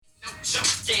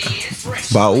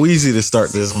Bow Weezy to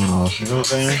start this one off. You know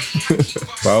what I'm saying?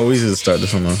 Bow Weezy to start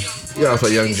this one off. You gotta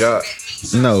play Young Jock.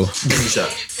 No. Coffee shop.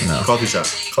 No. Coffee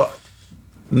shop.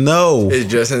 No.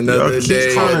 It's just another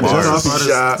day.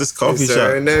 This coffee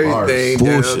shop. And everything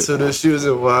down Bullshit. to the shoes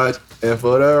and watch. And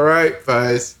for the right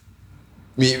price,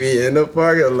 meet me in the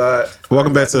parking lot.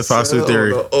 Welcome back to the Foster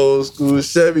Theory. The old school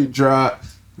Chevy drop.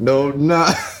 No,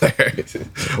 not.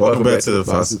 Welcome back to the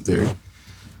Foster Theory.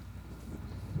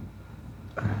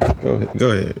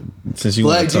 Go ahead. Since you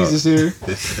Black Jesus here.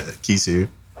 Keys here.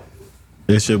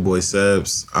 It's your boy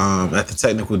Sebs. At the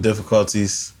technical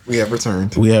difficulties, We have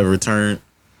returned.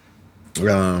 It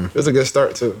It was a good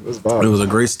start too. It was Bob. was a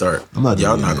great start.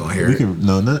 Y'all not gonna hear it.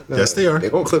 No, not. Yes, they are. They're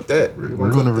gonna clip that.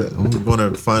 We're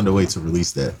gonna find a way to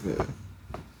release that. Yeah.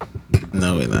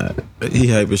 No, we're not. He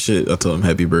hype as shit. I told him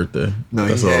happy birthday. No,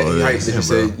 That's he all hyped it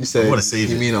it. is. You said I wanna save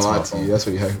he it. mean a It's lot my to you. fault. That's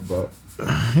what he hyped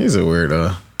about. He's a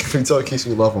weirdo. If you tell Keisha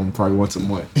you love him probably once a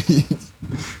month.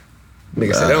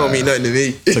 Nigga said that don't mean nothing to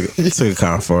me. Took it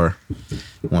kind of far.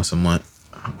 Once a month.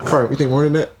 Probably, you think more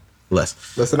than that? Less.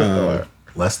 Less than that?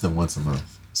 Less than once a month.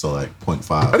 So like I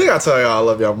 0.5. think I tell y'all I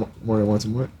love y'all more than once a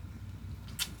month.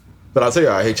 But I'll tell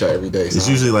y'all I hate y'all every day. It's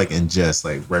So. usually like in jest,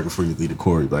 like right before you leave the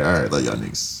court, you're like, all right, let y'all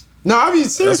niggas. No, I be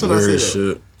serious That's when I weird say as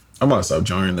that. shit. I'm about to stop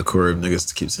joining the core of niggas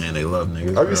to keep saying they love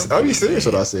niggas. I be serious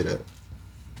when I say that.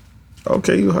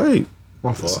 Okay, you hype.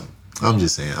 My fault. I'm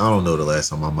just saying, I don't know the last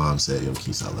time my mom said, yo,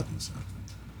 Keith, I love you, son.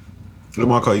 What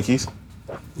am I call you, Keith?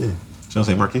 Yeah. She don't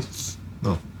say Marquise?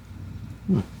 No.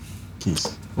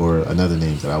 Keith. Or another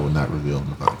name that I would not reveal on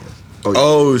the podcast.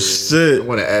 Oh, I shit.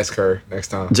 want to ask her next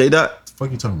time. J Dot? What the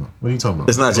fuck you talking about? What are you talking about?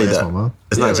 It's not Wanna J ask Dot. my mom?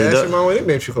 It's not J Ask your Dot. mom what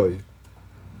nickname she call you.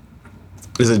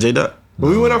 Is it J Dot?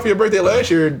 When we went out for your birthday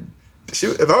last year, if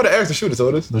I would have asked her, she would have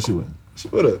told us. No, she wouldn't. She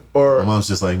would have. My Or mom's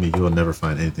just like me. You will never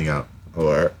find anything out.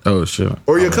 Oh, shit.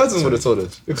 your cousins would have told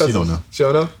us. Your cousins. don't know. She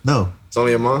don't know? No. It's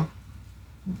only your mom?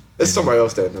 It's somebody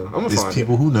else that know. I'm going to There's find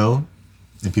people who know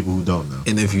and people who don't know.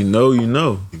 And if you know, you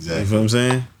know. Exactly. You feel what I'm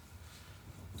saying?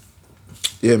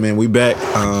 Yeah, man, we back.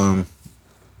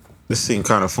 This seemed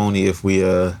kind of phony if we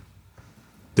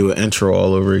do an intro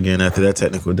all over again after that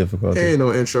technical difficulty. Ain't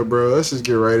no intro, bro. Let's just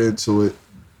get right into it.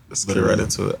 Let's get right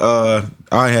into it.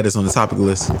 I had this on the topic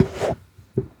list.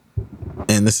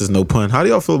 And this is no pun. How do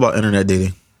y'all feel about internet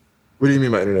dating? What do you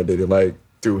mean by internet dating? Like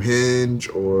through Hinge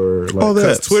or like Oh, the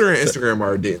 'cause apps. Twitter and Instagram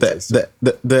are dating sites. The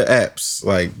apps,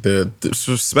 like the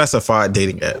specified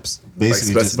dating apps.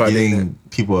 Basically, just specified getting dating.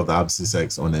 people of the opposite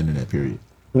sex on the internet, period.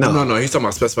 No. He's talking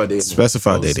about specified dating.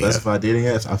 Specified dating. App. Specified dating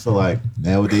apps. I feel like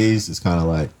nowadays it's kind of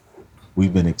like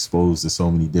we've been exposed to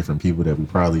so many different people that we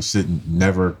probably shouldn't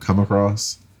never come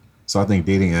across. So I think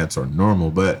dating apps are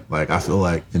normal, but like I feel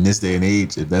like in this day and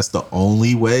age, if that's the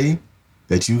only way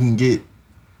that you can get,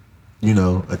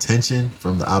 attention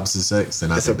from the opposite sex,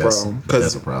 then It's I a think problem.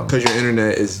 that's a problem. Because your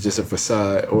internet is just a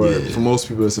facade, or Yeah. for most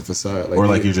people, it's a facade. Or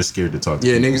like you're just scared to talk to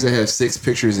yeah, people. niggas that have 6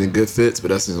 pictures and good fits, but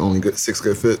that's his only 6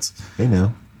 good fits. Hey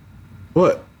now.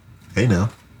 What? Hey now.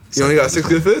 You only got 6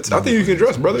 good fits? I think you can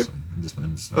dress, brother.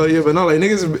 I'm just Oh yeah, but not like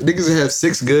niggas that have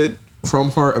 6 good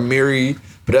from heart are married,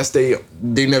 but that's they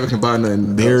never can buy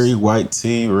nothing. Berry, else. white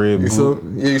tea, red You blue. feel?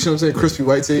 Yeah, you see what I'm saying? Crispy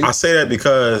white tea. I say that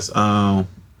because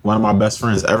one of my best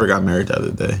friends ever got married the other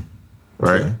day,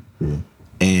 right? Okay. Yeah.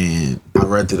 And I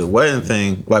read through the wedding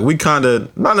thing. Like we kind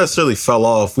of not necessarily fell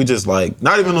off. We just like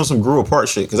not even on some grew apart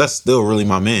shit because that's still really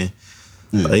my man.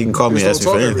 Yeah. Like, he can call me, We ask me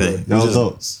still for talk every anything. day. We Y'all just-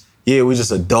 adults. Yeah, we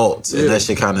just adults, and Yeah. that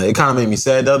shit kind of made me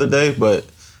sad the other day. But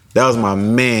that was my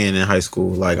man in high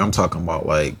school. Like I'm talking about,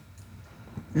 like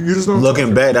You just don't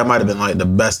looking back, that might have been like the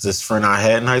bestest friend I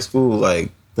had in high school.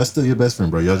 Like That's still your best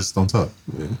friend, bro. Y'all just don't talk.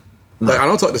 Like I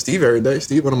don't talk to Steve every day.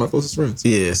 Steve, one of my closest friends.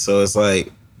 yeah, so it's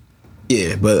like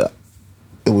but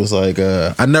it was like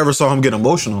I never saw him get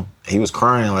emotional. He was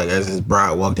crying like as his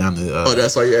bride walked down the Oh,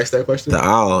 that's why you asked that question. the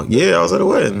aisle. Yeah, I was at a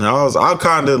wedding. I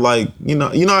kind of like you know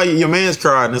how your man's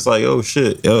cried and it's like oh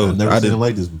shit, yo, I've never I seen didn't him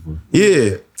like this before.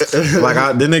 Yeah,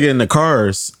 like the nigga in the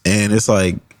cars, and it's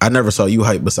like I never saw you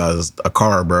hype besides a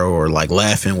car, bro, or like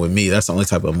laughing with me. That's the only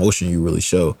type of emotion you really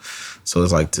show. So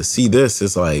it's like to see this,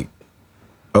 it's like,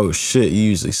 oh shit, you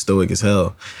usually stoic as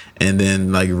hell. And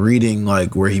then like reading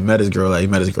like where he met his girl, like he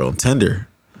met his girl on Tinder,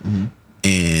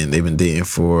 and they've been dating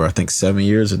for I think 7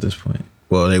 years at this point.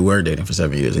 Well, they were dating for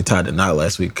 7 years. They tied the knot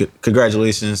last week.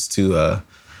 Congratulations to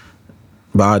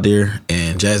Bahadir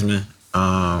and Jasmine.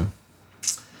 Yeah,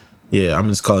 I'm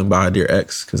just calling Bahadir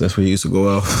X because that's where he used to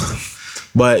go out.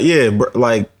 But yeah,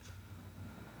 like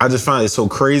I just find it so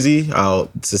crazy how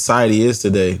society is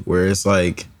today, where it's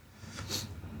like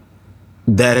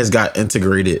that has got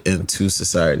integrated into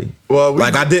society. Well,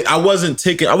 I wasn't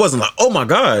like, oh my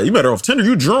God, you better off Tinder,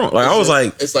 you drunk. Like I was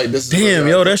like, it's like this. Damn,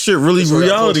 yo, that shit really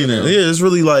reality now. Yeah, it's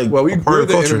really like. Well, we're the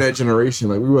culture. internet generation.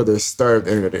 Like we were the start of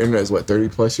the internet. The internet is what 30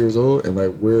 plus years old, and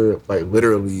like we're like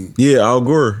literally. Yeah, Al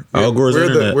Gore. Al Gore's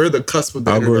internet. We're the cusp of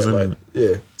the internet. Like,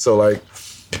 yeah. So like,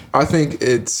 I think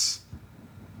it's.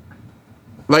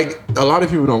 Like a lot of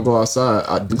people don't go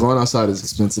outside. Going outside is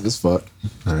expensive as fuck.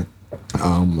 Right.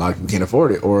 Like we can't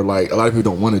afford it, or like a lot of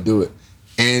people don't want to do it,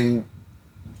 and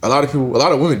a lot of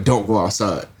women don't go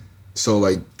outside. So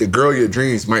like the girl of your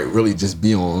dreams might really just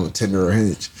be on Tinder or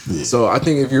Hinge. Yeah. So I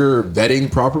think if you're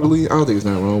vetting properly, I don't think there's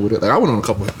nothing wrong with it. Like I went on a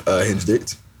couple Hinge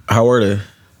dates. How were they?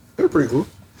 They were pretty cool.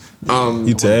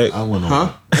 You tagged? I went on.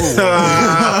 Huh?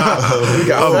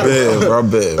 I'm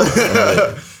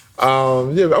bad.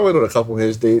 Yeah, I went on a couple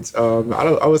Hinge dates.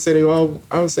 I would say they all.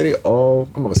 I'm not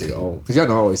gonna say all because y'all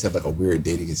know I always have like a weird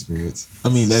dating experience. I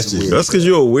mean, that's because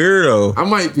you're a weirdo. I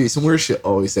might be. Some weird shit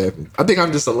always happens. I think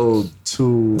I'm just a little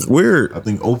too weird. I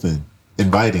think open,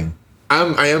 inviting.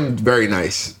 I am very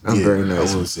nice. I'm very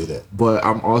nice. I will say that. But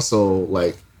I'm also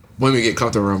like women get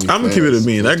comfortable around me. I'm gonna keep it a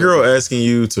bean. That girl asking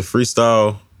you to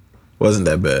freestyle wasn't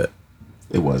that bad.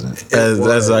 It wasn't.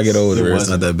 As I get older, it's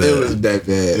not that bad. It was that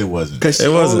bad. It wasn't. Because she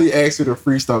only asked me to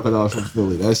freestyle because I was from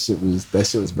Philly. That shit was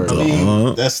very. I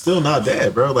mean, that's still not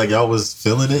bad, bro. Like y'all was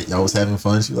feeling it. Y'all was having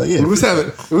fun. She was like, yeah.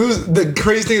 The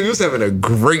crazy thing. We was having a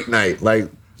great night. Like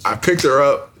I picked her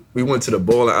up. We went to the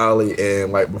bowling alley,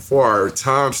 and like before our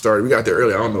time started, we got there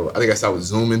early. I don't know. I think I was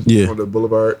zooming on the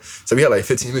boulevard. So we had like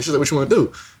 15 minutes. She's like, "What you want to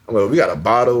do?" I'm like, "We got a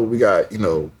bottle. We got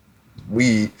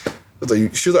weed." She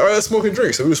was like, all right, let's smoke and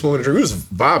drink. So we were smoking and drink. We was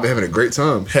vibing, having a great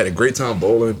time. Had a great time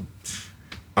bowling.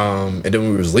 And then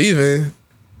when we was leaving,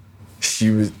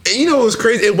 she was, and it was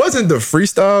crazy. It wasn't the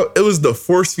freestyle. It was the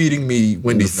force feeding me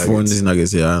Wendy's nuggets. Wendy's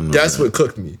nuggets, yeah. I know That's what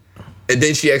cooked me. And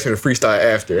then she asked me to freestyle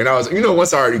after. And I was,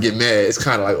 once I already get mad, it's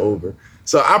kind of like over.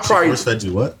 So I probably. Force fed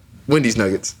you what? Wendy's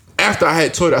nuggets. After I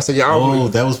had told her, I said, "Yeah."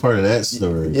 That was part of that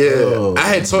story. Yeah, I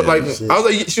had told I was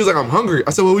like, she was like, "I'm hungry."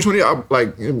 I said, "Well, which one?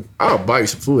 I'll buy you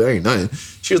some food. That ain't nothing."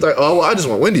 She was like, "Oh, well, I just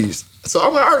want Wendy's." So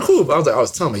I'm like, "All right, cool." But I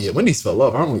was telling her, "Yeah, Wendy's fell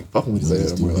off. I don't really fucking Wendy's like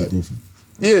that no more." Like,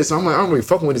 yeah, so I'm like, I don't really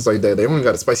fucking Wendy's like that. They only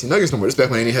got the spicy nuggets no more. This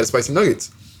back when they only had spicy nuggets.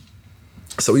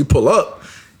 So we pull up,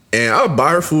 and I'll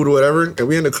buy her food or whatever, and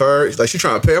we in the car. Like she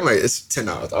trying to pay. I'm like, "It's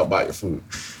 $10. I'll buy your food."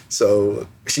 So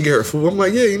she get her food. I'm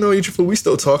like, "Yeah, eat your food." We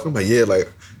still talking. I'm like, "Yeah, like."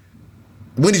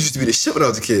 Wendy's used to be the shit when I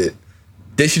was a kid.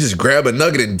 Then she just grab a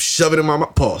nugget and shove it in my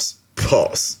mouth. Pause.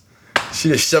 She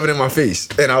just shoved it in my face.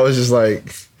 And I was just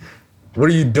like, what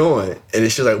are you doing? And then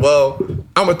she was like, well,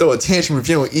 I'm going to throw a tantrum if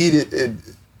you don't eat it. And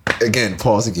again,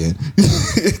 pause again.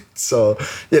 So,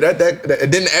 yeah, that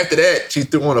and then after that, she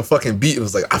threw on a fucking beat. It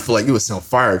was like, I feel like you would sound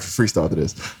fire if you freestyle to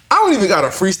this. I don't even got a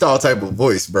freestyle type of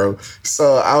voice, bro.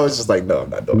 So I was just like, no,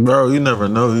 I'm not doing it. Bro, you never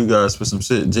know. You gotta spit some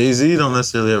shit. Jay-Z don't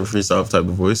necessarily have a freestyle type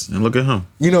of voice. And look at him.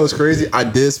 You know what's crazy? I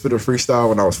did spit a freestyle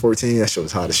when I was 14. That shit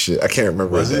was hot as shit. I can't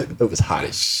remember. It was hot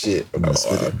as shit.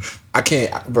 I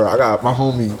can't, bro. I got my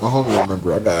homie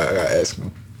remember. I got to ask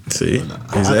him. See,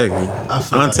 exactly.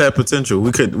 Untapped potential.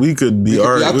 We could be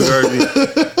already.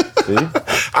 See?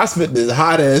 I spit this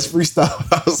hot ass freestyle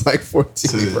when I was like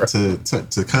 14.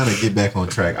 To kind of get back on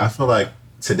track, I feel like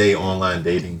today online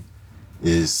dating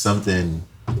is something.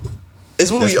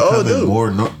 It's what we all do.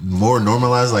 More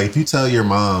normalized. Like if you tell your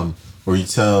mom or you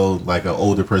tell like an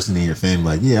older person in your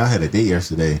family, like, yeah, I had a date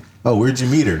yesterday. Oh, where'd you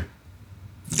meet her?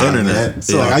 Internet.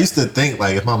 So like I used to think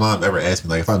like if my mom ever asked me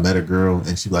like if I met a girl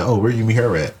and she'd be like, oh, where you meet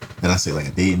her at? And I say like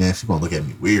a dating app, she's gonna look at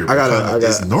me weird.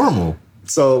 It's normal.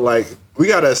 So like we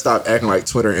gotta stop acting like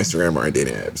Twitter and Instagram aren't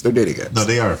dating apps. They're dating apps. No,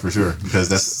 they are for sure because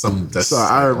that's so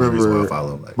I remember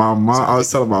my mom. I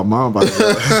was telling my mom about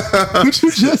it. What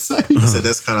you just say? I said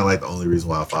that's kind of like the only reason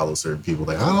why I follow certain people.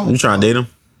 Like I don't. You trying to date them?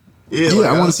 Yeah,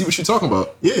 I want to see what you're talking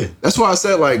about. Yeah, that's why I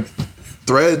said like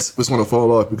Threads was gonna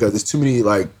fall off because there's too many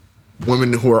like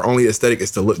women who are only aesthetic is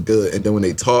to look good, and then when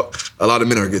they talk, a lot of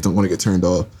men don't want to get turned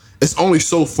off. It's only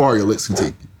so far your looks can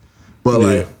take you. But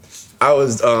like, I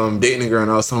was dating a girl, and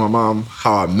I was telling my mom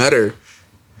how I met her,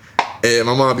 and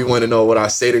my mom be wanting to know what I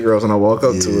say to girls when I walk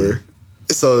up to her.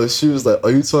 So she was like, "Oh,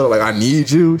 you told her like I need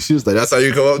you?" She was like, "That's how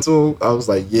you go up to him?" I was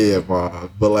like, "Yeah,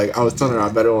 mom." But like, I was telling her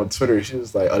I met her on Twitter. She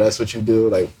was like, "Oh, that's what you do?"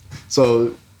 Like,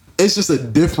 so it's just a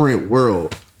different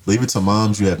world. Leave it to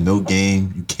moms. You have no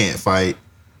game. You can't fight.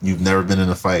 You've never been in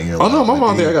a fight in your life. Oh no, my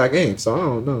mom think I got game, so I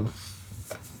don't know.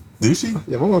 Do she?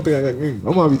 Yeah, my mom think I got game.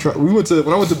 My mom be trying. When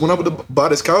I went to buy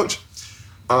this couch,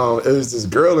 it was this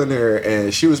girl in there,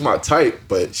 and she was my type,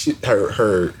 but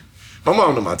her My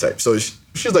mom knew my type, so she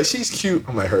was like, she's cute.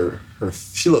 I'm like, her.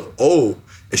 She looked old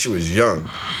and she was young,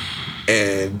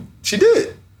 and she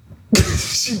did.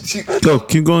 she Go,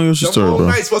 keep going with your story, bro.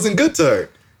 Nights wasn't good to her,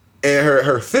 and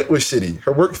her fit was shitty.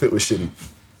 Her work fit was shitty.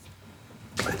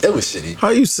 It was shitty. How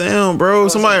you sound, bro?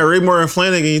 Somebody at Raymore and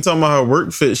Flanagan, you talking about how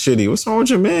work fit shitty. What's wrong with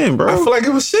your man, bro? I feel like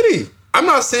it was shitty. I'm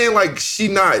not saying like she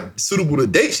not suitable to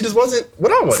date. She just wasn't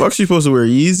what I wanted. Fuck, she supposed to wear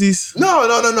Yeezys? No.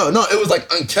 It was like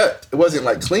unkept. It wasn't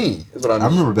like clean. Is what I mean. I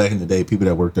remember back in the day, people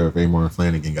that worked there at Raymore and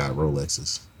Flanagan got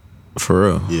Rolexes. For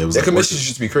real? Yeah, it was Their like commissions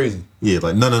used to be crazy. Yeah,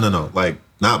 like no. Like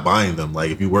not buying them. Like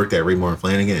if you worked at Raymore and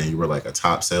Flanagan and you were like a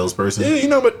top salesperson. Yeah, you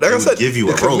know, but like I said, give you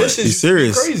a Rolex. You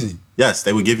serious? Crazy. Yes,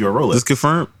 they would give you a Rolex. This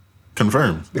confirmed?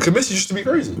 Confirmed. The commissions used to be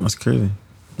crazy. That's crazy.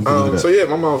 So yeah,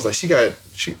 my mom was like, I'm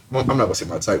not gonna say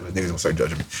my type, but niggas gonna start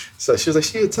judging me. So she was like,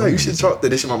 she a type. You should talk to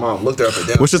this. My mom looked her up and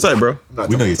down. What's your type, bro?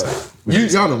 We know your type.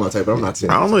 Y'all know my type, but I'm not saying.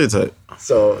 I don't know your type.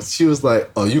 So she was like,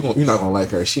 oh, you're not gonna like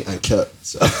her. She unkept.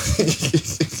 So.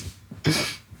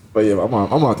 But yeah, my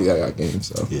mom out the got game.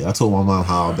 So yeah, I told my mom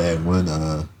how bad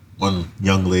one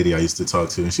young lady I used to talk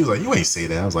to, and she was like, "You ain't say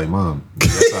that." I was like, "Mom,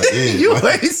 yes, I did." You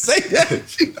ain't say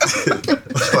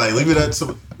that. Like, leave it up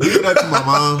to my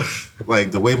mom.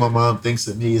 Like the way my mom thinks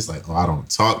of me is like, "Oh, I don't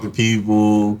talk to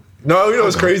people." No, you know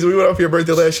what's crazy? We went out for your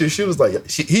birthday last year. She was like,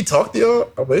 he talked to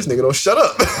y'all. I'm like, this nigga don't shut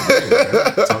up.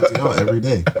 I talk to y'all every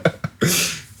day.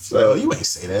 So you ain't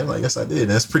say that. Like, yes, I did. And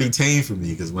that's pretty tame for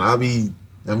me because when I'll be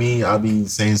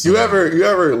saying something. You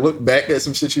ever look back at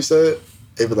some shit you said?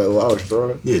 They be like, well, I was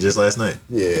drunk. Yeah, just last night.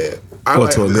 Yeah.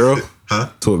 To a girl? Huh?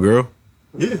 To a girl?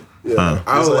 Yeah.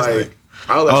 I was like,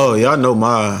 oh, y'all know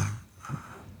my.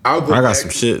 I got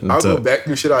some shit. I'll go back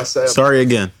through shit I said. Sorry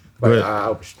again. Like, I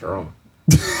was drunk.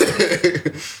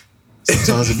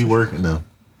 Sometimes it be working though.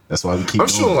 That's why we keep. I'm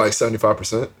shooting like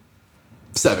 75%.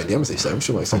 70. I'm gonna say 7. I'm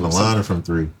shooting like 70%. From the line or from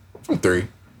 3? From 3.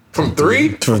 From 3?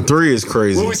 From 3 is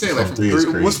crazy. What are we saying? Like from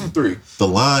 3? What's from 3? The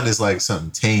line is like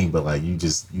something tame, but like you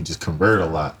just convert a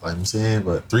lot. Like I'm saying,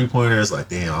 but 3-pointer is like,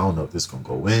 damn, I don't know if this gonna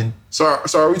go in. So are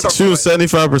we talking? Shoot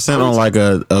 75% on like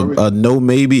a no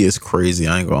maybe is crazy.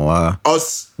 I ain't gonna lie.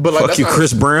 But like, fuck you,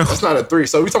 Chris Brown. That's not a 3.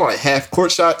 So we talking like half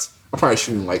court shots. I'm probably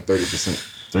shooting like 30%.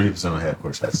 30% on half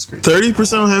court shots is crazy.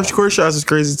 30% on half court shots is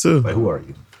crazy too. Like who are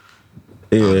you?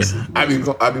 Yeah, honestly, I be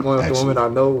going up to women I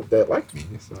know that like me.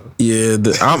 So. yeah.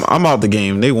 I'm out the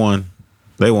game. They won.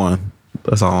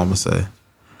 That's all I'm gonna say.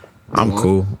 I'm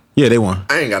cool. Yeah, they won.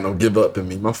 I ain't got no give up in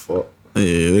me. My fault.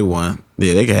 Yeah, they won.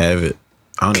 Yeah, they can have it.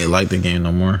 I don't even like the game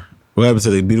no more. What happened to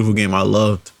the beautiful game I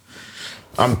loved?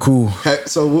 I'm cool.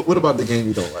 So what about the game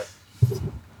you don't like?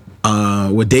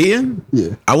 With dating?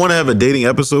 Yeah. I want to have a dating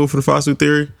episode for the Fossil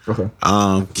Theory. Okay.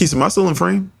 Keith, am I still in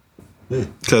frame? Yeah.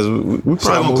 Because we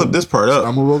probably gonna clip this part up.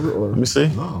 I move over or Let me see.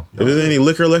 No. If there's any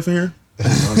liquor left in here.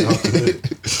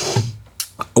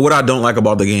 What I don't like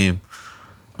about the game,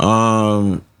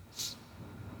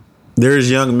 there's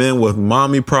young men with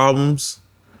mommy problems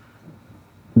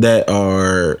that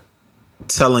are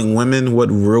telling women what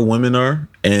real women are,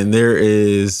 and there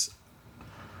is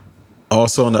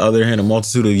also, on the other hand, a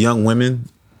multitude of young women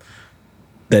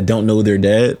that don't know their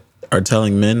dad are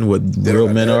telling men what real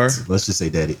men are. Let's just say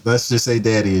daddy. Let's just say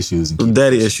daddy issues.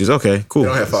 Daddy issues. Okay, cool. They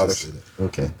don't have fathers.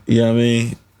 Okay. You know what I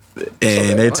mean?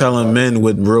 And they're telling men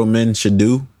what real men should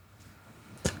do.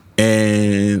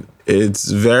 And it's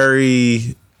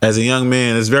very, as a young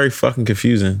man, it's very fucking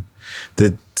confusing.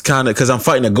 That kind of, because I'm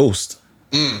fighting a ghost.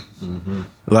 Mm-hmm.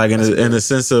 Like in the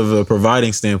sense of a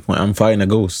providing standpoint, I'm fighting a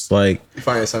ghost. Like You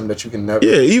find something that you can never.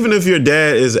 yeah, even if your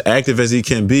dad is active as he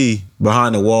can be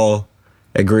behind the wall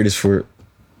at Greatest Fort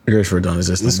don't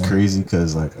exist. It's no more. crazy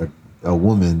because like a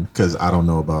woman, because I don't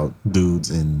know about dudes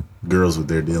and girls with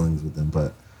their dealings with them,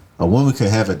 but a woman could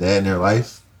have a dad in their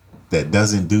life that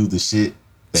doesn't do the shit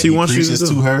that She he wants you to preaches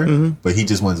do. to her, Mhm. but he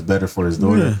just wants better for his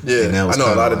daughter. Yeah, And that was I know a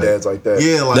kinda lot of dads like that.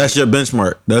 Yeah, like That's your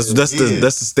benchmark. That's Yeah.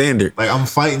 the standard. like I'm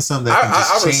fighting something that can I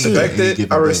just change respect at any it.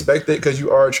 given I day. respect it because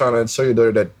you are trying to show your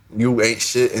daughter that you ain't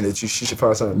shit and that she should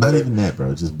find something Not better. even that,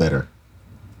 bro. Just better.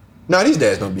 Nah, these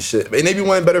dads don't be shit. And they be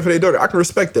wanting better for their daughter. I can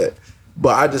respect that.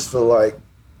 But I just feel like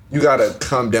you gotta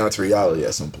come down to reality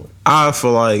at some point. I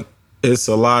feel like it's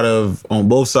a lot of, on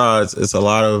both sides, it's a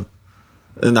lot of,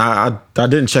 and I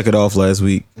didn't check it off last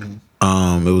week. It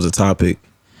was a topic.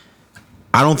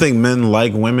 I don't think men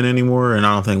like women anymore, and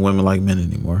I don't think women like men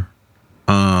anymore.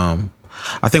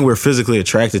 I think we're physically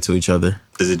attracted to each other.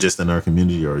 Is it just in our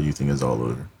community, or you think it's all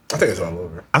over? I think it's all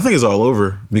over. I think it's all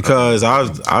over because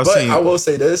I've But seen. I will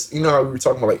say this, you know how we were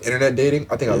talking about like internet dating?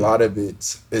 I think a lot of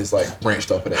it is like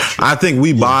branched off of that shit. I think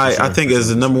we buy. for sure, I think for as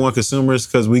the number one consumers,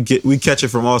 because we catch it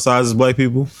from all sides as black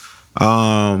people.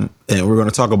 And we're going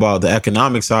to talk about the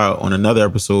economic side on another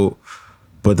episode.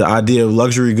 But the idea of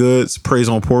luxury goods preys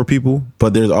on poor people,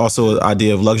 but there's also the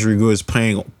idea of luxury goods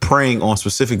preying on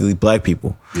specifically black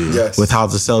people. Yes. With how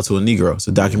to sell to a Negro. It's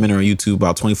a documentary on YouTube,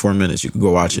 about 24 minutes. You can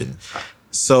go watch it.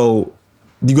 So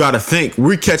you got to think,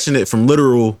 we're catching it from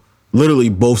literally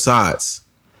both sides.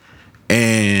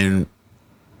 And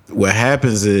what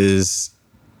happens is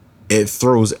it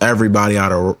throws everybody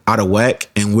out of whack.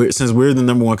 And since we're the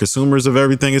number one consumers of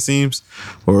everything, it seems,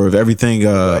 or of everything,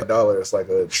 Black dollar, it's like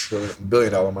a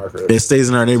billion-dollar marker. It stays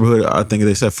in our neighborhood. I think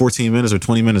they said 14 minutes or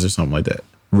 20 minutes or something like that,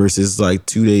 versus like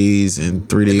 2 days and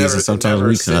 3 days and sometimes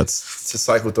weeks. To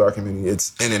cycle through our community,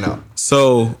 it's in and out.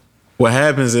 So what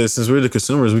happens is, since we're the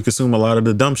consumers, we consume a lot of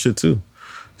the dumb shit too.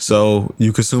 So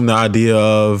you consume the idea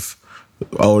of,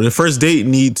 the first date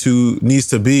needs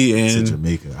to be in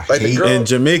Jamaica. In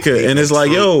Jamaica, and it's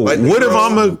like, yo, what if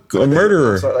I'm a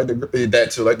murderer? That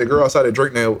too. Like the girl outside of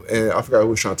Drake now, and I forgot who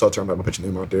was trying to talk to her. I'm not gonna put your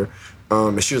name out there.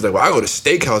 And she was like, "Well, I go to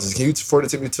steakhouses. Can you afford to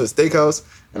take me to a steakhouse?"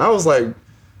 And I was like,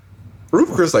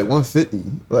 "Rupert Chris like 150.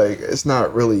 Like it's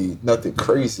not really nothing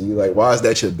crazy. Like why is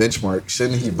that your benchmark?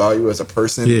 Shouldn't he value you as a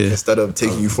person instead of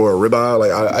taking you for a ribeye?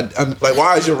 Like I'm like,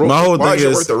 why is your my whole thing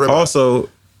is worth a ribeye? Also,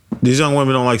 these young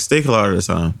women don't like steak a lot of the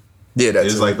time. Yeah,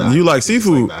 that's like you like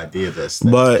seafood. Like the idea of that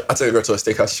but I took a girl to a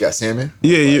steakhouse. She got salmon.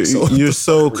 Yeah, you're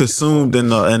so consumed in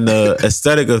the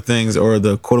aesthetic of things, or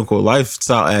the quote unquote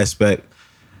lifestyle aspect,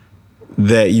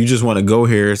 that you just want to go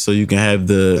here so you can have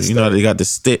they got the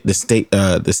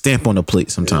stamp on the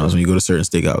plate sometimes when you go to certain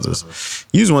steakhouses.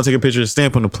 You just want to take a picture of the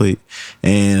stamp on the plate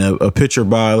and a picture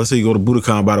by, let's say you go to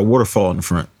Budokan, by the waterfall in the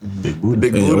front. Big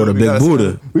Buddha. Or the Big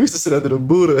Buddha. We used to sit under the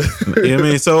Buddha. You know what I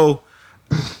mean? So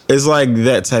it's like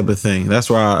that type of thing. That's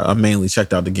why I mainly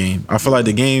checked out the game. I feel like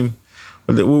the game,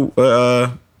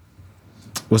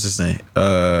 what's his name?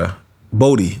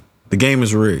 Bodie. The game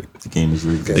is rigged. The game is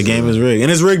rigged. The game is rigged.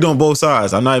 And it's rigged on both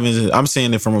sides. I'm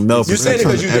saying it from a male perspective. You're saying it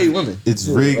because you date women. It's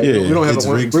rigged. Like, we don't have it's a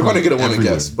woman. rigged. We're going to get a woman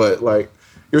everywhere. guest, but like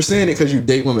you're saying it because you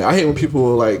date women. I hate when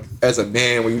people like, as a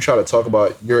man, when you try to talk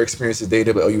about your experiences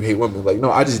dating, but you hate women. Like, no,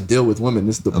 I just deal with women.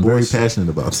 This is the I'm bullshit. very passionate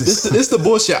about this. This the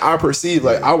bullshit I perceive.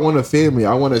 Like, I want a family.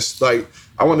 I want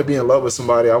to be in love with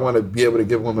somebody. I want to be able to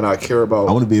give women I care about.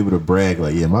 I want to be able to brag.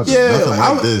 Like, nothing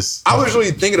like this. I was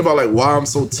really thinking about like why I'm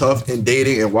so tough in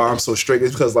dating and why I'm so strict.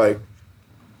 It's because like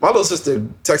my little sister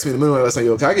texted me in the middle of last night.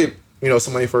 Yo, can I get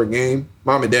some money for a game?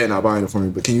 Mom and dad not buying it for me,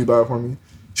 but can you buy it for me?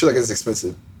 She's like, it's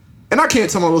expensive. And I can't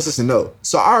tell my little sister no.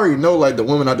 So I already know like the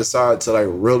woman I decide to like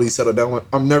really settle down with,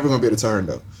 I'm never gonna be able to turn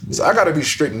though. So I gotta be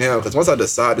strict now, because once I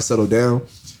decide to settle down,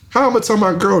 how am I gonna tell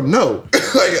my girl no?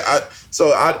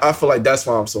 I feel like that's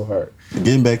why I'm so hard.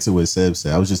 Getting back to what Seb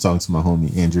said, I was just talking to my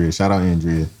homie Andrea. Shout out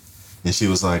Andrea. And she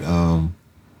was like,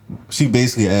 she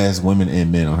basically asked women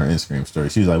and men on her Instagram story.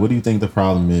 She was like, what do you think the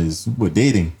problem is with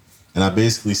dating? And I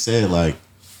basically said, like,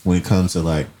 when it comes to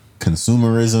like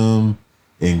consumerism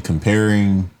and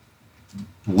comparing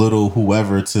little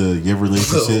whoever to your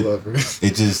relationship,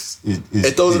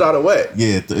 it throws it out of whack.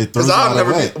 Yeah, it throws it out of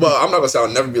whack. Well, I'm not gonna say I'll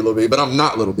never be a little baby, but I'm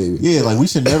not little baby. Yeah, like we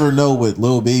should never know what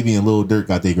Lil Baby and Lil Durk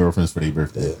got their girlfriends for their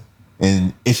birthday. Yeah.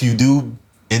 And if you do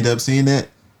end up seeing that,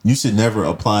 you should never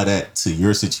apply that to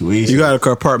your situation. You gotta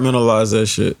compartmentalize that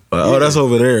shit. Like, oh, that's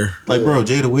over there. Like, bro,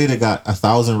 Jada Waiter got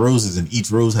 1,000 roses and each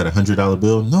rose had $100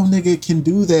 bill. No nigga can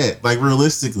do that. Like,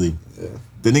 realistically,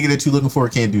 the nigga that you looking for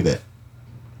can't do that.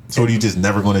 So, are you just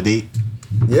never gonna date?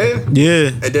 Yeah. And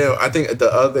then I think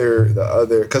the other,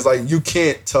 because like you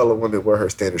can't tell a woman what her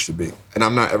standards should be, and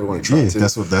I'm not ever going to try to.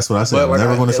 That's what I said. But I'm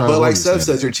never going to try. But like Seth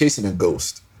says, you're chasing a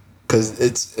ghost, because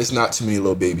it's not too many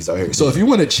little babies out here. So if you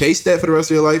want to chase that for the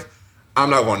rest of your life, I'm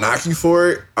not going to knock you for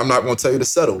it. I'm not going to tell you to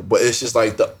settle, but it's just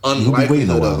like the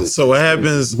unlikelihood of it. So what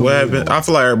happens? I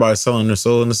feel like everybody's selling their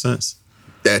soul in a sense.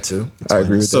 That too. I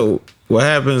agree with that. So what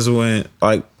happens when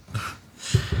like?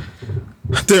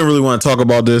 I didn't really want to talk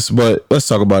about this, but let's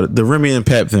talk about it. The Remy and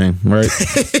Pap thing, right?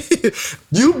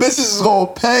 You bitches is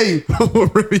gonna pay for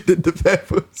Remy did the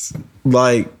Peppers.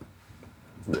 Like,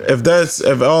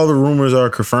 if all the rumors are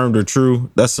confirmed or true,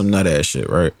 that's some nut ass shit,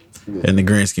 right? Yeah. In the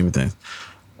grand scheme of things.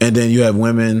 And then you have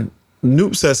women.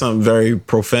 Noop said something very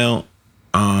profound,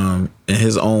 in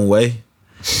his own way,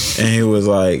 and he was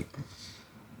like,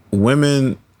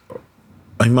 women.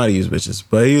 He might have used bitches,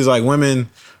 but he was like, women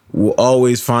will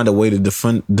always find a way to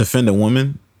defend a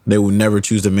woman. They will never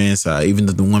choose the man's side, even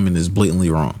if the woman is blatantly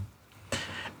wrong.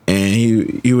 And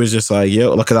he was just like,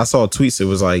 yo, because I saw tweets. It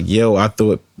was like, yo, I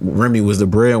thought Remy was the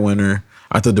breadwinner.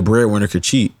 I thought the breadwinner could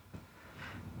cheat.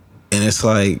 And it's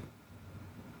like,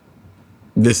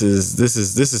 this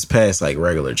is past like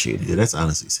regular cheating. Yeah, that's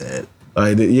honestly sad.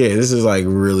 Like, yeah, this is like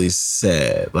really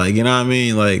sad. Like, you know what I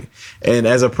mean? Like, and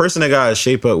as a person that got a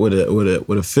shape up with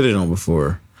a fitted on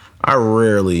before, I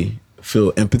rarely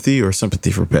feel empathy or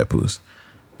sympathy for Papoose.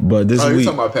 But this you're week,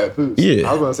 talking about Papoose? Yeah,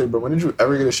 I was gonna say, bro, when did you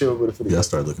ever get a shape up with a fitted? Yeah, I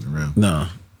started looking around. No,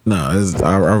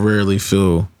 I rarely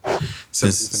feel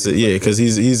because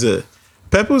he's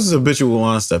Papoose is a habitual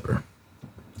line stepper.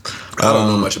 I don't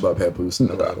know much about Papoose.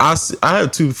 I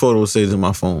have 2 photos saved in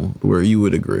my phone where you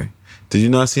would agree. Did you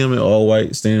not see him in all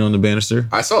white standing on the banister?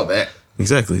 I saw that.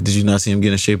 Exactly. Did you not see him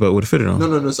getting a shape up with a fitted on?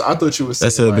 No. So I thought you were saying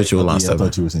that's a habitual line stepper. I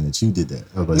thought you were saying that you did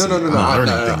that. No.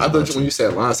 I thought when you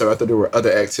said line stepper, I thought there were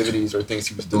other activities or things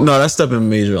he was doing. No, that's stepping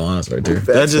major lines right there.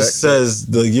 That just says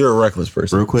you're a reckless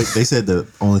person. Real quick, they said the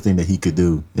only thing that he could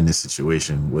do in this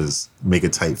situation was make a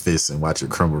tight fist and watch it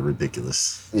crumble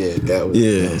ridiculous. Yeah, that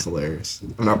was hilarious.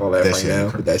 I'm not gonna laugh right now,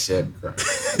 but that shit.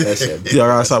 Y'all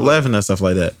gotta stop laughing at stuff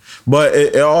like that. But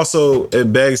it also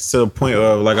begs to the point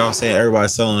of, like I was saying,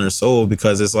 everybody's selling their soul,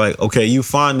 because it's like, okay, you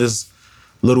find this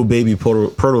little baby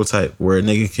prototype where a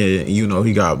nigga can,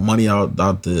 he got money out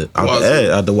the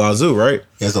wazoo, right?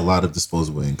 He has a lot of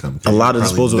disposable income. A lot of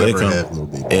disposable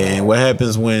income. And what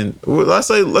happens when, let's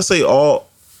say all,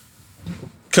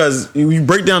 because you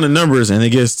break down the numbers and it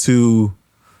gets to,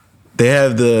 they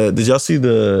have did y'all see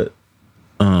the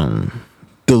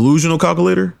delusional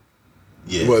calculator?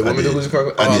 Yeah, what, I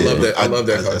love that. I love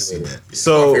that calculator.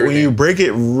 So when you break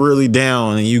it really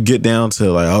down and you get down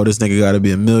to like, oh, this nigga got to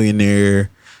be a millionaire,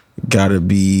 got to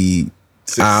be,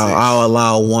 I'll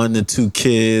allow 1 to 2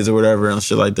 kids or whatever and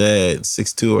shit like that,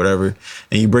 6'2" or whatever,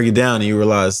 and you break it down and you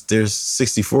realize there's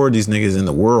 64 of these niggas in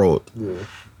the world. Yeah.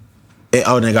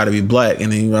 And they got to be black,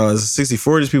 and then you realize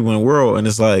 64 of these people in the world, and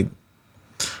it's like,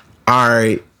 all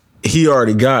right, he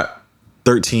already got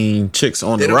 13 chicks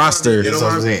on the roster.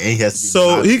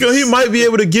 So he might be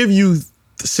able to give you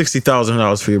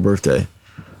 $60,000 for your birthday,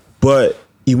 but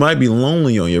you might be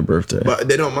lonely on your birthday. But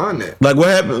they don't mind that. Like what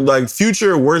happened? Like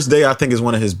Future, "Worst Day," I think is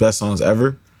one of his best songs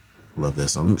ever. Love that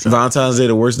song. Valentine's Day,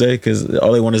 "The Worst Day," because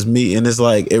all they want is me, and it's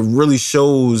like it really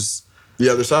shows the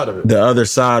other side of it. The other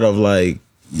side of like,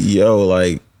 yo,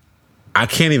 like I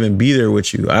can't even be there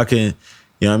with you. I can.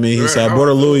 You know what I mean? He said, I bought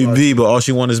a Louis V, but all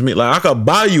she wants is me. Like, I could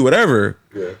buy you whatever.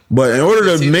 Yeah. But in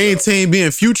order to maintain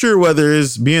being Future, whether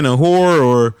it's being a whore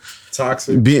or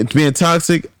toxic, being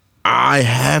toxic, I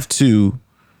have to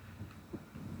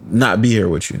not be here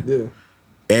with you.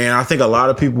 Yeah. And I think a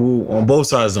lot of people on both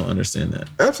sides don't understand that.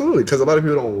 Absolutely, because a lot of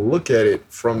people don't look at it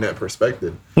from that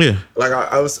perspective. Yeah. Like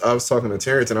I was talking to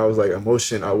Terrence, and I was like,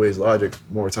 emotion outweighs logic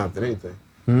more times than anything.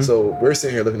 Mm-hmm. So we're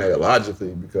sitting here looking at it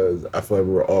logically because I feel like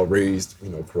we were all raised,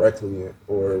 correctly,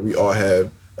 or we all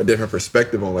have a different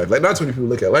perspective on life. Like, not too many people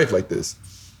look at life like this.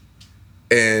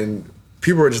 And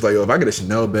people are just like, yo, if I get a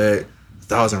Chanel bag,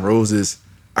 1,000 roses,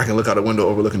 I can look out the window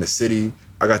overlooking the city.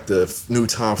 I got the new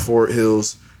Tom Ford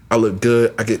Hills. I look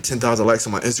good. I get 10,000 likes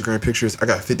on my Instagram pictures. I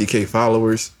got 50K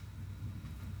followers.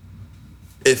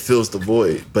 It fills the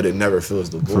void, but it never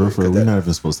fills the void. We're not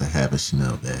even supposed to have a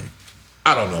Chanel bag.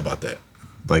 I don't know about that.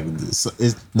 Like,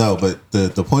 but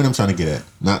the point I'm trying to get at,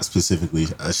 not specifically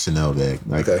a Chanel bag.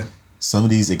 Like, some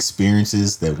of these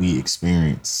experiences that we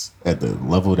experience at the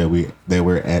level that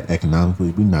we're at economically,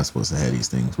 we're not supposed to have these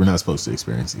things. We're not supposed to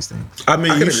experience these things. I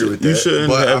mean, you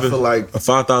shouldn't have a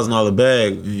 $5,000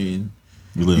 bag. I mean,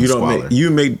 you live in squalor.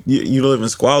 You live in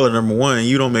squalor. Number one,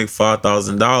 you don't make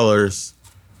 $5,000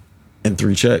 in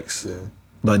 3 checks. Yeah.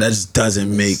 Like, that just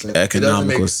doesn't make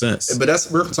economical sense. But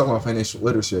we're talking about financial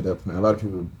literacy at that point. A lot of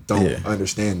people don't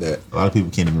understand that. A lot of people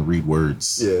can't even read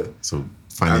words. Yeah. So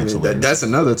financial literacy. That's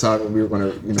another topic we were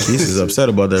going to, He's upset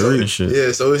about that reading shit.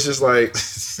 Yeah, so it's just like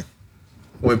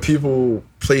when people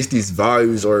place these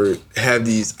values or have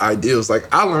these ideals,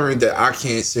 like I learned that I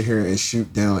can't sit here and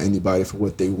shoot down anybody for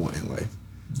what they want in life.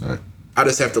 All right. I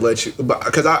just have to let you,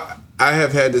 because I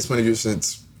have had this point of view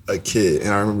since a kid,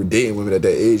 and I remember dating women at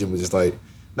that age and was just like,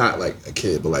 not like a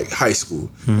kid, but like high school.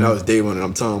 Mm-hmm. And I was dating one, and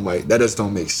I'm telling them, like, that just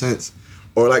don't make sense.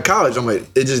 Or like college, I'm like,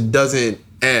 it just doesn't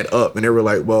add up. And they were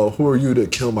like, well, who are you to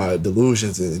kill my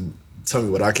delusions and tell me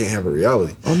what I can't have in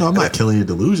reality? Oh, no, I'm not killing your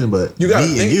delusion, but you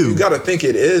gotta think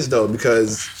it is, though,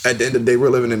 because at the end of the day, we're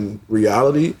living in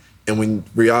reality. And when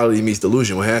reality meets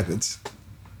delusion, what happens?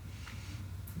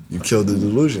 You kill the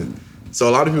delusion. So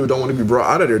a lot of people don't want to be brought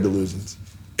out of their delusions.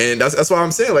 And that's why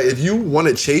I'm saying, like, if you want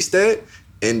to chase that,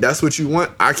 and that's what you want,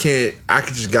 I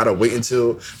just gotta wait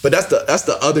until. But that's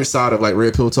the other side of like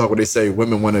red pill talk, where they say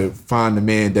women want to find the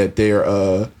man that they're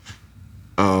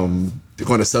going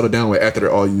to settle down with after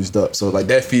they're all used up. So like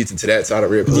that feeds into that side of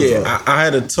red pill talk. Yeah, I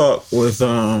had a talk with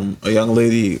a young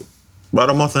lady about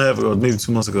a month and a half ago, maybe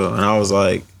 2 months ago, and I was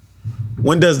like,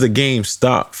 when does the game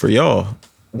stop for y'all?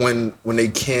 When they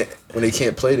can't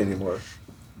play it anymore.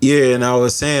 Yeah, and I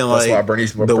was saying That's like why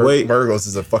Bernice Burgos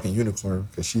is a fucking unicorn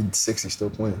because she's 60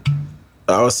 still playing.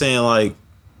 I was saying like,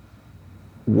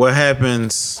 what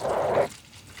happens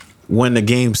when the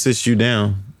game sits you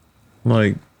down,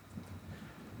 like,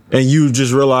 and you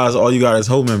just realize all you got is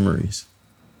whole memories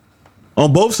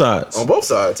on both sides. On both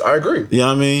sides, I agree. You know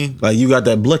what I mean? Like you got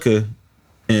that blicker,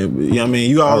 and you know what I mean.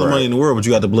 You got all the money in the world, but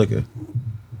you got the blicker.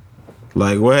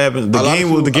 Like what happened?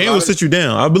 The game will sit you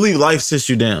down. I believe life sits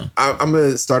you down. I'm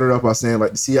gonna start it off by saying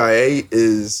like the CIA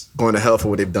is going to hell for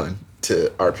what they've done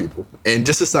to our people and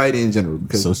just society in general.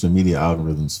 Because social media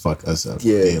algorithms fuck us up.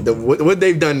 Yeah, what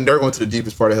they've done, they're going to the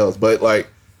deepest part of hell. But like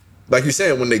you're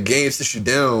saying, when the game sits you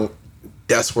down,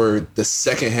 that's where the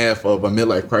second half of a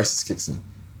midlife crisis kicks in.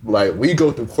 Like we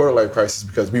go through quarter life crisis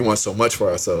because we want so much for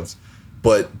ourselves.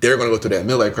 But they're gonna go through that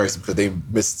midlife crisis because they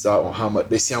missed out on how much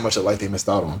they see how much of life they missed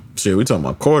out on. Shit, we talking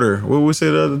about quarter. What we say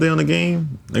the other day on the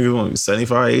game? Niggas want to be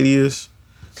 75, 80-ish.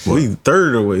 We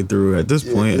third of the way through at this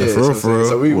point. Yeah, for real.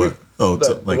 So we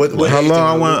how long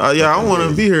I want? I want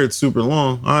to be here super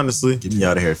long. Honestly, get me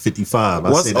out of here at 55. You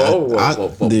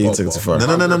took it too far.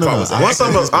 No.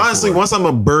 Once I'm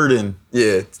a burden,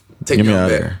 yeah, take me out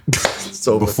of there.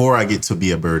 So before I get to be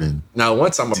a burden. Now,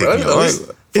 once I'm a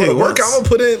burden, for the work I'm gonna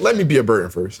put in, let me be a burden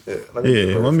first. Let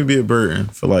me be a burden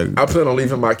for like. I plan on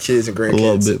leaving my kids and grandkids. A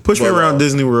little bit. Push me around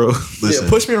Disney World. Listen,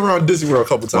 push me around Disney World a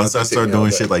couple times. Once I start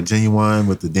doing shit like Genuine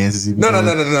with the dances, no.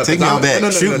 Take me out back.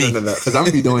 Shoot me. Because I'm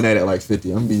gonna be doing that at like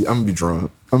 50. I'm gonna be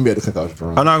drunk. I'm gonna be at the cookout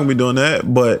drunk. I'm not gonna be doing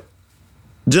that, but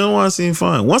Genuine seems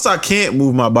fun. Once I can't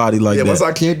move my body like that. Yeah, once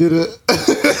I can't do that.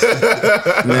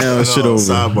 Now shit over.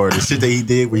 Sidebar. The shit that he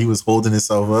did where he was holding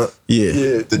himself up. Yeah.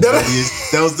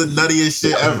 That was the nuttiest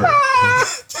shit ever.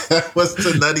 That was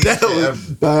the nuttiest shit ever.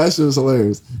 Nah, that shit was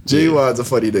hilarious. J-Wad's a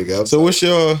funny nigga. So what's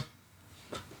your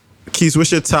Keith,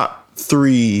 what's your top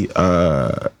 3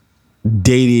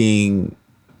 dating,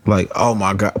 like, oh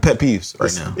my God, pet peeves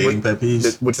right now? Dating pet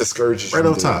peeves? What's the scourge? Right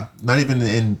off top. Not even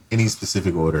in any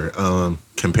specific order.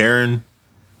 Comparing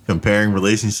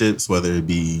relationships, whether it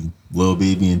be Lil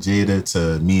Baby and Jada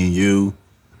to me and you.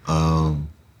 I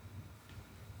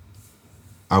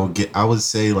would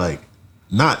say like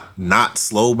not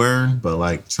slow burn, but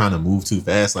like trying to move too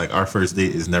fast. Like our first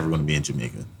date is never going to be in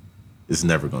Jamaica. It's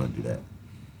never going to do that.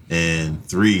 And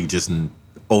 3, just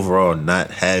overall not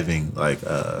having like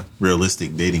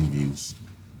realistic dating views.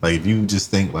 Like if you just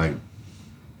think like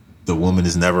the woman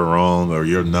is never wrong or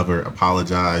you'll never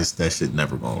apologize, that shit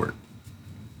never gonna work.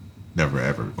 Never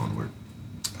ever gonna work.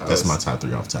 That's my top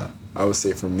 3 off top. I would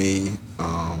say for me,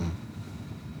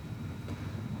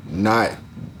 not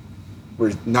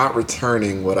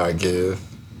returning what I give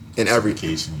in every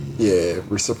case. Yeah,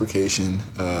 reciprocation.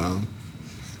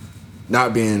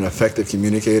 Not being an effective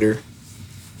communicator.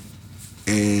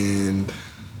 And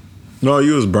no,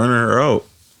 you was burning her out.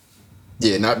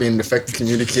 Yeah, not being an effective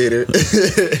communicator.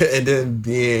 And then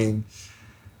being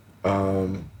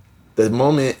the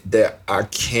moment that I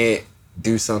can't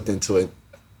do something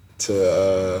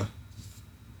to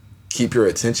keep your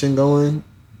attention going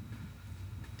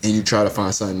and you try to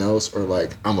find something else, or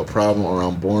like I'm a problem or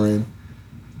I'm boring,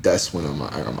 that's when I'm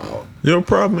out. You're a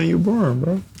problem and you're boring,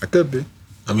 bro. I could be.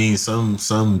 I mean, some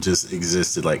just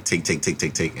existed like take,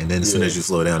 and then as soon as you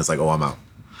slow down, it's like, oh, I'm out.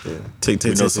 Yeah. Take.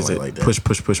 Like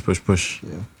that. Push.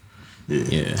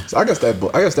 Yeah. So I guess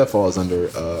that falls under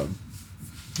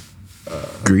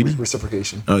greedy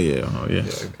reciprocation. Oh yeah. Yeah,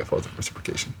 that falls under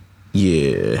reciprocation.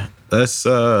 Yeah, that's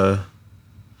those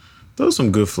are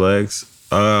some good flags.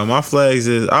 My flags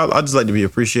is I just like to be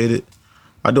appreciated.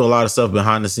 I do a lot of stuff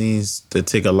behind the scenes to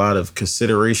take a lot of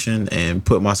consideration and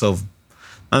put myself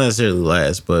not necessarily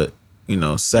last, but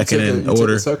second in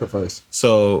order. Sacrifice.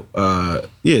 So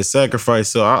sacrifice.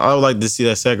 So I would like to see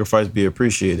that sacrifice be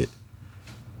appreciated.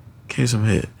 Give some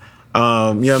head. You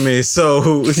know what I mean?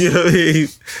 So you know what I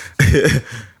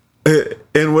mean?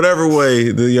 In whatever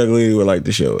way the young lady would like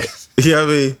to show it. You know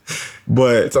what I mean?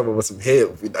 But talking about some head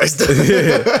would be nice.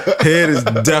 Head is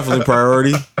definitely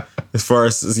priority as far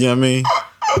as, you know what I mean?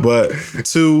 But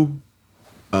 2,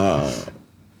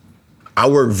 I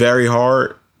work very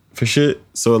hard for shit.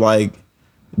 So like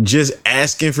just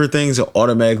asking for things or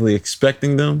automatically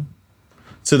expecting them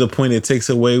to the point it takes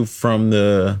away from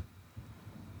the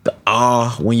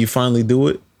when you finally do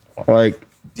it. Like,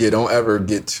 yeah, don't ever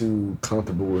get too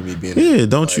comfortable with me being. Yeah,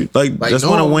 don't you like that's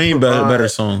one of Wayne better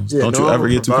songs. Yeah, don't you ever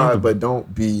get too comfortable. But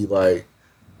don't be like,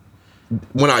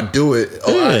 when I do it,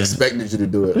 I expected you to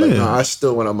do it. Like, no, I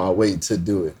still went on my way to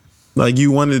do it. Like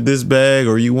you wanted this bag,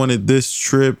 or you wanted this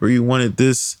trip, or you wanted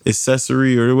this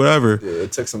accessory, or whatever. Yeah,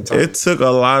 it took some time. It took a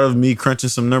lot of me crunching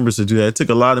some numbers to do that. It took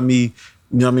a lot of me.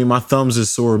 You know what I mean? My thumbs is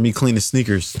sore. Me cleaning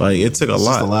sneakers. Like it took a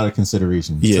lot. Just a lot of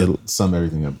consideration. Yeah. To sum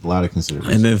everything up. A lot of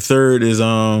consideration. And then third is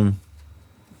I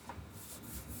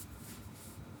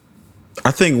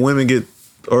think women get,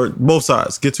 or both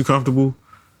sides get too comfortable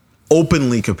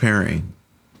openly comparing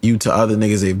you to other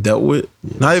niggas they've dealt with.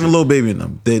 Yeah, not even Lil Baby and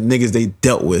them. The niggas they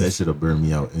dealt with. That should have burned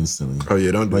me out instantly. Oh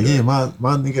yeah, don't do like, that. yeah, my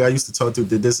nigga I used to talk to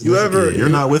did this. You ever? You're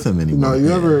not with him anymore. No,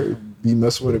 you ever be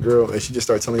messing with a girl and she just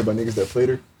start telling you about niggas that played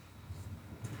her?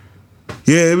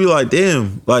 Yeah, it'd be like,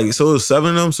 damn, like so it was 7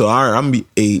 of them. So all right, I'm gonna be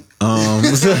 8.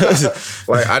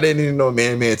 Like I didn't even know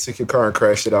man took your car and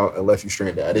crashed it out and left you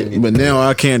stranded. I didn't. Even but now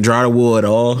I can't drive the wheel at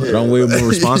all. Yeah, I'm way more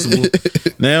responsible.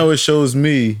 Now it shows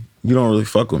me you don't really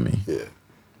fuck with me. Yeah.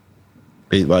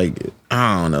 It, like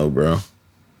I don't know, bro.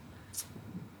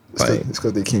 It's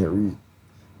because they can't read.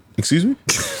 Excuse me.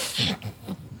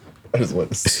 I just want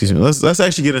to say. Excuse me. Let's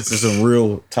actually get into some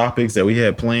real topics that we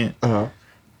had planned.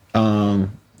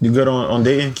 You good on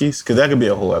dating, Keith? Because that could be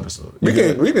a whole episode. We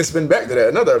can spin back to that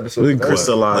another episode. We can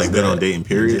crystallize like good on dating.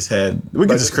 Period. We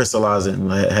can just crystallize it and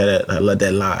let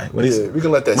that lie. What is? We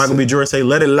can let that. Michael B. Jordan say,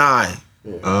 "Let it lie."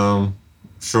 Yeah.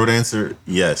 Short answer,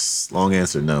 yes. Long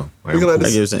answer, no. We can let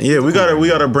this. Yeah, we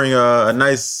gotta bring a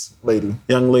nice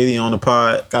young lady on the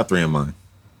pod. Got 3 in mind.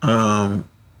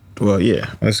 Well,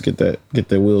 yeah. Let's get the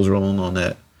wheels rolling on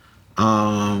that.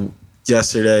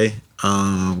 Yesterday,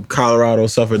 Colorado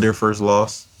suffered their first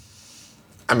loss.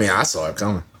 I mean, I saw it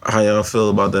coming. How y'all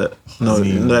feel about that?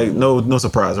 No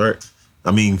surprise, right? I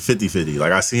mean, 50-50.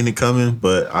 Like, I seen it coming,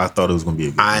 but I thought it was going to be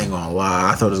a good game. I ain't going to lie.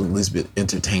 I thought it was at least be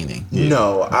entertaining. Yeah.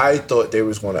 No, I thought they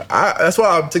was going to. That's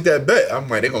why I took that bet. I'm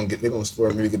like, they're going to score,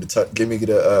 maybe get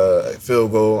a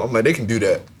field goal. I'm like, they can do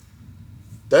that.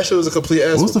 That shit was a complete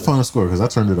ass. What was the final score? Because I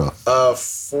turned it off.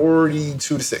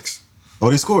 42-6.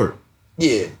 Oh, they scored?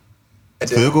 Yeah.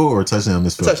 Field goal or touchdown?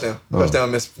 Touchdown.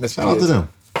 Touchdown, miss. Shout out to them.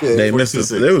 Yeah, they missed it.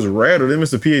 They was rattled. They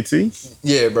missed the PAT.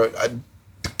 Yeah, bro.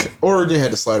 Oregon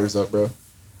had the sliders up, bro.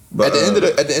 But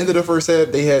at the end of the first half,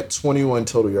 they had 21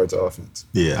 total yards of offense.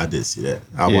 Yeah, I did see that.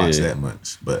 I watched that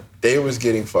much, but they was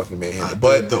getting fucking manhandled.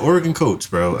 But the Oregon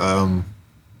coach, bro,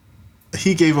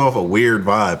 he gave off a weird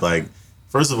vibe. Like,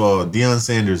 first of all, Deion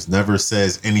Sanders never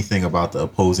says anything about the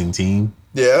opposing team.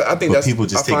 Yeah, I think people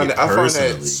just take it personally.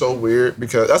 I find that so weird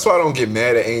because that's why I don't get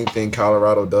mad at anything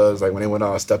Colorado does. Like when they went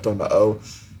out and stepped on the O,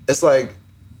 it's like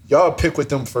y'all pick with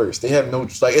them first. They have no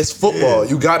it's football.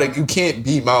 Yeah. You can't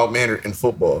be mild mannered in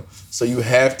football, so you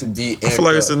have to be. I feel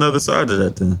like it's another side to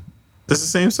that. Then it's the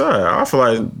same side. I feel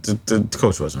like the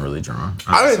coach wasn't really drawn.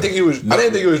 I didn't think he was. I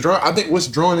didn't think he was drawn. I think what's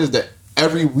drawn is that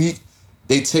every week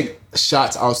they take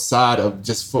shots outside of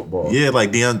just football. Yeah,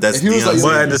 like Deion. That's Deion. Like,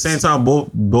 but at the same time,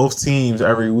 both teams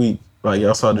every week. Like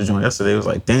y'all saw the joint yesterday. It was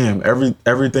like, damn,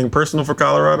 everything personal for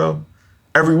Colorado.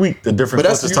 Every week, the different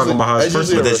coaches talking about how it's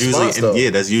personal.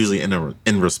 But that's usually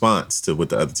in response to what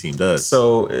the other team does.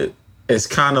 So it's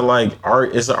kind of like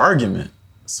it's an argument.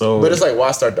 So, but it's like,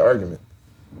 why start the argument?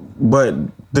 But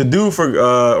the dude for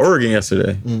Oregon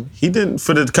yesterday, he didn't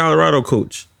for the Colorado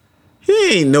coach.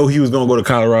 He ain't know he was gonna go to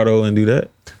Colorado and do that.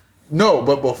 No,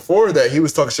 but before that, he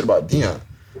was talking shit about Deion.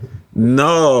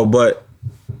 No, but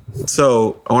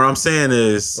so what I'm saying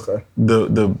is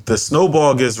the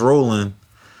snowball gets rolling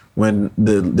when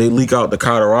they leak out the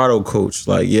Colorado coach.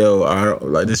 Like, yo, I don't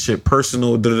like this shit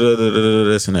personal,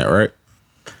 this and that, right?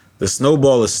 The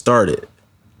snowball is started.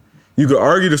 You could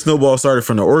argue the snowball started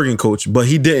from the Oregon coach, but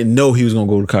he didn't know he was gonna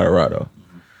go to Colorado.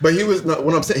 But he was not.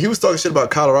 What I'm saying, he was talking shit about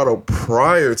Colorado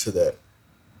prior to that,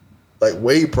 like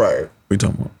way prior. What are you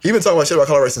talking about? He been talking about shit about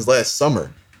Colorado since last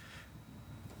summer.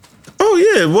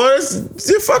 Oh yeah, well,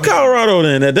 fuck Colorado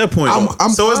then. At that point,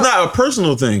 so it's not a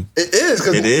personal thing. It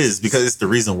is because it's the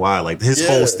reason why. Like his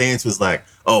whole stance was like,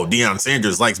 "Oh, Deion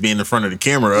Sanders likes being in front of the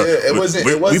camera." Yeah, it wasn't.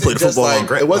 We played football on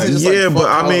great. It wasn't just but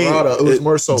I mean, it was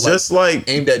more so just like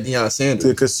aimed at Deion Sanders.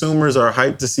 The consumers are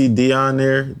hyped to see Deion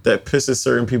there. That pisses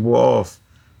certain people off.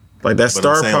 Like that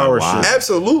star power shit.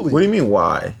 Absolutely. What do you mean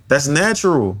why? That's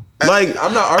natural. Like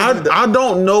I'm not arguing. I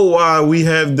don't know why we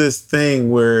have this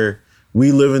thing where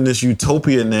we live in this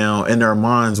utopia now in our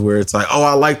minds where it's like, oh,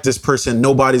 I like this person.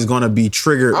 Nobody's gonna be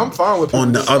triggered. I'm fine with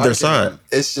on the other side.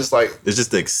 It's just like it's just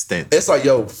the extent. It's like,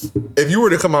 yo, if you were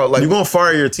to come out like you're gonna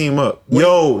fire your team up.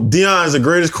 Yo, Deion is the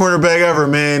greatest cornerback ever,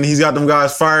 man. He's got them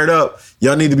guys fired up.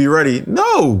 Y'all need to be ready.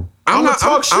 No. I'm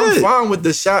fine with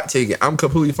the shot taking. I'm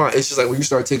completely fine. It's just like when you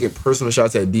start taking personal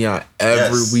shots at Deion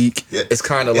every week, it's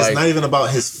kind of like it's not even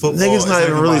about his football. Niggas not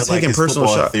even really taking personal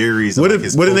shots. Theories. What did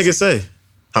niggas say?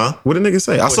 Huh? What did niggas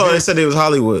say? I saw they said it was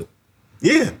Hollywood.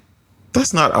 Yeah.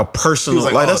 That's not a personal.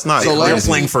 Like, that's not. So they're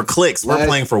playing for clicks. We're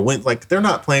playing for wins. Like, they're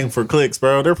not playing for clicks,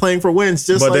 bro. They're playing for wins.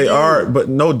 Just but like they are. But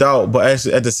no doubt. But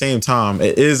actually, at the same time,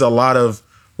 it is a lot of.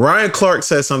 Ryan Clark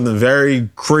said something very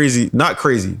crazy. Not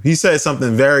crazy. He said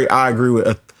something very. I agree with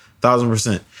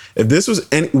 1,000%. If this was,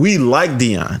 and we like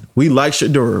Dion, we like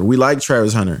Shadura, we like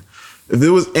Travis Hunter. If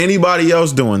there was anybody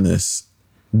else doing this,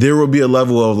 there would be a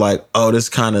level of like, oh, this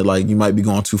kind of like you might be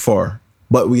going too far.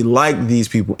 But we like these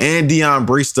people. And Dion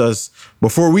braced us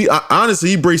before we, honestly,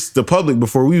 he braced the public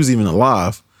before we was even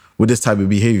alive with this type of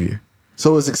behavior.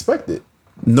 So it's expected.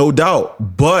 No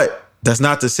doubt. But that's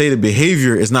not to say the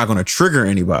behavior is not going to trigger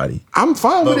anybody. I'm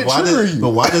fine with it triggering you.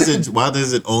 But why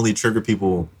does it only trigger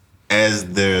people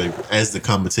as the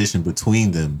competition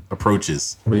between them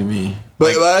approaches? What do you mean?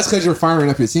 But that's because you're firing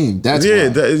up your team. That's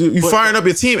why. You firing up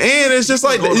your team. And it's just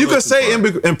like, you could say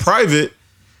in private,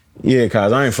 yeah,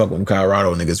 cause I ain't fucking with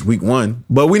Colorado niggas week 1,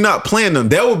 but we not playing them.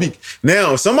 That would be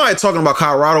now. Somebody talking about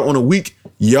Colorado on a week.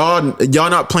 Y'all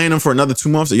not playing them for another 2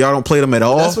 months. Or y'all don't play them at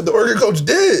all. That's what the Oregon coach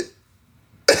did.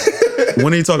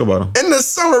 When did he talk about them? In the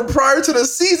summer prior to the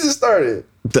season started.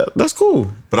 That's cool.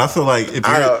 But I feel like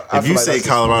if you say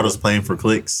Colorado's playing for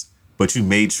clicks, but you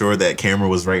made sure that camera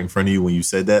was right in front of you when you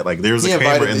said that, like there's a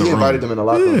camera in the room. He invited them in a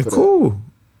locker room. Yeah, cool.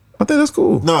 I think that's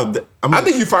cool. No, I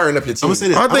think you firing up your team. I'm gonna say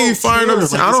this. I think you firing up.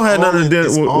 I don't have nothing to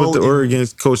do with what the Oregon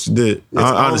coach did.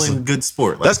 Honestly, in good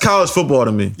sport. Like, that's college football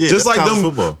to me. Yeah, just like them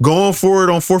football. Going for it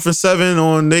on 4th and 7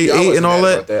 on day 8 and all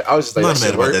that. I was just like, I'm not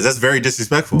mad about that. That's very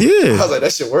disrespectful. Yeah, I was like,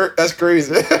 that shit work. That's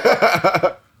crazy.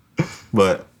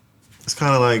 But it's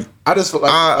kind of like I just feel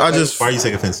like why you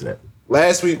take offense to that?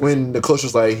 Last week when the coach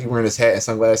was like he wearing his hat and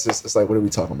sunglasses, it's like, what are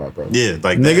we talking about, bro? Yeah,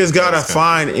 like niggas gotta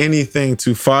find anything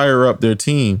to fire up their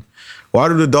team. Why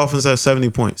do the Dolphins have 70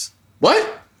 points?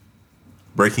 What?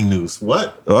 Breaking news.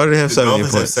 What? Why do they have The 70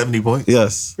 Dolphins points? have 70 points?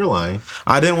 Yes. You're lying.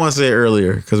 I didn't want to say it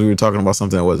earlier because we were talking about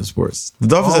something that wasn't sports. The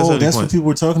Dolphins have 70 that's points. what people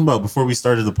were talking about before we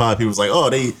started the pod. People was like, oh,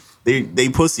 they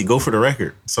pussy. Go for the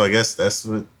record. So I guess that's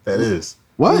what that is.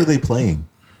 What? Who are they playing?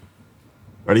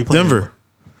 Are they playing Denver.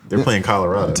 They're playing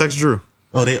Colorado. Text Drew.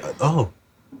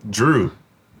 Drew.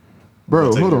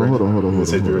 Bro, hold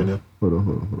on.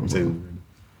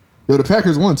 Yo, the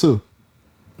Packers won too.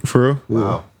 For real?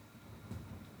 Wow.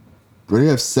 Bro, they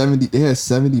have 70. They had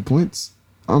 70 points.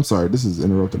 I'm sorry, this is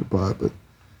interrupting the pod, but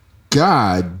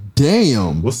god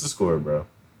damn. What's the score, bro?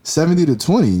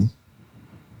 70-20.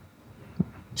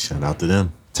 Shout out to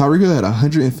them. Tyreek Hill had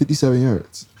 157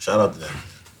 yards. Shout out to them.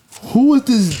 Who was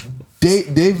this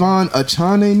Davon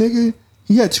Achane nigga?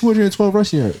 He had 212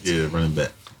 rushing yards. Yeah, running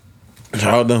back.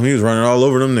 Shout out to him. He was running all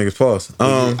over them niggas. Pause.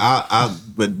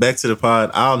 But back to the pod.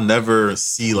 I'll never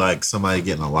see like somebody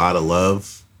getting a lot of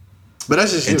love, But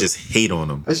that's just and you. just hate on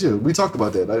them. That's you. We talked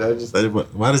about that.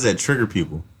 Why does that trigger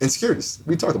people? Insecurities.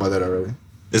 We talked about that already.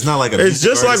 It's not like it's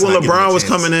just like when LeBron was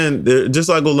coming in. Just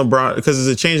like when LeBron, because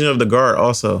it's a changing of the guard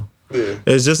also. Yeah.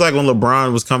 It's just like when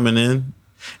LeBron was coming in.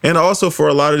 And also for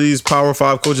a lot of these Power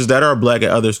 5 coaches that are black at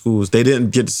other schools, they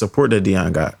didn't get the support that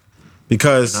Deion got.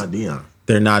 Because not Deion.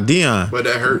 They're not Deion. But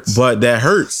that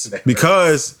hurts.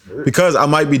 Because I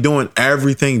might be doing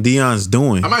everything Deion's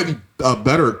doing. I might be a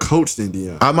better coach than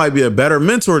Deion. I might be a better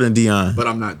mentor than Deion. But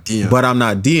I'm not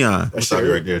Deion. That's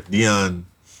right there. Deion,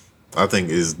 I think,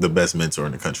 is the best mentor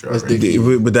in the country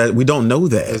already. But that we don't know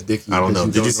that. That's Dickie. I don't know.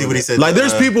 Did you see what he said? Like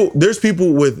there's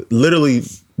people with literally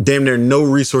damn near no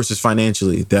resources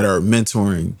financially that are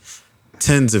mentoring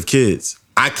tens of kids.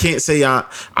 I can't say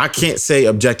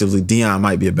objectively Deion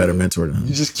might be a better mentor than him.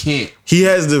 You just can't. He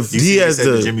has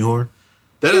the Jimmy Horn.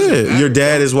 Your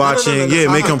dad is watching.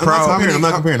 Make him proud. I'm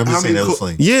not comparing. I'm just saying that was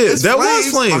Flames. Yeah, that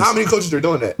was Flames. How many coaches are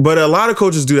doing that? But a lot of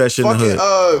coaches do that shit in the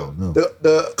hood.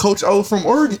 The coach O from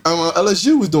Oregon,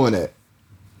 LSU was doing that.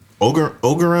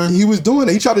 Ogeron? He was doing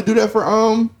it. He tried to do that for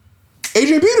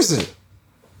Adrian Peterson.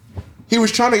 He was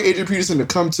trying to get Adrian Peterson to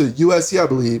come to USC, I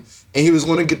believe, and he was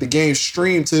going to get the game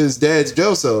streamed to his dad's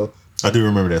jail cell. I do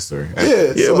remember that story.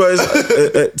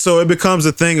 But so it becomes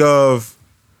a thing of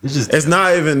it's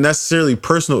not even necessarily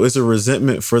personal. It's a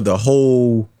resentment for the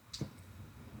whole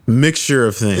mixture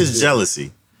of things. It's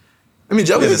jealousy. I mean,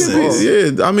 jealousy.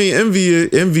 Yeah, I mean,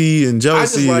 envy and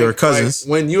jealousy are cousins.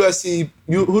 Like when USC,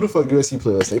 who the fuck USC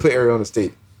play us? They play Arizona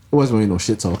State. It wasn't really no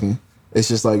shit talking. It's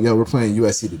just like, yo, we're playing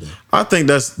USC today. I think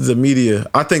that's the media.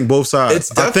 I think both sides.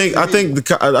 I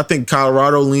think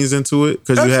Colorado leans into it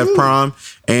because you have Prime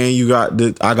and you got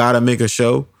I gotta make a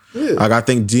show. Yeah. Like I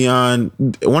think Deion,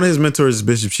 one of his mentors is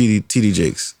Bishop TD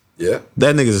Jakes. Yeah,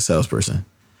 that nigga's a salesperson.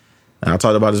 And I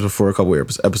talked about this before a couple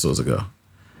episodes ago.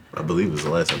 I believe it was the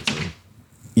last episode.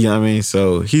 You know what I mean?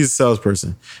 So he's a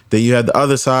salesperson. Then you have the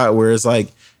other side where it's like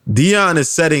Deion is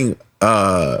setting,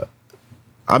 I'm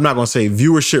not going to say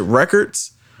viewership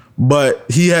records, but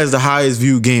he has the highest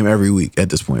viewed game every week at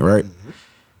this point, right?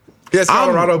 He has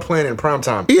Colorado playing in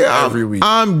primetime every week.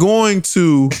 I'm going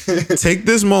to take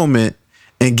this moment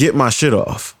and get my shit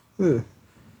off.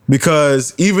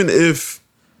 Because even if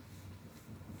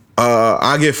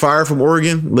I get fired from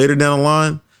Oregon later down the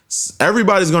line,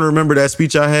 everybody's going to remember that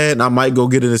speech I had, and I might go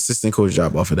get an assistant coach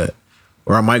job off of that.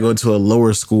 Or I might go to a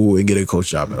lower school and get a coach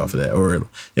job off of that. Or,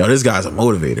 this guy's a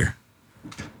motivator.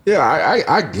 Yeah,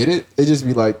 I get it. It just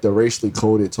be like the racially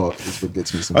coded talk is what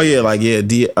gets me. Oh, yeah, like, yeah.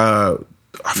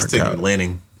 I forgot.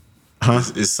 Lanning. Huh?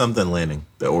 It's something Lanning,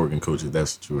 the Oregon coach.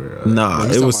 That's what you were. Nah,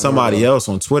 it was somebody else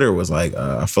on Twitter was like,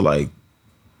 I feel like,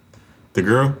 the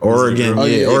girl? Oregon,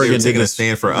 Oregon taking a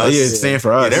stand for us. Yeah, stand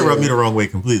for us. Yeah, that rubbed me the wrong way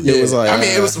completely. Yeah, it was like,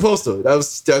 it was supposed to.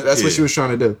 That's what she was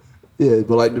trying to do. Yeah,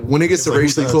 but like when it gets to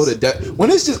racially coded,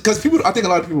 when it's just because people, I think a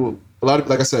lot of people,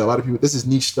 like I said, a lot of people, this is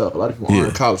niche stuff. A lot of people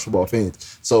aren't college football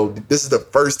fans, so this is the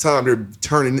first time they're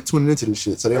tuning into this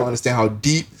shit. So they don't understand how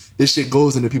deep this shit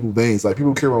goes into people's veins. Like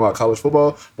people care more about college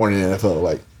football more than the NFL.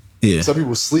 Like some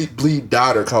people sleep, bleed,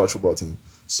 die their college football team.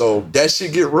 So that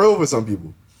shit get real for some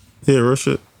people. Yeah, real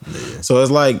shit. Yeah. So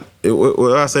it's like,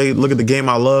 when I say, look at the game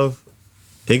I love,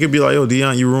 it could be like, yo,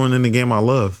 Deion, you ruining the game I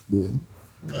love.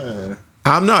 Yeah.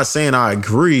 I'm not saying I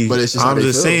agree, but it's just I'm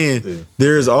just saying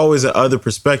there's always an other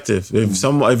perspective.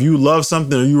 If you love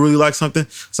something or you really like something,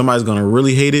 somebody's gonna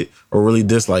really hate it or really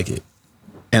dislike it.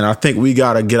 And I think we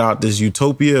gotta get out this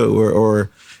utopia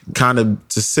or kind of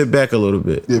to sit back a little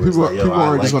bit. Yeah, people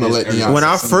aren't just gonna let Deion. When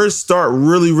I first start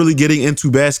really, really getting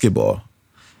into basketball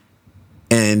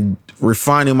and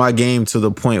refining my game to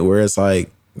the point where it's like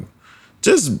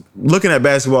just looking at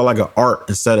basketball like an art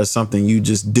instead of something you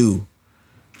just do.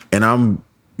 And I'm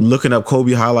looking up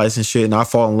Kobe highlights and shit, and I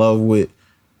fall in love with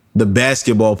the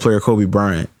basketball player Kobe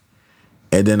Bryant.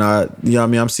 And then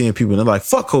I'm seeing people and they're like,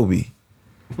 fuck Kobe.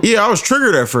 Yeah, I was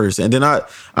triggered at first. And then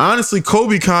honestly,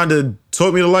 Kobe kind of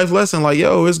taught me the life lesson. Like,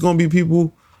 yo, it's going to be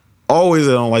people always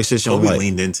that don't like shit you don't like. Kobe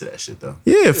leaned into that shit, though.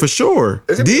 Yeah, for sure.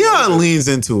 Deion leans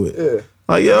into it. Yeah.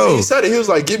 Like, yo. He said it. He was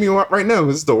like, get me one right now.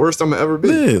 This is the worst I'm ever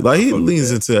been. Yeah, like he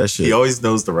leans into that shit. He always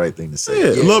knows the right thing to say.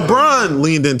 Yeah. LeBron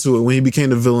leaned into it when he became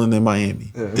the villain in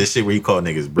Miami. Yeah. This shit where you call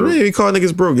niggas broke. Yeah, he called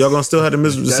niggas broke. Y'all gonna still have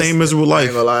the same miserable life. I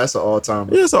ain't gonna lie, that's an all-time.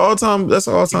 Yeah, that's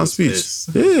an all-time speech.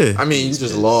 Pissed. Yeah. I mean, you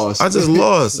just lost. I just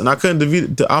lost. And I couldn't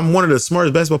defeat I'm one of the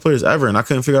smartest basketball players ever, and I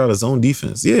couldn't figure out his own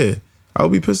defense. Yeah. I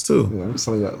would be pissed too. Yeah, I'm just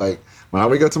telling you, like, when I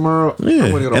wake up tomorrow,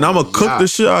 I'm gonna cook the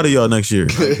shit out of y'all next year.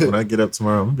 When I get up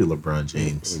tomorrow, I'm gonna be LeBron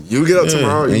James. You get up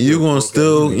tomorrow, and you gonna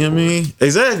still, you know what I mean?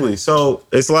 Exactly. So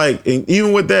it's like, and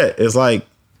even with that, it's like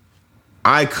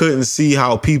I couldn't see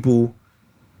how people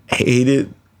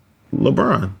hated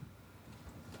LeBron.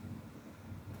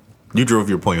 You drove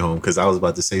your point home because I was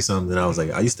about to say something, and I was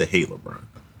like, I used to hate LeBron.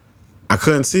 I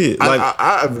couldn't see it. Like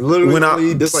I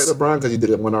literally dislike LeBron because he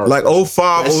did it 1 hour. Like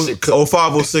 05,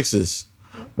 06s.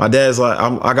 My dad's like,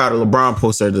 I got a LeBron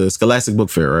poster at the Scholastic Book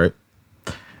Fair, right?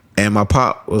 And my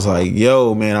pop was like,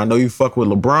 yo, man, I know you fuck with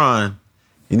LeBron.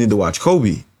 You need to watch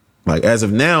Kobe. Like, as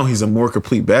of now, he's a more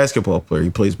complete basketball player. He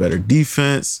plays better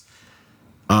defense.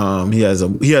 He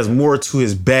has more to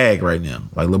his bag right now.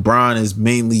 Like, LeBron is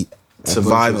mainly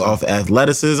surviving off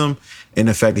athleticism and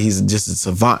the fact that he's just a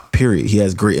savant, period. He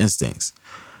has great instincts.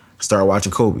 I started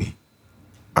watching Kobe.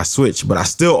 I switched, but I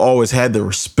still always had the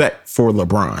respect for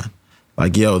LeBron.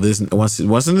 Like, yo, this once the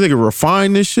nigga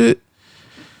refine this shit,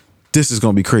 this is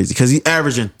gonna be crazy. Cause he's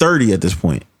averaging 30 at this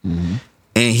point. Mm-hmm.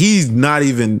 And he's not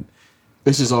even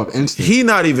it's just off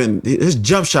instinct. His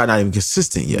jump shot not even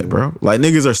consistent yet, bro. Like,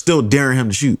 niggas are still daring him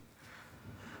to shoot.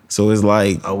 So it's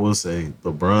like, I will say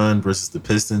LeBron versus the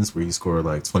Pistons, where he scored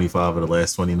like 25 of the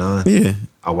last 29. Yeah.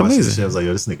 I watched this shit. I was like,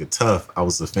 yo, this nigga tough. I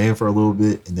was a fan for a little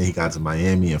bit, and then he got to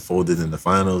Miami and folded in the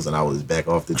finals, and I was back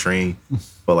off the train.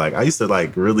 But like, I used to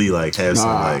like really like have some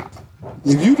like.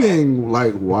 If you didn't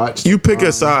like watch, you pick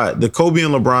a side. The Kobe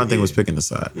and LeBron thing was picking a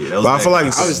side. Yeah, but I feel like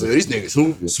obviously these niggas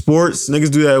hooping. Sports niggas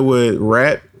do that with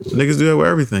rap. Niggas do that with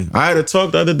everything. I had a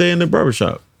talk the other day in the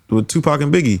barbershop with Tupac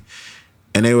and Biggie.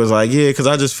 And they was like, yeah, because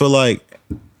I just feel like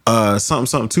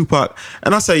something Tupac.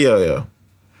 And I say, yo,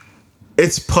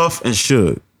 it's Puff and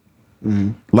Suge.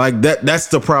 Mm-hmm. Like, that's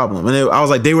the problem. And I was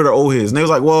like, they were the old heads. And they was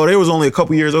like, well, they was only a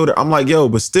couple years older. I'm like, yo,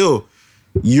 but still,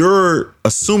 you're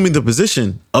assuming the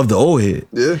position of the old head.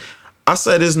 Yeah. I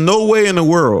said, there's no way in the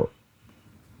world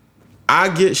I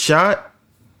get shot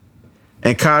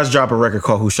and Kaz drop a record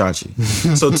called Who Shot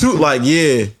You? So, like,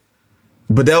 yeah.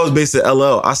 But that was based at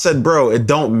LL. I said, bro, it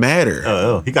don't matter.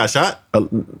 Oh, he got shot?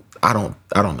 I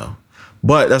don't know.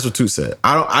 But that's what Toot said.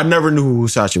 I never knew who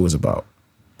Shachi was about.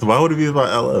 So why would it be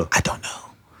about LL? I don't know.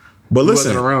 But listen,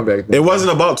 wasn't around back then. It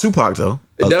wasn't about Tupac though.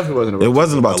 It definitely wasn't about It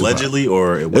wasn't about allegedly, Tupac.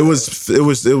 or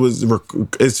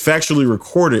It's factually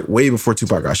recorded way before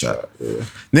Tupac got shot. Yeah.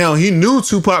 Now he knew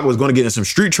Tupac was going to get in some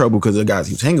street trouble because of the guys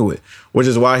he was hanging with, which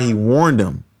is why he warned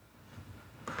him.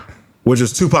 Which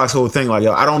is Tupac's whole thing. Like,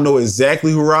 yo, I don't know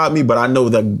exactly who robbed me, but I know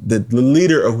the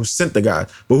leader of who sent the guy.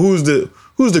 But who's the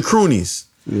croonies?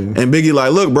 Yeah. And Biggie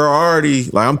like, look, bro,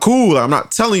 I'm cool. I'm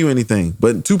not telling you anything.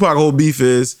 But Tupac whole beef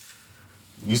is,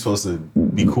 you supposed to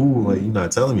be cool, like you're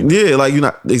not telling me that. Yeah, like you're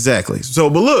not exactly. So,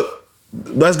 but look,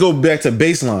 let's go back to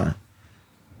baseline.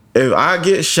 If I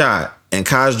get shot and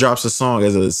Kaz drops a song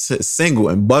as a single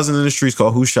and buzzing in the streets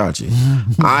called "Who Shot You,"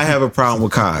 I have a problem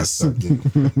with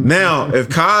Kaz. Now, if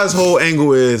Kaz's whole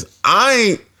angle is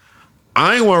I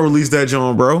ain't want to release that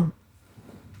joint, bro.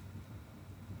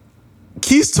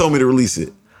 Keith told me to release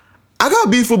it. I got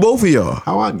beef with both of y'all.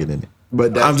 How I get in it?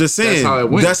 But I'm just saying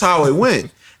that's how it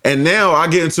went. And now I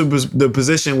get into the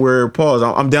position where, pause,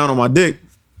 I'm down on my dick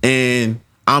and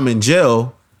I'm in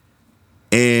jail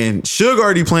and Suge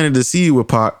already planted the seed with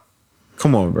Pac.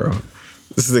 Come on, bro.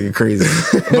 This is looking crazy.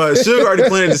 But Suge already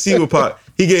planted the seed with Pac.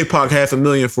 He gave Pac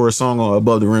 $500,000 for a song on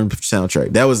Above the Rim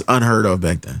soundtrack. That was unheard of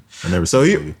back then. So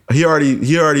he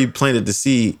already planted the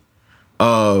seed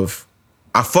of,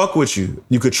 I fuck with you.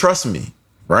 You could trust me,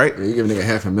 right? Yeah, you give a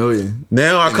nigga $500,000.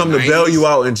 Now I come to bail you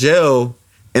out in jail.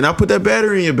 And I put that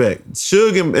battery in your back.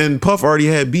 Suge and Puff already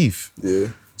had beef. Yeah.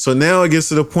 So now it gets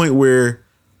to the point where,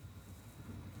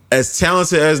 as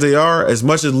talented as they are, as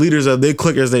much as leaders of their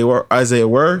clique as they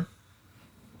were,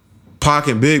 Pac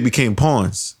and Big became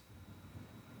pawns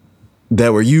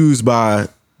that were used by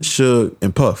Suge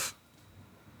and Puff.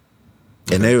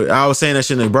 And I was saying that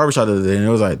shit in the barbershop the other day, and it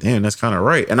was like, damn, that's kind of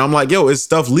right. And I'm like, yo, is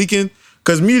stuff leaking?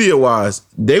 Because media-wise,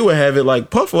 they would have it like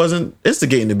Puff wasn't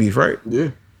instigating the beef, right? Yeah.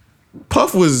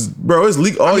 Puff was, bro, it's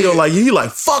leaked audio. Like, he like,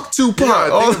 fuck Tupac.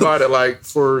 Yeah, think about it. Like,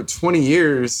 for 20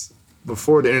 years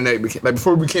before the internet became, like,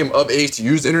 before we became of age to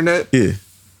use the internet, yeah,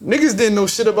 niggas didn't know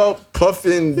shit about Puff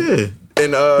and, and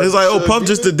it's like, oh, Puff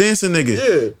just a dancing nigga.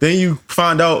 Yeah. Then you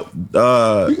find out,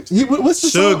 what's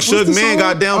the Suge Man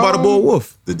got down by the bull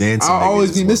wolf. The dancing I'll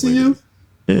always be missing you.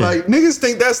 Yeah. Like, niggas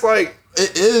think that's like,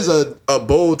 it is a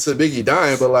bowl to Biggie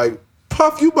dying, but like,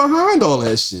 Puff, you behind all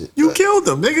that shit. You killed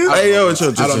them, nigga. Hey, yo, I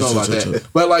don't know about that.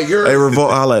 But like, hey,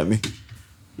 Revolt, holla at me.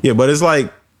 Yeah, but it's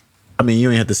like, I mean, you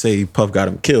ain't have to say Puff got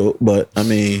him killed, but I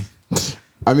mean,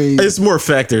 it's more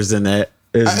factors than that.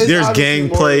 There's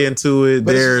gameplay into it.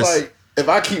 But there's it's like, if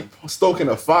I keep stoking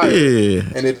a fire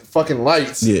and it fucking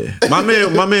lights. Yeah. My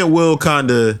man Will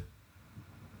kind of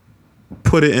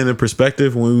put it into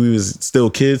perspective when we was still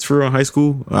kids for high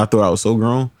school. I thought I was so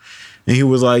grown. And he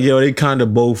was like, yo, they kind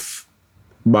of both,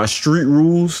 by street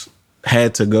rules,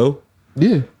 had to go.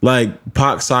 Yeah. Like,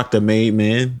 Pac socked a made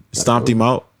man, stomped him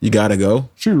out. You gotta go.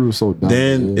 Street rules so dumb.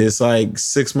 Then it's like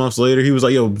 6 months later, he was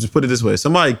like, yo, just put it this way.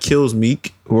 Somebody kills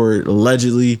Meek, or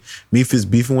allegedly Meek is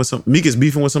beefing with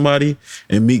somebody,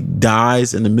 and Meek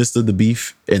dies in the midst of the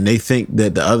beef, and they think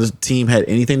that the other team had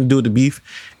anything to do with the beef,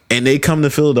 and they come to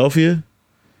Philadelphia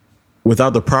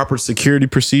without the proper security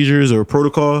procedures or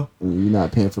protocol. You're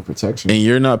not paying for protection. And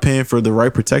you're not paying for the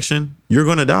right protection, you're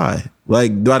gonna die.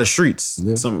 Like, by the streets.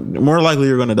 Yeah. More likely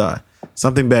you're gonna die.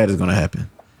 Something bad is gonna happen.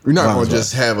 You're not going to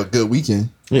just have a good weekend.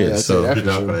 Yeah, so you're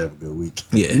not going to have a good week.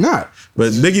 Yeah. You're not.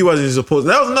 But Biggie wasn't supposed.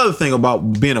 That was another thing about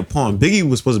being a pawn. Biggie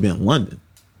was supposed to be in London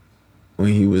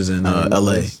when he was in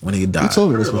LA when he died. You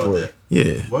told me this before. That.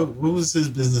 Yeah. What was his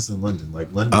business in London?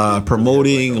 Like London?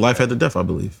 Promoting Life After Death, I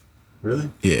believe. Really?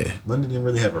 Yeah. London didn't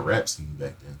really have a rap scene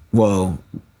back then. Well,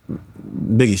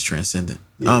 Biggie's transcendent.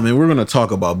 Yeah. And we're going to talk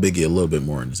about Biggie a little bit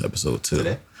more in this episode too.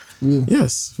 Yeah.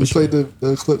 Yes. We played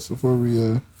the clips before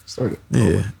we started.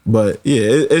 Yeah. But yeah,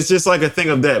 it's just like a thing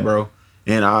of that, bro.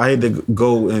 And I had to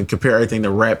go and compare everything to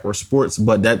rap or sports,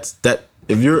 but that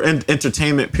if you're in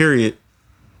entertainment, period,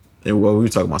 and well, we were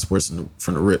talking about sports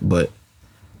from the rip, but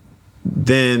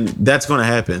then that's going to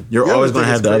happen. You're always going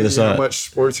to have the other side. How much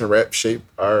sports and rap shape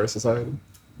our society?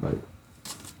 Like,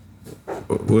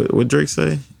 what Drake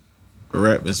say?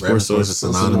 Rap and sports are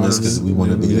synonymous because we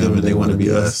want to be them and they want to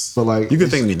be us. But like, you can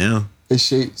thank me now. It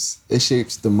shapes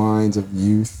the minds of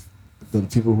youth. The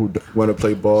people who want to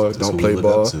play ball don't play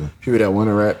ball. People that want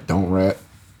to rap don't rap.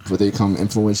 But they come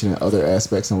influential in other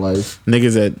aspects in life.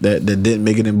 Niggas that didn't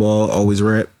make it in ball always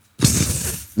rap.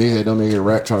 Niggas that don't make it in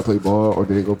rap try to play ball, or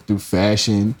they go through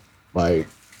fashion. Like,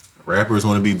 rappers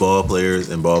want to be ball players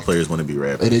and ball players want to be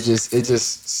rappers. And it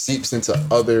just seeps into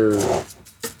other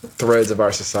threads of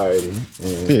our society.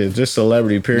 And Yeah, just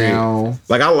celebrity, period. now,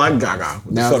 Like, I like Gaga.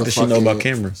 What the fuck does she know about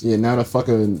cameras? Yeah, now the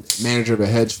fucking manager of a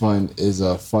hedge fund is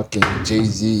a fucking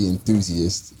Jay-Z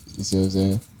enthusiast. You see what I'm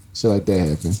saying? Shit like that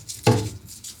happen.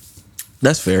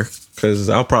 That's fair, because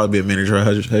I'll probably be a manager of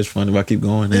a hedge fund if I keep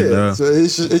going. And, Yeah, so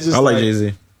it's just I like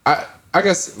Jay-Z. I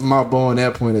guess my ball on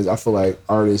that point is I feel like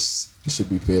artists should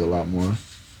be paid a lot more.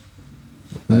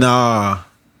 Nah,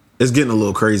 it's getting a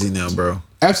little crazy now, bro.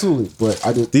 Absolutely, but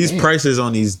I just These prices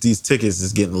on these tickets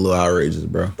is getting a little outrageous,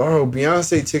 bro. Bro,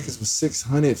 Beyonce tickets was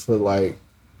 $600 for like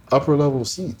upper level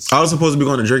seats. I was supposed to be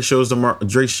going to Drake's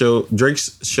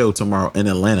show tomorrow in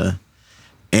Atlanta,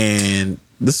 and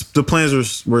the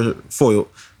plans were foiled.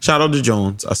 Shout out to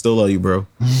Jones, I still love you, bro.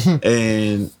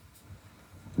 And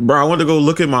bro, I went to go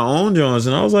look at my own Jones,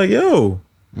 and I was like, yo,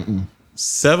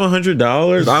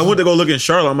 $700. I went to go look in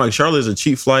Charlotte. I'm like, Charlotte's a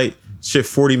cheap flight. Shit,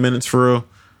 40 minutes for real.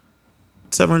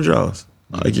 $700.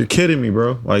 Like, you're kidding me,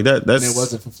 bro. Like that's. And it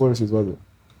wasn't for floor seats, was it?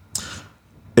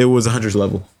 It was 100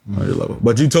 level.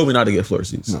 But you told me not to get floor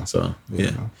seats. No. So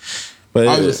yeah. No. But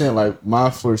I was just saying, like, my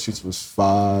floor seats was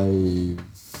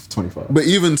 $525. But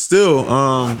even still,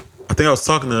 I think I was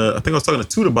talking to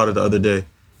Toot about it the other day.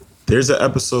 There's an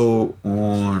episode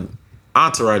on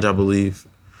Entourage, I believe,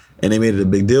 and they made it a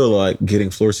big deal, like getting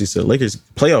floor seats to the Lakers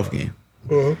playoff game.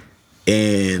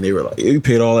 And they were like, "You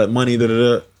paid all that money." Da,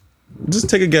 da, da. Just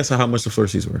take a guess on how much the floor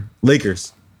seats were.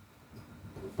 Lakers.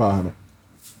 500.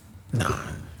 Nah.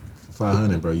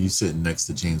 500, bro. You sitting next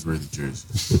to James Worthy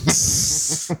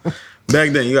jersey.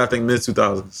 Back then, you gotta think mid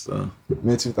 2000s. So.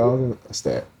 Mid 2000, a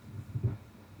stat.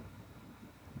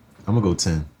 I'm gonna go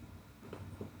 10.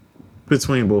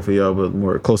 Between both of y'all, but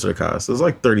more closer to Kyle. So it's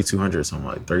like 3,200 or something,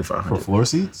 like 3,500 for floor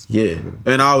seats. Yeah,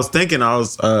 and I was thinking, during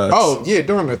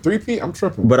the 3P, I'm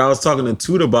tripping. But I was talking to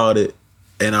Toot about it,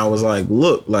 and I was like,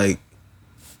 look, like,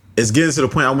 it's getting to the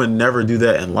point I'm gonna never do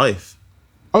that in life.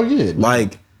 Oh yeah,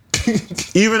 like,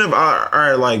 even if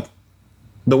like,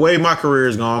 the way my career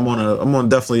is going, I'm on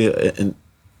definitely an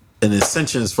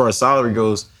ascension as far as salary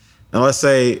goes. And let's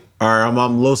say,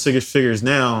 I'm low six figures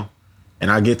now, and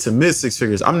I get to mid six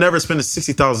figures. I'm never spending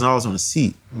 $60,000 on a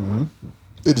seat.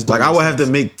 Like, I would have to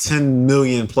make $10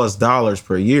 million plus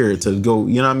per year to go.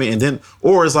 You know what I mean? And then,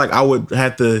 or it's like I would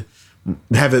have to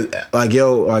have it like,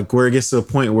 like where it gets to the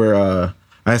point where I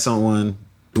had someone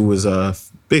who was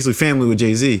basically family with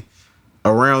Jay-Z.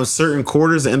 Around certain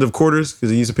quarters, the end of quarters, because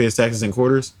he used to pay his taxes in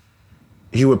quarters,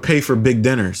 he would pay for big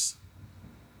dinners.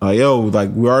 Like,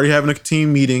 like, we're already having a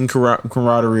team meeting,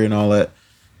 camaraderie and all that.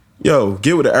 Yo,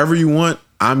 get whatever you want.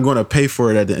 I'm going to pay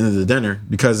for it at the end of the dinner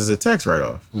because it's a tax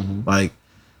write-off. Like,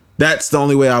 that's the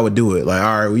only way I would do it. Like,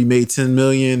 all right, we made $10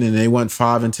 million and they want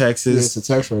 5 in Texas. Yeah, it's a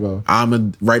tax write-off. I'm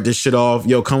going to write this shit off.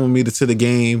 Yo, come with me to the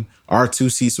game. Our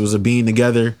 2 seats was a being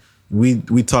together.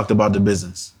 We talked about the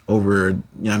business over, you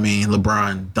know what I mean,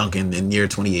 LeBron dunking in year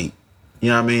 28. You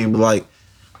know what I mean? But like,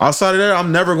 outside of that,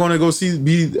 I'm never going to go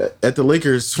be at the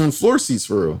Lakers from floor seats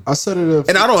for real. I said it,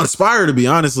 and I don't aspire to be,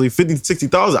 honestly. 50 to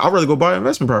 60,000. I'd rather go buy an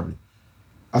investment property.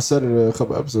 I said it a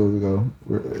couple episodes ago.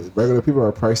 Regular people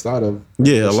are priced out of.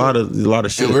 Yeah, a lot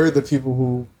of shit. And we're the people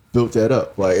who built that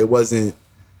up. Like, it wasn't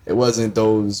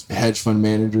those hedge fund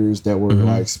managers that were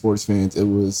like sports fans. It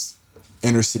was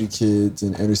inner city kids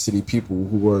and inner city people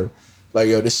who were like,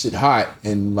 yo, this shit hot.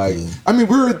 And like, I mean,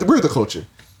 we're the culture.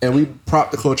 And we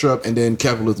prop the culture up, and then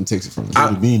capitalism takes it from us.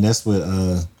 I mean, that's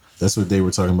what they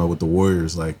were talking about with the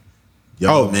Warriors. Like,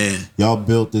 y'all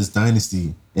built this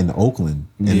dynasty in Oakland,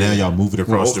 and now y'all move it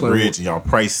across the bridge, and y'all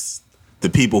price the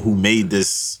people who made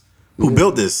this, who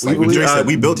built this. Like, Drake said,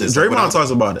 we built this. Draymond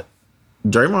talks about it.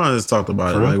 Draymond has talked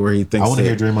about it, like, where he thinks I want to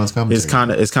hear Draymond's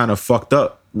commentary. It's kind of fucked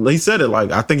up. He said it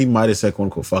like, I think he might have said "quote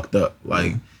unquote" fucked up.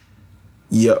 Like,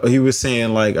 yeah, he was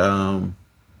saying like, I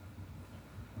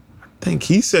think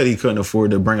he said he couldn't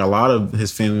afford to bring a lot of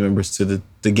his family members to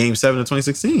the Game 7 of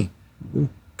 2016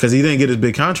 because he didn't get his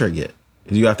big contract yet.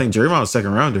 I think Draymond was a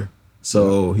second rounder,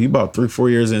 so he about 3-4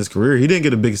 years in his career. He didn't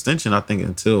get a big extension, I think,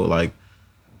 until like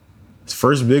his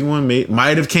first big one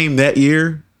might have came that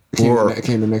year or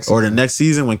the next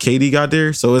season when KD got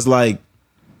there. So it's like,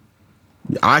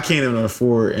 I can't even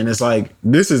afford, and it's like,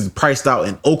 this is priced out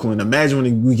in Oakland. Imagine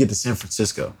when we get to San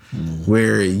Francisco,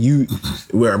 where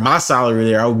my salary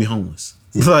there, I would be homeless.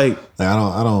 Yeah. Like,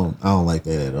 I don't like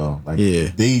that at all. Like,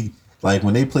 they like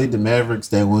when they played the Mavericks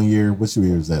that one year. What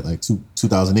year was that? Like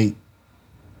 2008.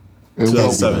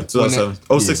 2007.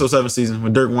 06-07 season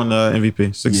when Dirk won the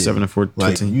MVP. 67 and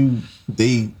 14.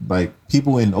 Like,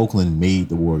 people in Oakland made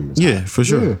the Warriors. Yeah, for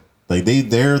sure. Yeah. Like,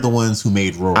 they're the ones who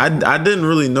made Roy. I didn't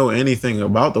really know anything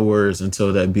about the Warriors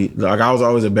until that beat. Like, I was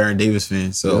always a Baron Davis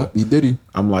fan, so he did.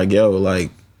 I'm like, yo,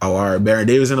 like, oh, all right, Baron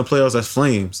Davis in the playoffs, that's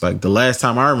Flames. Like the last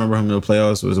time I remember him in the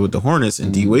playoffs was with the Hornets,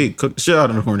 and D Wade cooked the shit out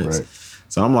of the Hornets. Right.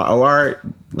 So I'm like, oh, all right,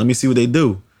 let me see what they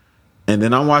do. And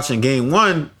then I'm watching game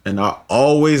 1, and I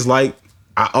always like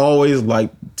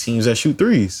teams that shoot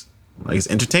threes. Like it's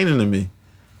entertaining to me.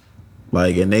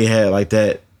 Like, and they had like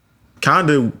that kind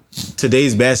of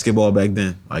today's basketball back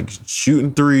then, like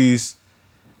shooting threes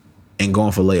and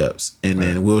going for layups, and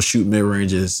then we'll shoot mid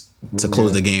ranges to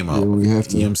close the game out. Yeah, we have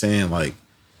to. You know what I'm saying? Like,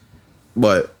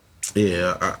 but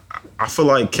yeah, I feel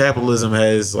like capitalism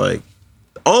has like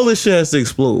all this shit has to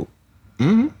explode.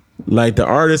 Mm-hmm. Like the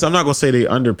artists, I'm not gonna say they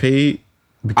underpaid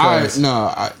because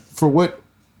for what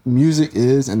music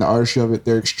is and the artistry of it,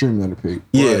 they're extremely underpaid.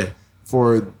 Yeah. But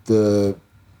for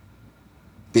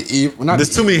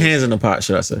there's too many hands in the pot,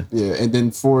 should I say? Yeah, and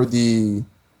then for the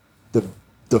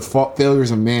failures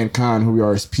of mankind, who we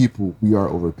are as people, we are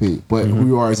overpaid. But who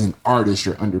you are as an artist,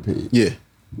 you're underpaid. Yeah,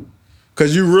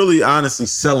 because you really honestly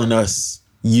selling us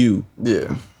you.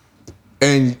 Yeah,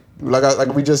 and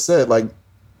like we just said, like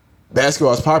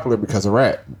basketball is popular because of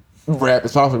rap. Rap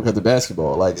is popular because of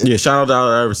basketball. Like shout out to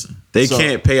Allen Iverson. They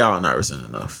can't pay Allen Iverson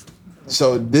enough.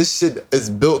 So this shit is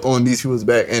built on these people's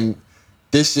back, and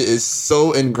this shit is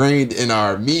so ingrained in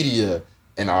our media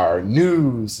and our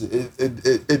news.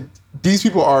 These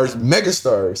people are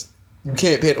megastars. You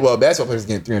can't pay. Well, basketball players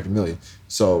getting $300 million,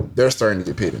 so they're starting to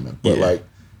get paid enough. But like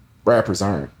rappers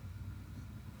aren't.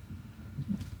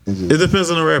 It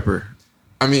depends on the rapper.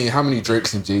 I mean, how many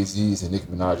Drakes and Jay-Z's and Nicki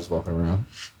Minaj's walking around?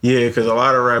 Yeah, because a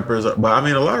lot of rappers are, but I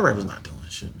mean, a lot of rappers not doing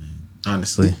shit, man.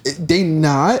 Honestly, they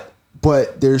not.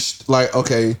 But there's like,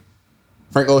 okay,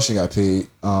 Frank Ocean got paid.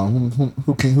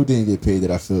 Who didn't get paid that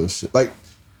I feel shit like?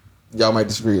 Y'all might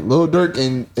disagree. Lil Durk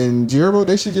and G-Herbo,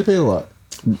 they should get paid a lot.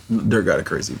 Durk got a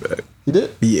crazy bag. He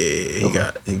did?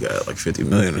 Yeah, he got like 50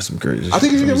 million or some crazy. I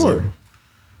think he should get more.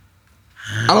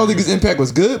 I don't think his impact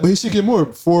was good, but he should get more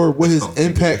for what his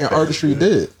impact and artistry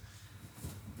did.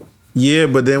 Yeah,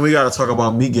 but then we got to talk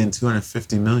about Meek getting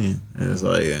 250 million. And it's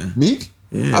like, Meek?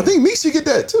 Yeah, I think Meek should get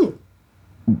that too.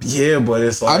 Yeah, but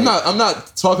it's like I'm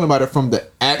not talking about it from the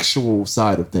actual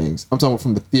side of things. I'm talking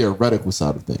from the theoretical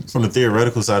side of things. From the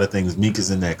theoretical side of things, Meek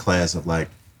is in that class of like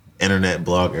internet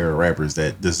blog era rappers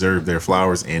that deserve their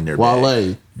flowers and their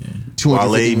Wale,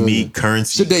 Wale, Meek,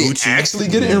 Currency. Should they Gucci. actually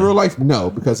get it in real life? No,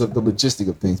 because of the logistic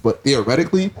of things. But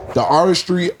theoretically, the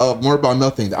artistry of More About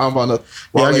Nothing, the I'm About Nothing.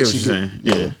 Yeah, I get what you're saying.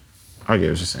 Yeah, I get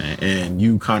what you're saying. And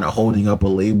you kind of holding up a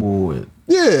label with.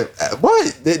 Yeah,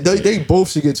 what? They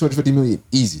both should get $250 million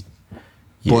easy.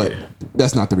 But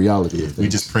that's not the reality. We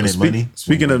just printed money.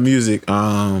 Speaking of music,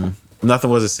 Nothing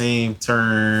Was the Same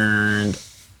turned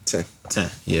 10.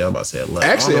 Yeah, I'm about to say 11.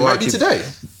 Actually, it might be today.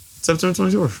 September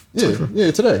 24th.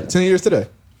 Yeah, today. 10 years today.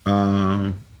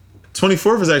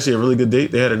 24th is actually a really good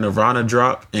date. They had a Nirvana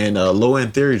drop and Low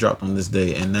End Theory dropped on this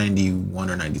day in 91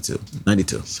 or 92.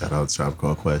 92. Shout out to Tribe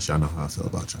Called Quest. Y'all know how I feel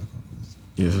about Tribe Called Quest.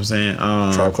 You know what I'm saying?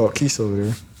 Tribe Called Keith over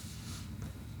there.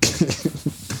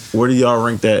 Where do y'all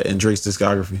rank that in Drake's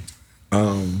discography?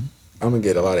 I'm gonna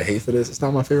get a lot of hate for this. It's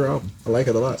not my favorite album. I like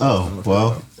it a lot. Oh,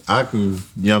 well, I can, you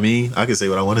know what I mean? I can say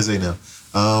what I want to say now.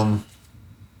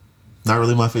 Not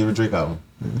really my favorite Drake album,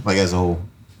 like as a whole.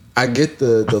 I get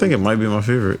I think it might be my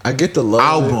favorite. I get the love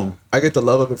album. I get the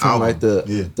love of it from like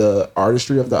the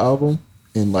artistry of the album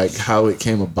and like how it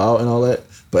came about and all that.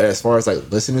 But as far as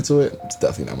like listening to it, it's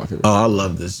definitely not my favorite. Oh, I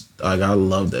love this. Like I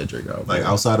love that Drake album. Like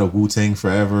outside of Wu-Tang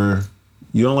Forever.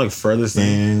 You don't like Furthest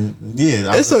Thing?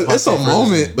 Yeah, it's a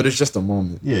moment, but it's just a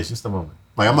moment. Yeah, it's just a moment.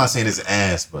 Like I'm not saying it's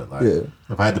ass, but like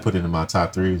if I had to put it in my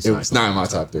top 3, it's not in my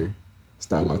top 3.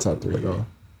 It's not in my top 3 at all.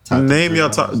 Name your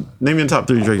top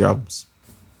 3 Drake albums.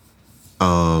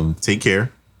 Take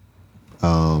Care.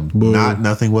 Not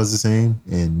Nothing Was the Same,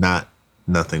 and Not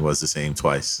Nothing Was the Same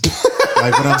twice.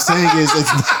 Like what I'm saying is,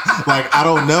 it's not, like I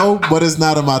don't know, but it's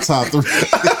not in my top 3.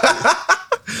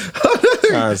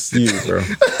 Guys, you bro.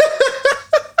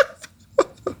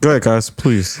 Go ahead, guys,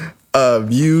 please.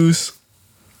 Views.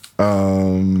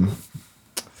 I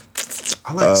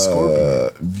like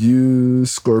Scorpion.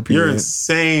 Views, Scorpion. You're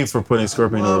insane for putting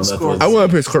Scorpion on that. I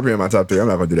wouldn't put Scorpion in my top 3. I'm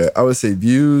not gonna do that. I would say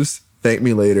Views, Thank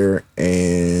Me Later,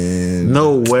 and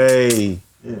no way.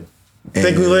 Yeah.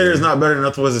 Thank Me Later is not better than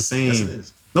Nothing Was the Same. Yes, it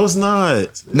is. No, it's not.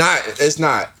 It's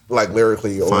not like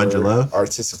lyrically or Find Your Love?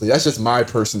 artistically. That's just my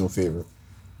personal favorite.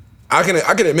 I can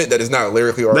admit that it's not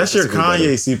lyrically or That's your artistically Kanye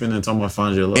better. seeping in talking about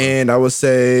Find Your Love. And I would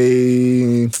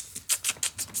say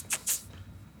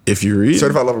if you read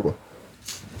Certified Lover Boy.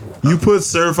 You put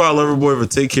Certified Lover Boy over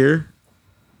Take Care.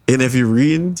 And if you're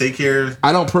reading, Take Care.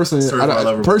 I don't personally. Certified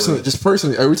Lover Boy.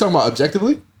 Personally. Are we talking about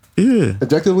objectively? Yeah.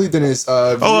 Objectively, then it's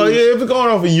Oh yeah, if we're going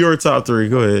off of your top 3,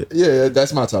 go ahead. yeah,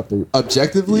 that's my top 3.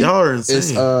 Objectively, Y'all are insane.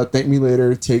 it's Thank Me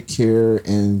Later, Take Care,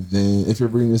 and then If You're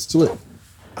Bringing This to It.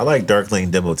 I like Dark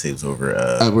Lane demo tapes over.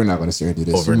 We're not going to sit here and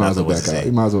do this. Over You might as well Nothing Was back the out. Same.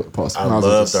 You might as well pause. I You might as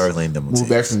well love just Dark Lane demo Move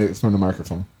back tapes. from the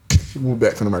microphone. Move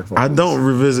back from the microphone. I please. don't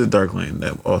revisit Dark Lane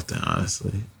that often,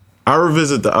 honestly. I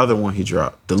revisit the other one he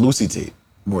dropped, the Lucy tape,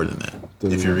 more than that.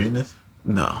 If you're reading this,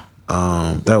 No,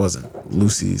 that wasn't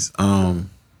Lucy's.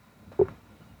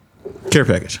 Care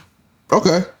Package.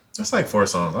 Okay, that's like 4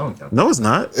 songs. I don't count. No, it's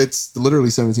not. it's literally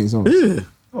 17 songs. Yeah,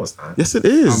 No, it's not. yes, it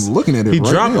is. I'm looking at it He right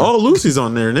dropped now. all Lucy's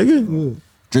on there, nigga.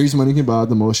 Dreams Money Can Buy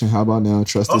the Motion. How About Now?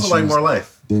 Trust Also Issues. like More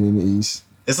Life. Then in the East.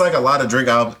 It's like a lot of Drake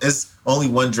albums. It's only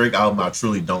one Drake album I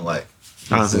truly don't like.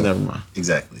 Honestly, never mind.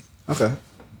 Exactly. Okay.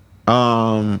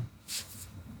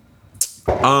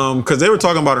 Because they were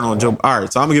talking about it on Joe. All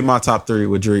right, so I'm gonna give my top 3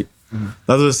 with Drake.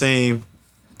 Those are the same.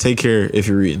 Take Care If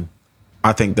You're Reading.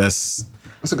 I think that's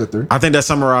That's a good 3. I think that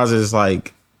summarizes,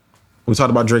 like, we talked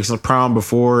about Drake's Prom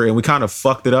before, and we kind of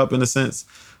fucked it up in a sense,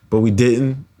 but we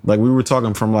didn't. Like, we were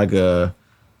talking from like a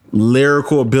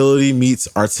lyrical ability meets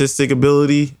artistic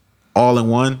ability all in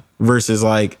one versus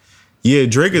like, yeah,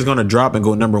 Drake is gonna drop and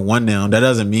go number 1 now. That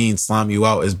doesn't mean Slime You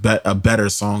Out is a better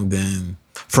song than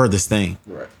Furthest Thing.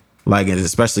 Right. Like, and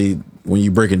especially when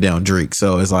you breaking down Drake.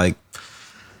 So it's like,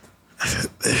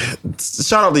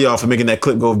 shout out to y'all for making that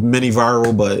clip go mini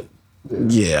viral, but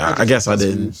yeah, I guess I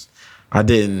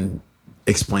didn't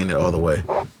explain it all the way.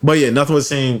 But yeah, Nothing Was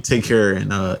the Same, Take Care,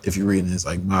 and If You're Reading is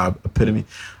like my epitome.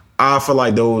 I feel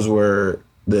like those were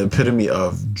the epitome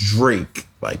of Drake,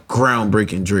 like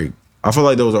groundbreaking Drake. I feel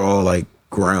like those are all like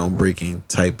groundbreaking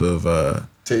type of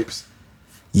Tapes.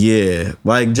 yeah.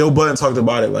 Like Joe Budden talked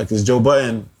about it, like, cause Joe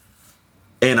Budden,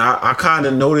 and I kind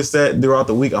of noticed that throughout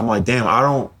the week. I'm like, damn,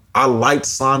 I liked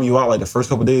Slime You Out like the first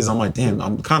couple days. I'm like, damn,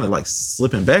 I'm kind of like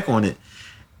slipping back on it.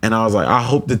 And I was like, I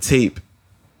hope the tape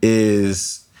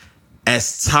is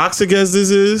as toxic as this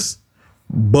is,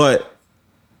 but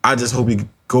I just hope he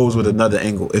goes with another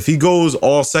angle. If he goes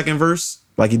all second verse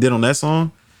like he did on that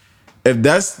song, if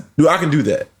that's, dude, I can do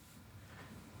that.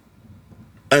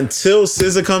 Until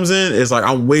SZA comes in, it's like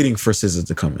I'm waiting for SZA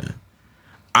to come in.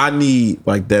 I need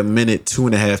like that minute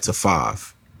 2.5 to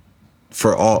 5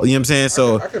 for all, you know what I'm saying?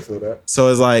 So I can feel that. So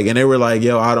it's like, and they were like,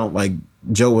 yo, I don't like,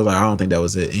 Joe was like, I don't think that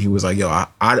was it. And he was like, yo, I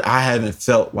haven't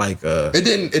felt like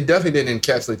It definitely didn't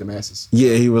encapsulate the masses.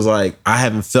 yeah, he was like, I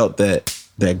haven't felt that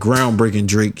groundbreaking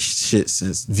Drake shit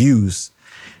since Views.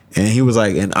 And he was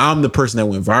like, and I'm the person that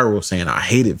went viral saying I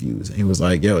hated Views. And he was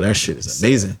like, yo, that shit is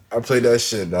amazing. I played that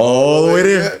shit All the way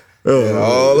there. back. Yeah,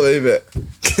 all the way back.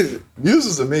 Views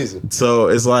was amazing. So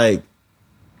it's like,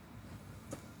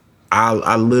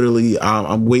 I literally,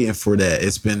 I'm waiting for that.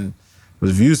 It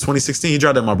was Views 2016. He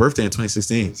dropped at my birthday in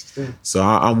 2016. So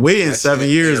I'm waiting 7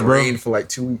 years, It bro. rained for like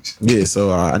 2 weeks. Yeah,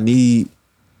 so I need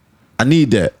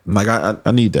that. Like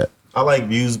I need that. I like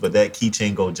Views, but that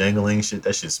keychain go jangling shit,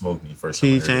 that shit smoked me first.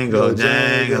 Keychain go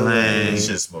jangling. That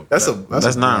shit smoked.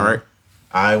 That's not right.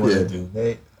 I want Yeah. to do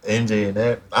that. MJ and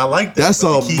that. I like that. That's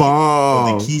but a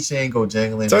bomb. but the keychain go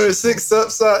jangling. 36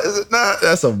 upside, is it not?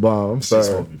 That's a bomb. I'm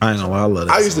sorry. I ain't gonna lie, I love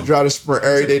that. I used to song. drive the Sprint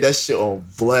every day. That shit on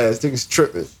blast. Niggas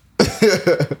tripping.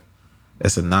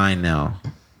 That's a 9 now.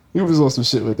 He was on some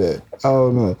shit with that. I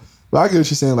don't know. But I get what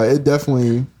you're saying. Like, it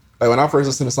definitely, like, when I first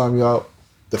listened to Slime You Out,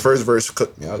 the first verse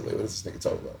cooked me. I was like, what is this nigga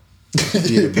talking about?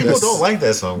 Yeah, People don't like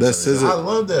that song. that's I his-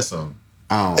 love that song.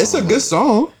 It's a good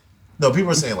song. No, people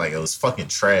are saying like it was fucking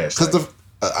trash. Because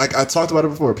Like, I talked about it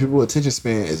before. People's attention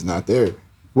span is not there.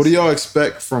 What do y'all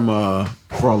expect from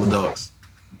For All the Dogs?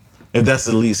 If that's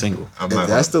the lead single. I'm If not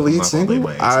that's the gonna- I'm lead not gonna lay single,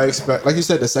 my I hands expect, like you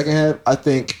said, the second half, I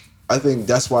think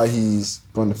that's why he's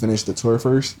going to finish the tour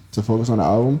first to focus on the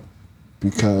album,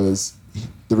 because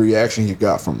the reaction he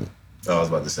got from it. on it. I was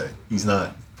about to say he's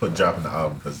not dropping the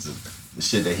album because the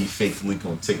shit that he faked leak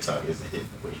on TikTok isn't hitting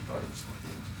the way he thought it was going to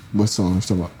hit. What song are you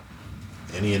talking about?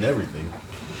 Any and everything.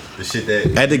 The shit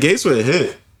that At the Gates would have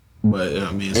hit. But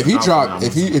I mean, If he dropped,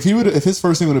 if his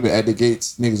first single would have been At the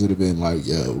Gates, niggas would have been like,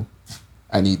 yo,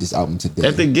 I need this album today.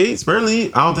 At the Gates,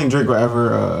 barely. I don't think Drake will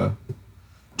ever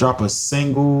drop a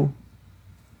single,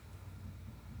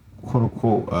 quote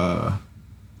unquote,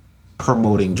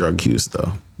 promoting drug use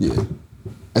though. Yeah.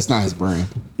 That's not his brand.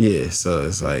 Yeah, so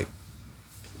it's like,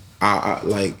 I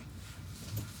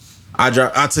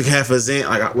took half a Xan.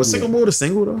 Like, was Sycamore the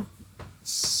single though?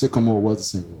 Sycamore was a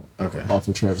single. Okay. Off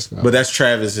of Travis Scott. But that's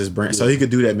Travis's brand, so he could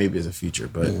do that maybe as a feature.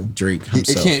 But Drake it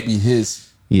himself, can't be his.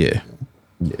 Yeah.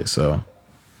 So,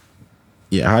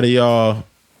 yeah. How do y'all?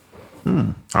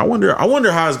 I wonder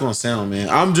how it's gonna sound, man.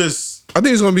 I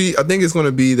think it's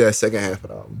gonna be that second half of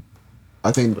the album.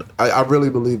 I think I really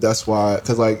believe that's why,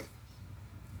 because like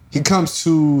he comes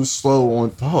too slow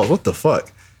on. Oh, what the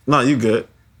fuck? No, you good.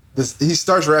 He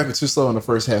starts rapping too slow in the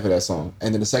first half of that song,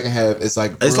 and then the second half it's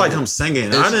like like him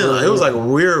singing. I didn't. It was like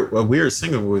a weird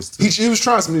singing voice too. He was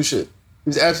trying some new shit. He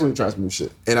was absolutely trying some new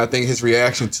shit, and I think his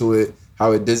reaction to it,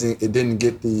 how it didn't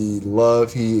get the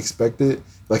love he expected.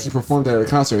 Like he performed at a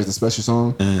concert as a special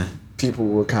song. People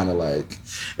were kind of like,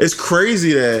 it's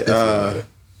crazy that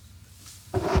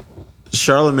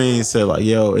Charlemagne said like,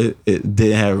 "Yo, it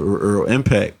didn't have a real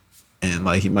impact, and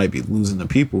like he might be losing the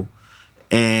people."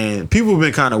 And people have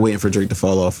been kind of waiting for Drake to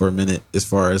fall off for a minute, as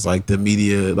far as like the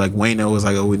media. Like Wayno was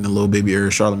like, "Oh, in the Lil Baby era."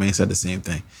 Charlemagne said the same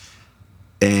thing,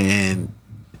 and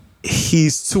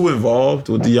he's too involved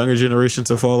with the younger generation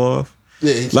to fall off.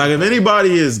 Yeah, like if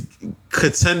anybody is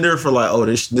contender for like, oh,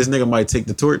 this nigga might take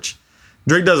the torch,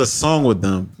 Drake does a song with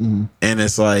them, and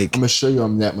it's like, I'm gonna show you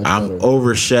I'm that much better. I'm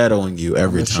overshadowing you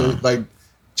every time. Like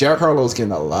Jack Harlow's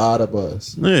getting a lot of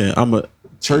buzz. Yeah,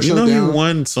 Churchill. You know he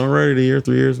won Songwriter of the Year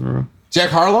 3 years in a row. Jack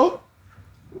Harlow?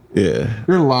 Yeah,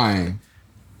 you're lying.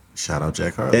 Shout out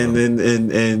Jack Harlow. And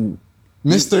then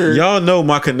Mr. Y'all know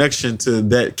my connection to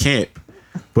that camp,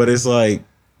 but it's like.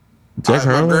 Jack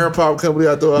my grandpa couldn't believe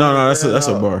I thought. No, that's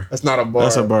a bar. That's not a bar.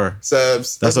 That's a bar.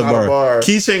 Sebs, that's a not bar.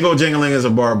 Keychain Go Jangling is a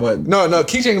bar, but no,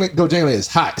 Keychain Go Jangling is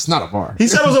hot. It's not a bar. He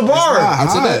said it was a bar. I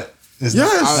said that.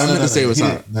 Yes, I meant to say it was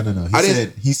hot. No.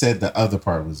 He said the other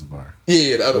part was a bar.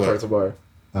 Yeah, the other part's a bar.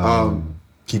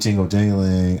 Keychain Go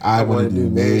Jangling. I want to do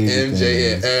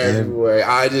MJ in every way.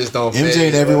 I just don't. MJ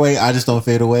in every way. I just don't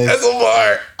fade away. That's a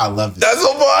bar. I love it. That's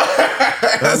a bar.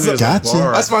 That's a gotcha.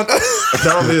 bar. That's my.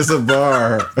 Tell me it's a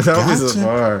bar. Tell me it's a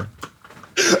bar.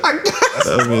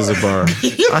 Tell me it's a bar.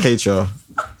 I hate y'all.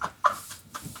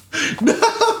 No,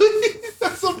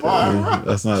 that's a bar.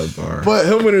 That's not a bar. But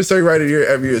him winning Songwriter of the Year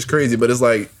every year is crazy. But it's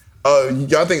like,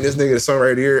 y'all think this nigga the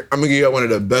Songwriter of the Year? I'm gonna give y'all one of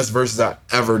the best verses I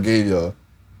ever gave y'all.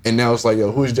 And now it's like,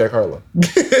 yo, who's Jack Harlow?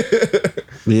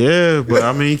 Yeah, but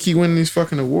I mean, he keep winning these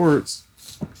fucking awards.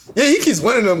 Yeah, he keeps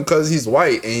winning them because he's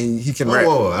white and he can rap.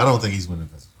 Whoa, I don't think he's winning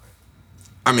because he's white.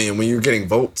 I mean, when you're getting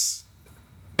votes.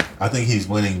 I think he's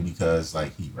winning because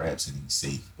like he raps and he's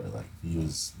safe, but like he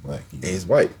was black. He's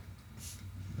white.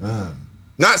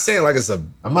 Not saying like it's a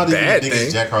I'm not even the biggest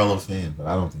thing. Jack Harlow fan, but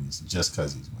I don't think it's just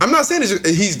because he's white. I'm not saying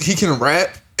he can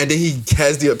rap and then he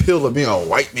has the appeal of being a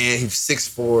white man. He's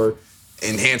 6'4"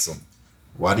 and handsome.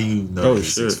 Why do you know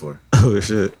he's 6'4"? Oh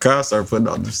shit! Kyle started putting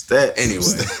out the stats. Anyway,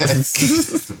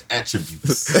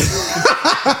 attributes.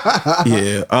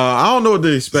 Yeah, I don't know what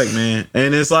to expect, man.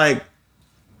 And it's like,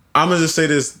 I'm gonna just say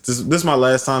this. This is my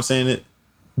last time saying it.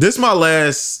 This is my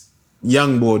last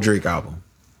Young Boy Drake album.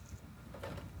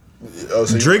 Oh,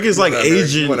 so Drake is like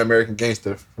Asian. You want American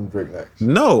Gangster from Drake next?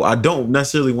 No, I don't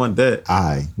necessarily want that.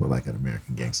 I would like an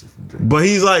American Gangster from Drake. But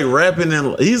he's like rapping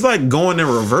and he's like going in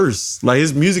reverse. Like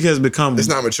his music has become it's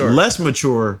not mature. Less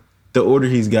mature the older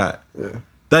he's got. Yeah.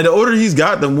 Like the older he's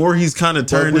got, the more he's kind of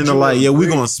turned into like, yeah, we're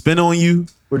gonna spin on you.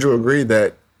 Would you agree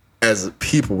that as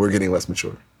people we're getting less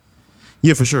mature?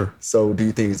 Yeah, for sure. So do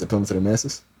you think he's appealing to the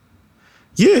masses?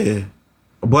 Yeah.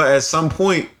 But at some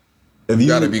point, if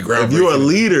you're a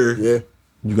leader, yeah,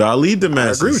 you gotta lead the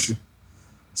masses. I agree with you.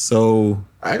 So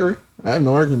I agree. I have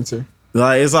no arguments here.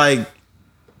 Like it's like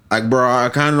bro, I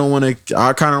kind of don't want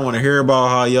to hear about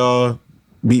how y'all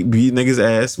beat niggas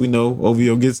ass. We know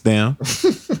OVO gets down.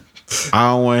 I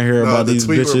don't want to hear about these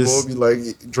bitches. Will be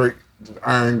like Drake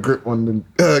iron grip on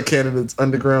the candidates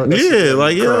underground. Yeah,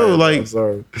 like yo, like I'm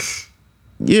sorry.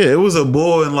 Yeah, it was a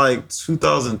bull in like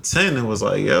 2010. It was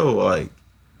like yo, like.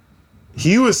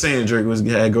 He was saying Drake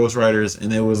had ghostwriters,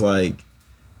 and it was like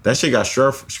that shit got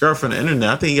scrubbed from the internet.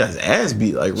 I think he got his ass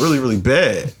beat like really, really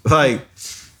bad. Like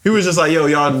he was just like, yo,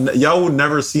 y'all would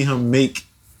never see him make,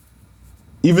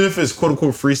 even if it's quote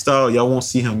unquote freestyle, y'all won't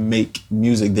see him make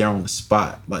music there on the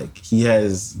spot. Like he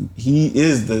is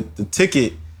the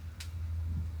ticket,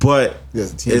 but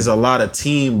there's a lot of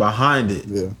team behind it.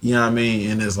 Yeah. You know what I mean?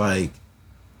 And it's like,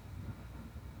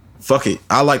 fuck it.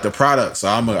 I like the product, so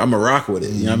I'm a rock with it.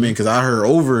 You know what I mean? Because I heard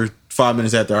over 5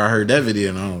 minutes after I heard that video,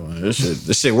 and I was like,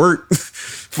 this shit worked.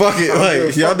 Fuck it.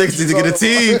 Like, y'all niggas need to get a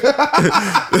team.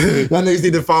 Y'all niggas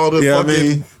need to follow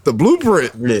the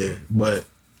blueprint. Yeah, but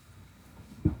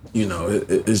you know,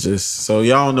 it's just so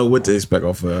y'all don't know what to expect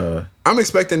off of. I'm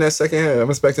expecting that second half. I'm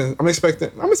expecting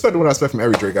what I expect from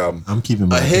every Drake album. I'm keeping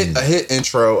my a hit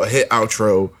intro, a hit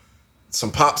outro,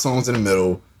 some pop songs in the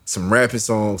middle, some rapping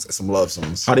songs, and some love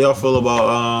songs. How do y'all feel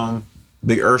about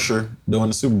Big Usher doing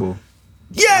the Super Bowl?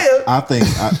 Yeah, I think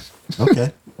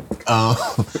okay.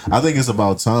 I think it's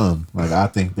about time. Like I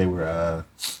think they were.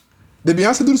 Did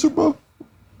Beyonce do the Super Bowl?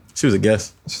 She was a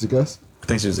guest. She's a guest. I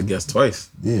think she was a guest twice.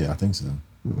 Yeah, I think so.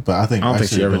 But I don't think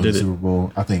she ever did it. Super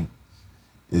Bowl, I think,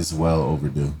 is well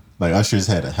overdue. Like Usher's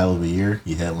had a hell of a year.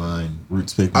 He headlined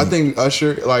Roots Picnic. I think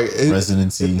Usher,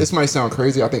 residency. This might sound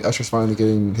crazy. I think Usher's finally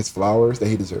getting his flowers that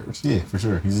he deserves. Yeah, for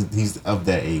sure. He's of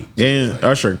that age. And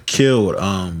Usher killed.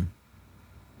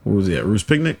 What was it? Roots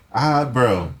Picnic.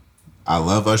 Bro, I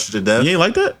love Usher to death. You ain't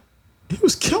like that? He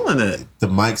was killing it. The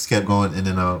mics kept going in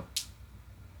and out.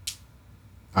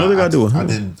 What they gotta do with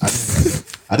him?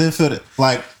 I didn't feel it.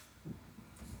 Like,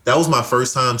 that was my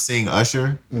first time seeing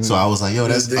Usher. Mm-hmm. So I was like, yo,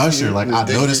 that's Usher. Like, I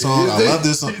know this song. I love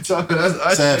this song.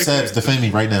 Sabs, defend me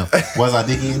right now. Was I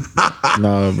digging?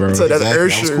 No, bro. So that's exactly.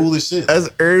 I was cool as shit. That's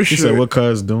Usher. He said, what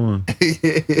cuz doing?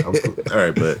 Cool. All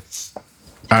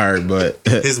right, but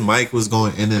his mic was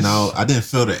going in and out. I didn't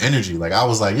feel the energy. Like, I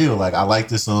was like, yo, like, I like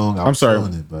this song. I'm sorry.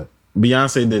 Feeling it, but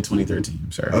Beyonce did 2013.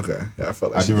 I'm sorry. Okay. Yeah, I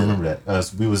felt like I do remember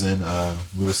that. We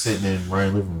were sitting in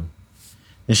Ryan's living room.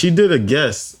 And she did a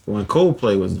guest when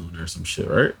Coldplay was on there or some shit,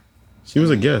 right? She was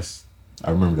a guest.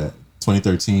 I remember that.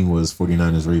 2013 was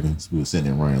 49ers Ravens. We were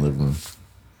sitting in Ryan's living room.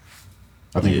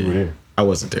 I think you were there. I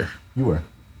wasn't there. You were.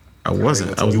 I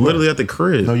wasn't. I was literally at the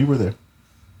crib. No, you were there.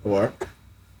 What?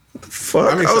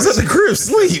 Fuck. I was at the crib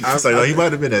sleep. I was like, no, he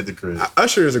might have been at the crib.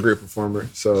 Usher is a great performer,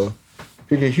 so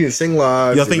he can sing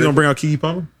live. Y'all think you're gonna bring out Keke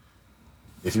Palmer?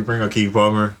 If you bring out Keke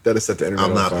Palmer, that'll set the internet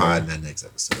I'm on not fire. podding that next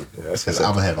episode. Yeah, because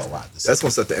I'm gonna have a lot to say. That's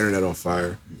gonna set the internet on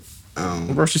fire.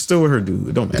 Bro, she's still with her dude.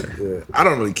 It don't matter. Yeah, I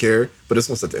don't really care, but it's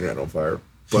gonna set the internet on fire.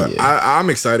 But I'm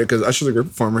excited because Usher's a great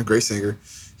performer, great singer.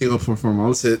 He gonna perform all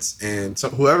his hits, and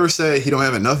whoever said he don't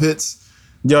have enough hits,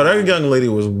 yo, that young lady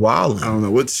was wilding. I don't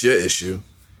know what's your issue.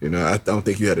 You know, I don't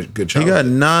think you had a good childhood. He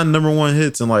got 9 number 1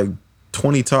 hits and like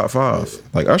 20 top 5. Yeah.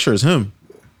 Like Usher is him.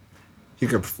 He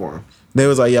can perform. They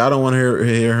was like, yeah, I don't want to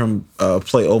hear him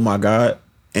play "Oh My God,"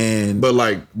 but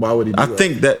like, why would he? I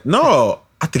think I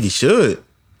think he should.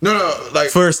 No, like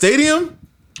for a stadium,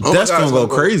 that's gonna go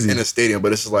crazy in a stadium.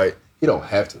 But it's just like he don't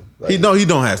have to. Like, he don't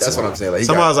have to. That's what I'm saying. Like,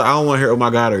 somebody's like, I don't want to hear "Oh My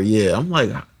God" or yeah. I'm like,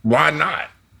 why not?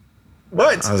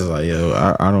 What? I was like, yo,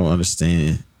 I don't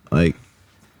understand. Like,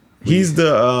 he's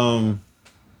the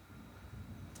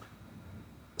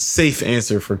safe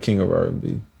answer for King of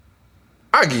R&B.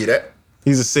 I give you that.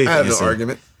 He's a safe answer. I have no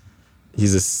argument.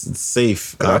 He's a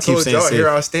safe. I told y'all here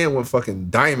I stand with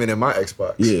fucking diamond in my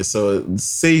Xbox. Yeah, so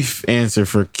safe answer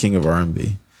for King of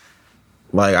R&B.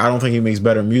 Like, I don't think he makes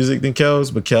better music than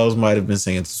Kels, but Kels might have been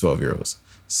singing to 12-year-olds.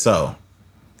 So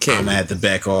I'm gonna have to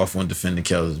back off when defending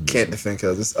Kels' music. Can't defend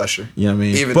Kels. It's Usher. You know what I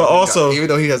mean? Even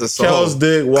though he has a soul. Kels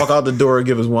did walk out the door and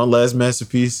give us one last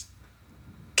masterpiece.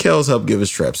 Kels helped give us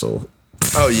Trap Soul.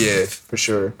 Oh yeah, for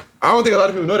sure. I don't think a lot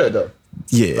of people know that though.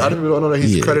 Yeah. A lot of people don't know that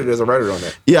he's credited as a writer on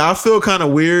that. Yeah, I feel kind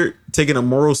of weird taking a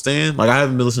moral stand. Like, I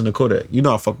haven't been listening to Kodak. You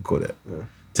know I fuck with Kodak. Yeah.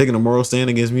 Taking a moral stand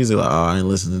against music, like, I ain't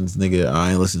listening to this nigga.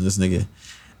 I ain't listening to this nigga.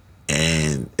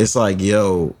 And it's like,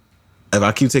 yo, if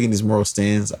I keep taking these moral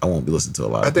stands, I won't be listening to a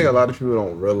lot of people. A lot of people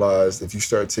don't realize if you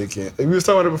start taking... Like we was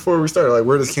talking about it before we started, like,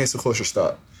 where does cancel culture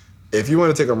stop? If you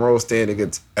want to take a moral stand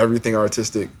against everything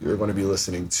artistic, you're going to be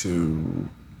listening to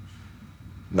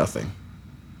nothing.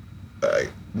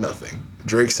 Like, nothing.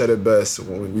 Drake said it best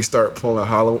when we start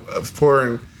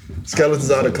pouring skeletons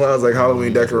out of clouds like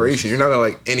Halloween decoration. You're not gonna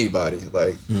like anybody.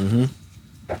 Like, and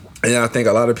I think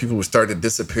a lot of people will start to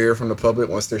disappear from the public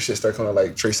once their shit start coming.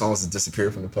 Like Trey Songz has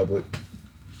disappeared from the public.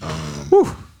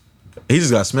 He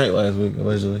just got smacked last week,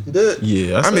 allegedly. He did.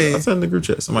 Yeah, I sent in the group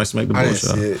chat. Somebody smacked the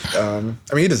bullshit. I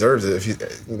mean, he deserves it. If he,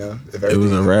 if it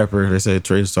was a rapper, they said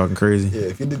Trey's talking crazy.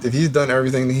 Yeah, if he's done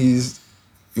everything that he's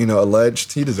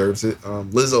alleged, he deserves it.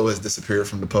 Lizzo has disappeared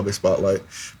from the public spotlight.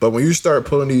 But when you start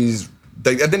pulling these,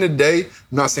 like, at the end of the day, I'm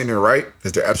not saying they're right,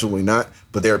 because they're absolutely not,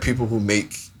 but there are people who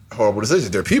make horrible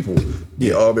decisions. They're people.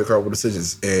 They all make horrible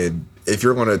decisions. And if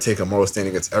you're going to take a moral stand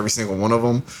against every single one of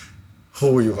them,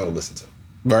 who are you going to listen to?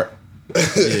 Right.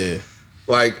 Yeah.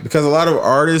 Like, because a lot of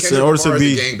artists, in order to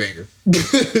be... Is a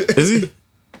gangbanger. Is he?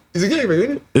 He's a gangbanger,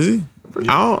 isn't he? Is he?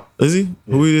 Is he?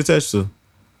 Yeah. Who he attached to?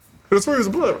 I could have sworn he's a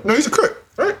blood. No, he's a Crip,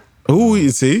 right? Who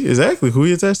is he? Exactly. Who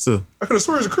he attached to? I could have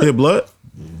sworn he's a Crip. He a blood?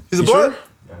 Yeah. He's a blood? Sure?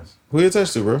 Yes. Who he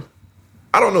attached to, bro?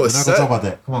 I don't know. We're not gonna talk about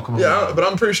that. Come on. Yeah, but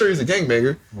I'm pretty sure he's a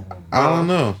gangbanger. I don't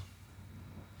know.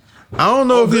 I don't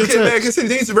know if he attached. He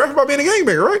thinks he's rap about being a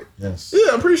gangbanger, right? Yes.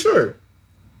 Yeah, I'm pretty sure.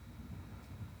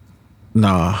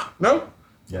 Nah. No?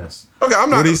 Yes. Okay, I'm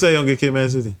not. What did he say on Get Kid,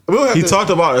 Mad City? He talked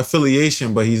about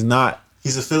affiliation, but he's not.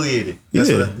 He's affiliated.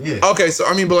 Okay, so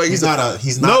I mean, but like he's not.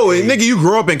 No, nigga, you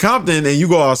grow up in Compton and you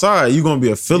go outside, you gonna be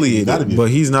affiliated. But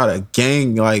he's not a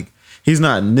gang. Like, he's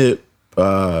not Nip,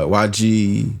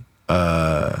 YG,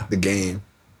 The Game.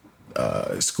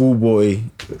 Schoolboy,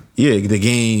 the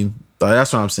game. Like,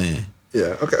 that's what I'm saying.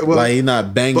 Yeah. Okay. Well, like he's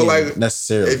not banging but like,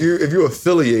 necessarily. If you're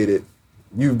affiliated,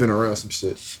 you've been around some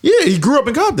shit. Yeah, he grew up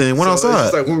in Compton and went outside. It's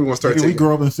just like when we gonna start. We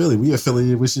grew up in Philly. We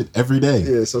affiliated with shit every day.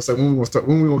 Yeah. So it's like when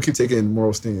we gonna keep taking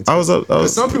moral stands.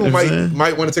 Some people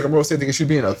might want to take a moral stand thinking you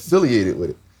being affiliated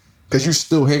with it because you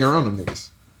still hang around them niggas.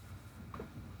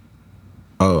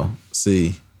 Oh,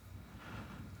 see.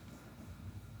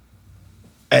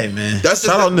 Hey man, that's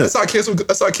how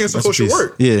cancel culture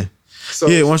work. Yeah. So,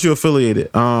 yeah, once you're affiliated.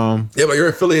 Yeah, but you're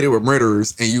affiliated with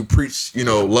murderers and you preach,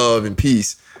 love and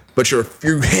peace, but you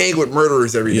hang with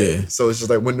murderers every day. Yeah. So it's just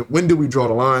like when do we draw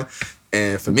the line?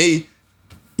 And for me,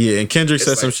 yeah, and Kendrick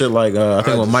said some shit like I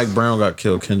think when Mike Brown got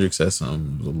killed, Kendrick said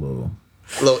something a little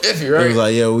iffy, right? He was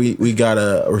like, yeah, we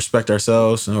gotta respect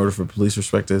ourselves in order for police to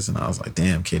respect us. And I was like,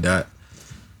 damn, K-Dot.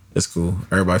 It's cool.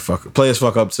 Everybody players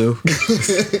fuck up too.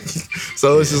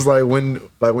 So it's just like when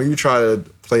you try to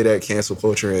play that cancel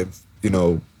culture and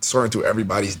sorting through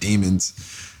everybody's demons.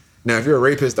 Now, if you're a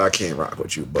rapist, I can't rock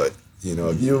with you. But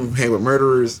if you hang with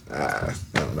murderers, I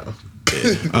don't know.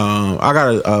 Yeah. I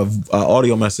got a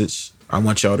audio message I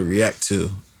want y'all to react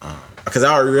to because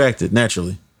I already reacted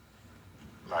naturally.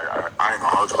 Like I ain't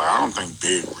gonna hold you. Like I don't think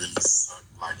Big really sucked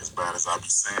like as bad as I be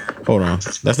saying. Hold on,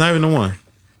 that's not even the one.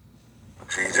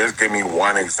 See, just give me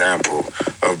one example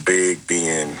of Big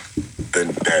being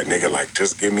that nigga. Like,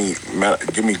 just give me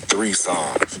 3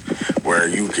 songs where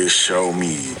you can show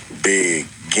me Big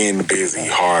getting busy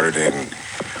harder than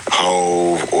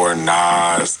Hove or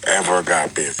Nas ever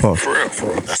got busy. Oh. For real.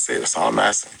 That's it. That's all I'm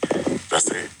asking.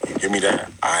 That's it. You give me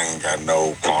that. I ain't got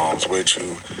no qualms with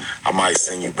you. I might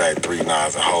send you back 3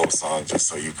 Nas and Hove songs just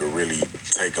so you could really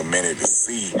take a minute to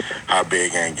see how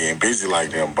Big ain't getting busy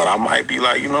like them. But I might be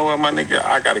like, you know what, my nigga,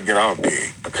 I gotta get off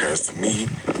Big because to me,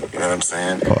 you know what I'm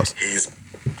saying? Pause. He's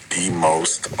the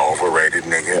most overrated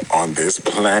nigga on this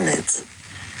planet.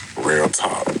 Real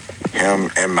talk. Him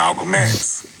and Malcolm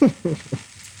X.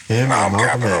 Malcolm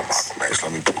X.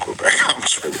 Let me pull it back. I'm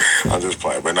tripping. I'm just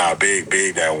playing. But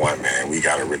Big, that one, man. We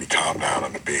gotta really calm down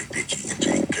on the Big Dickie and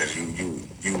G because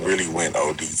you really went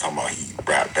OD talking about he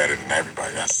rap better than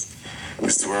everybody.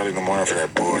 It's too early in the morning for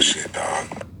that bullshit,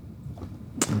 dog.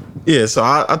 Yeah, so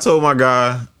I told my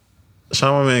guy,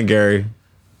 shout out my man Gary.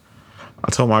 I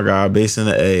told my guy based in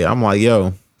the A, I'm like,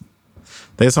 yo,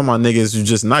 they talking about niggas who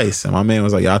just nice. And my man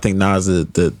was like, yeah, I think Nas is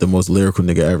the most lyrical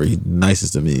nigga ever. He's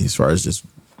nicest to me as far as just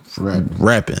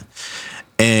rapping.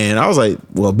 And I was like,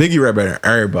 well, Biggie rap better than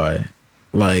everybody.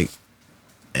 Like,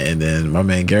 and then my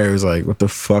man Gary was like, what the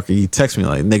fuck? He texted me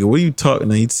like, nigga, what are you talking?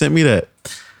 And he sent me that.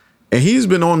 And he's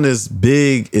been on this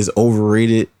Big is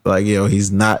overrated. Like, yo,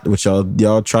 he's not what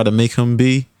y'all try to make him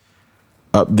be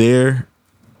up there.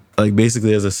 Like,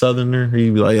 basically as a Southerner,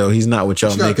 he'd be like, yo, he's not what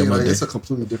y'all make him up there. It's a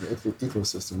completely different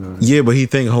ecosystem. Man. Yeah, but he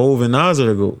think Hove and Nas are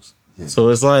the goats. Yeah. So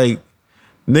it's like,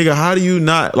 nigga, how do you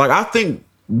not? Like, I think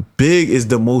Big is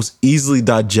the most easily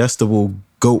digestible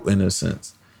goat in a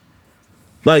sense.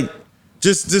 Like,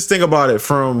 just think about it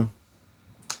from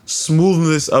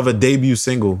smoothness of a debut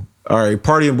single. All right,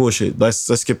 Party and Bullshit. Let's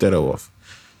skip that off.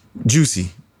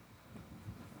 Juicy.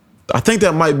 I think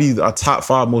that might be a top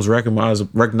 5 most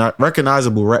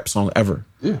recognizable rap song ever.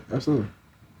 Yeah, absolutely.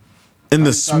 And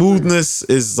the smoothness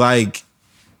is like,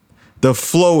 the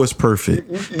flow is perfect.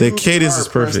 The cadence is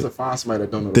perfect.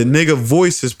 The nigga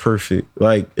voice is perfect.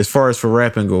 Like, as far as for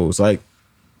rapping goes, like,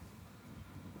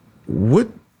 what?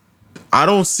 I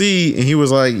don't see. And he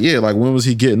was like, yeah, like, when was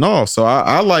he getting off? So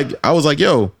I was like,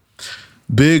 yo,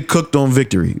 Big cooked on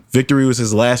Victory. Victory was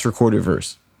his last recorded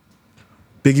verse.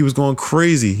 Biggie was going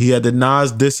crazy. He had the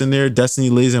Nas diss in there, Destiny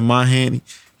Lays in My Hand. He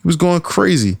was going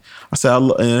crazy. I said,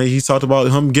 and he talked about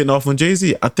him getting off on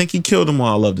Jay-Z. I think he killed him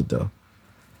while I loved it, though.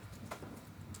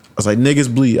 I was like,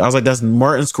 niggas bleed. I was like, that's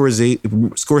Martin Scorsese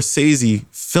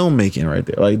filmmaking right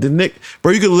there. Like,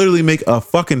 bro, you could literally make a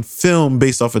fucking film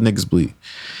based off of Niggas Bleed.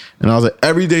 And I was like,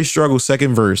 Everyday Struggle,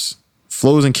 second verse,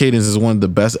 flows and cadence is one of the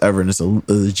best ever, and it's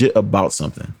legit about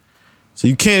something. So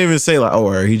you can't even say like, oh,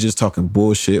 or he just talking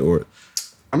bullshit. Or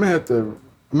I'm gonna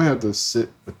have to sit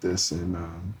with this and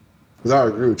because I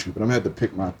agree with you, but I'm gonna have to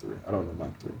pick my 3. I don't know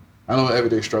my 3. I know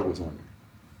Everyday Struggle's on there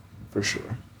for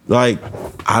sure. Like,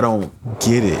 I don't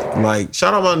get it. Like,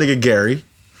 shout out my nigga Gary,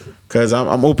 because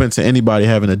I'm open to anybody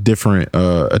having a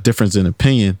difference in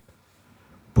opinion,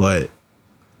 but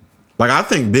like, I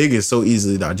think Big is so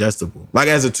easily digestible. Like,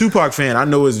 as a Tupac fan, I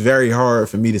know it's very hard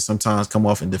for me to sometimes come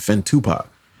off and defend Tupac,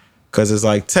 because it's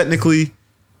like, technically,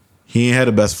 he ain't had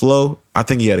the best flow. I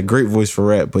think he had a great voice for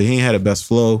rap, but he ain't had the best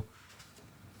flow.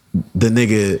 The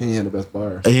nigga, he ain't had the best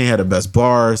bars. He ain't had the best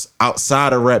bars.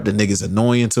 Outside of rap, the nigga's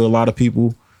annoying to a lot of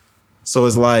people. So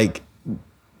it's like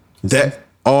that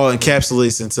all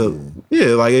encapsulates into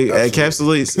like it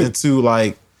encapsulates into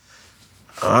like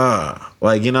you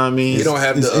know what I mean? You don't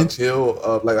have the appeal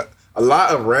of like a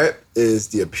lot of rap is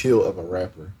the appeal of a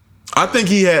rapper. I think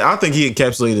he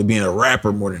encapsulated being a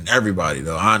rapper more than everybody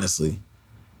though, honestly.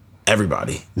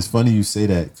 Everybody. It's funny you say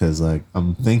that because like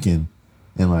I'm thinking,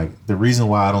 and like the reason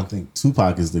why I don't think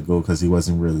Tupac is the GOAT because he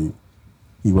wasn't really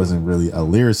a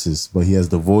lyricist, but he has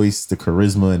the voice, the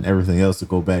charisma, and everything else to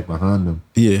go back behind him.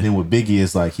 Yeah. And then with Biggie,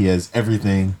 it's like he has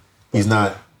everything. He's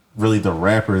not really the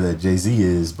rapper that Jay-Z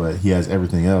is, but he has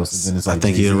everything else. And then it's like I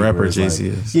think Jay-Z, he's a rapper Jay-Z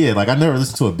is. Like, yeah, like I never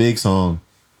listened to a Big song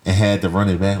and had to run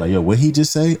it back. Like, yo, what he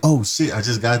just say? Oh shit, I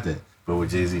just got that. But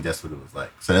with Jay-Z, that's what it was like.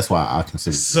 So that's why I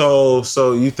consider it.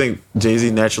 So you think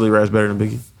Jay-Z naturally raps better than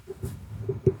Biggie?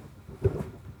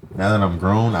 Now that I'm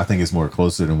grown, I think it's more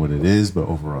closer than what it is, but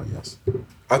overall, yes.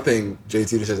 I think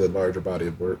Jay-Z just has a larger body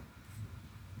of work.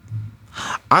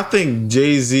 I think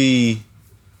Jay-Z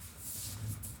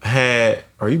had...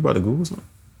 Are you about to Google something?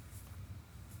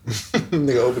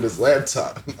 Nigga opened his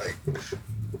laptop. Like,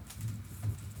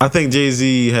 I think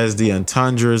Jay-Z has the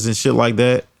entendres and shit like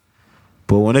that.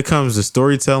 But when it comes to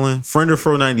storytelling, Friend or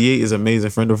Fro 98 is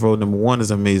amazing. Friend or Fro #1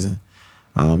 is amazing.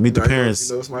 Meet the Parents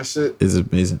you know what's my shit? is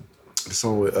amazing. The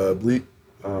song with Bleak,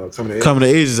 Coming to Age. Coming to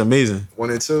Age is amazing. 1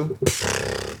 and 2.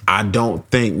 I don't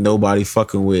think nobody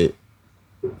fucking with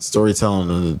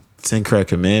storytelling on the 10 Crack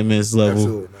Commandments level,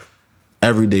 Absolutely not.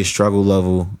 Everyday Struggle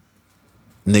level,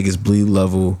 Niggas Bleed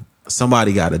level.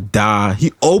 Somebody Gotta Die.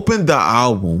 He opened the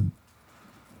album.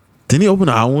 Didn't he open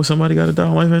the album with Somebody Gotta Die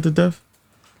on Life After Death?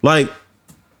 Like,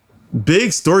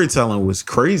 Big storytelling was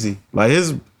crazy. Like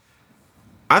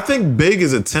I think Big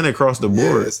is a 10 across the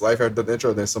board. Yeah, it's Life After the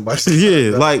Intro, then somebody.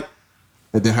 Yeah, like.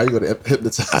 And then how you go to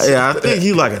Hypnotize? Yeah, I think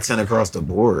he like a 10 across the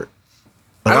board.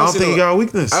 Like, I don't think he got a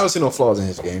weakness. I don't see no flaws in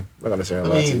his game. I'm not gonna say a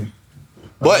lot to you.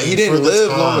 But he didn't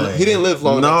live long. He didn't live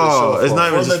long enough to show it's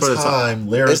not even just for the time.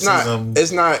 Lyricism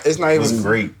It's not even was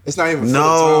great. It's not even.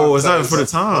 No, it's not even for the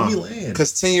time.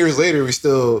 Because 10 years later, we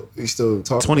still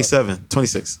talking. 27,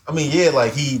 26. I mean, yeah,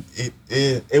 like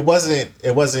it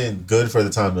wasn't good for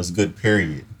the time. It was good,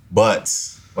 period. But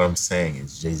what I'm saying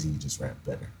is Jay-Z just rapped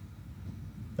better.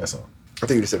 That's all. I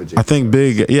think you just said Jay-Z. I think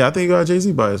Big. Yeah, I think you got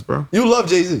Jay-Z bias, bro. You love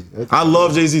Jay-Z. I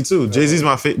love Jay-Z too. Jay-Z's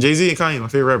my Jay-Z and Kanye my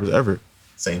favorite rappers ever.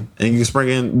 Same. And you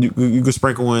can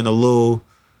sprinkle in a little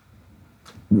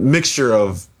mixture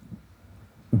of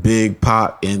Big,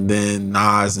 Pop, and then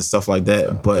Nas and stuff like that.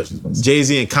 Yeah, but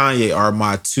Jay-Z and Kanye are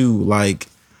my two, like.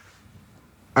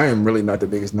 I am really not the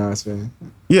biggest Nas fan.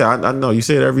 Yeah, I know. You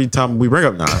say it every time we bring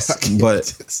up Nas. But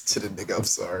to the nigga, I'm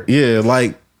sorry. Yeah,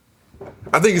 like.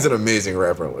 I think he's an amazing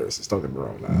rapper and lyricist. Don't get me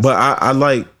wrong, Nas. But I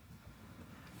like.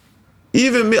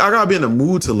 Even me, I gotta be in the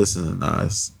mood to listen to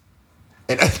Nas.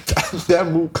 And that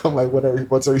mood come like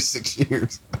once every 6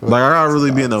 years. Like, I gotta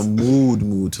really be in a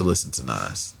mood to listen to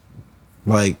Nas.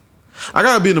 Like, I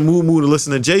gotta be in the mood to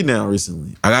listen to Jay now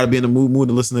recently. I gotta be in the mood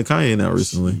to listen to Kanye now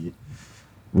recently.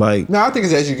 Like, no, I think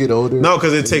it's as you get older. No,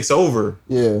 because it takes over.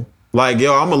 Yeah. Like,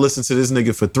 yo, I'm gonna listen to this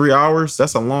nigga for 3 hours.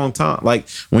 That's a long time. Like,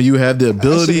 when you have the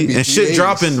ability and shit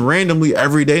dropping randomly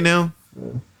every day now,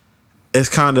 it's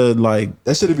kind of like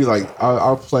that should be like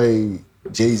I'll play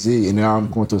Jay-Z and now I'm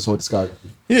going through his whole discography.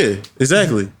 Yeah,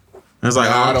 exactly. And it's like,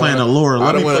 I'm playing the lore.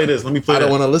 Let me play this. I don't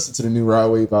want to listen to the new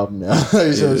Rod Wave album now. You know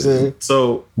what I'm saying?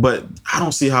 So, but I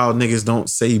don't see how niggas don't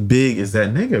say Big is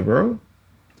that nigga, bro.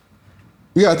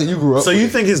 Yeah, I think you grew up. So you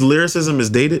think his lyricism is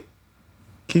dated,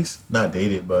 Keith? Not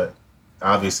dated, but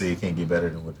obviously it can't get better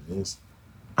than what it is.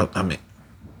 I mean,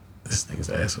 this nigga's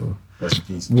an asshole. Rest in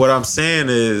peace. What I'm saying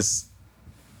is,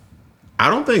 I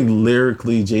don't think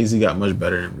lyrically Jay-Z got much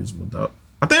better than Reasonable Doubt.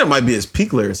 I think it might be his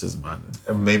peak lyricism.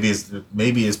 Maybe it's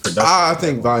production. I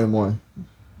think Volume 1.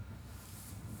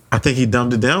 I think he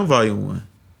dumbed it down Volume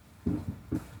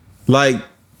 1. Like,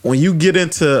 when you get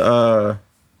into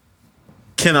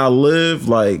Can I Live,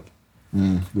 like,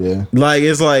 yeah, like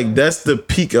it's like that's the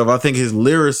peak of I think his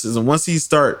lyricism. Once he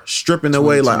start stripping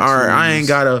away, like, all right, I ain't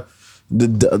gotta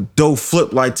the dough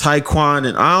flip like Taekwon,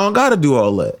 and I don't gotta do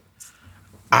all that.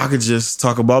 I could just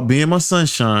talk about being my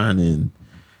sunshine and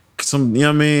some, you know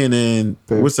what I mean? And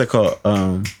what's that called?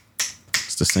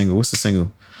 What's the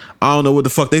single? I don't know what the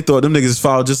fuck they thought. Them niggas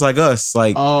filed just like us.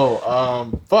 Like,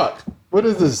 fuck. What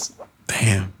is this?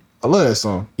 Damn. I love that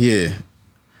song. Yeah.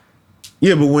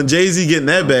 Yeah, but when Jay-Z getting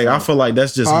that bag, I feel like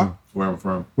that's just where I'm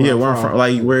from. Where I'm from.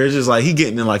 Like, where it's just like he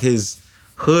getting in like his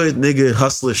hood nigga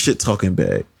hustler shit talking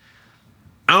bag.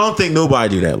 I don't think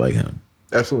nobody do that like him.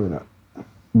 Absolutely not.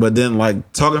 But then,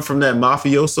 like, talking from that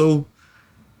mafioso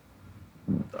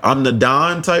I'm the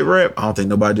Don type rap. I don't think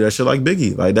nobody do that shit like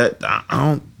Biggie. Like that, I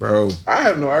don't, bro. I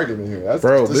have no argument here.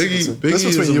 Biggie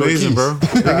is amazing, bro.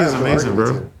 Biggie is amazing,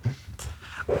 bro.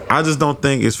 I just don't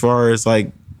think as far as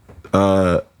like,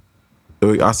 I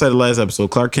said the last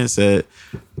episode, Clark Kent said,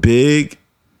 Big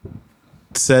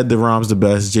said the rhymes the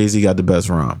best, Jay-Z got the best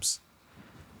rhymes.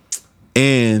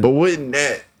 And But wouldn't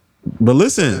that? But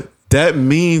listen, that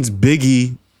means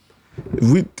Biggie.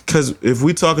 Because if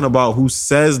we talking about who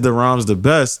says the rhymes the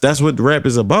best, that's what rap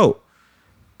is about.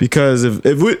 Because if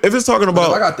it's talking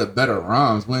about, I got the better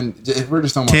rhymes. If we're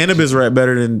just talking about cannabis rap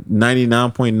better than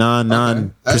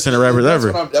 99.99% of rappers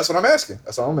ever. That's what I'm asking.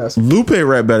 That's all I'm asking. Lupe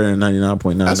rap better than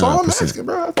 99.99%. That's all I'm asking,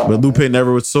 bro. But Lupe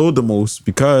never was sold the most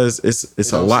because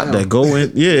it's a lot that go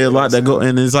in. Yeah, a lot that go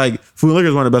in. It's like Food and Liquor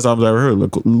is one of the best albums I ever heard.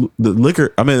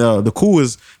 The Cool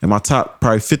is in my top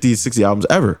probably 50, 60 albums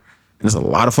ever. And there's a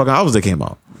lot of fucking albums that came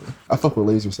out. I fuck with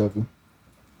Laser 7.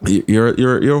 You're a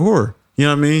whore. You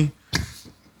know what I mean?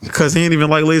 Because he ain't even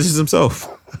like lasers himself.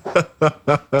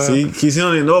 See, he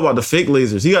don't even know about the fake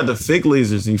lasers. He got the fake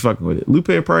lasers and he fucking with it. Lupe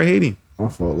probably hate him. I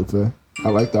fuck Lupe. I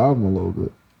like the album a little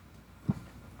bit.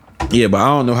 Yeah, but I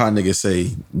don't know how niggas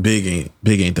say Big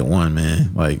ain't the one,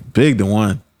 man. Like Big the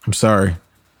one. I'm sorry.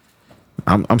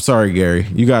 I'm sorry, Gary.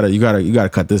 You gotta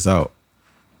cut this out.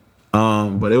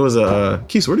 But it was a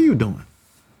Keith, what are you doing?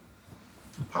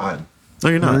 Pod. No,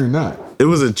 you're not. No, you're not. It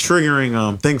was a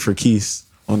triggering thing for Keith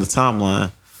on the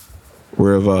timeline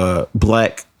where of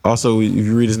Black. Also, if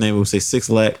you read his name, it would say 6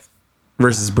 Lack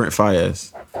versus Brent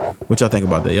Faiyaz. What y'all think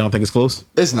about that? Y'all don't think it's close?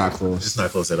 It's not close. It's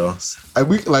not close at all.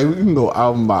 We can go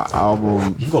album by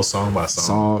album. You can go song by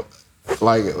song.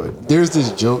 Like there's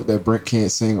this joke that Brent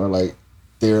can't sing, or like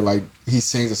they're like he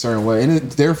sings a certain way, and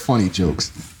they're funny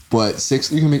jokes. But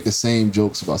you can make the same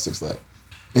jokes about 6 Lack.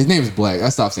 His name is Black. I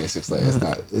stopped saying 6 Lack. It's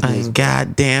not. His name's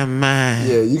goddamn mind.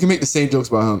 Yeah, you can make the same jokes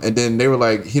about him. And then they were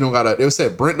like, they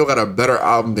said Brent don't got a better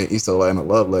album than East Atlanta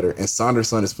Love Letter. And Saunders'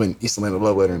 son is putting East Atlanta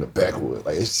Love Letter in the backwood.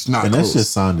 Like, it's just not And close. that's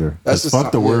just Sonder. That's That's just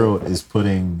Fuck the World is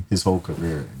putting his whole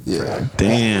career in track.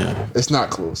 Damn. It's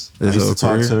not close. I used to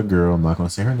talk to a girl. I'm not going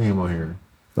to say her name on here.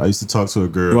 But I used to talk to a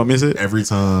girl. You want me to say it? Every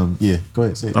time. Yeah, go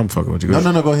ahead, say it. I'm fucking with you.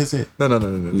 No, go ahead, say it. No.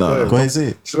 Go ahead, say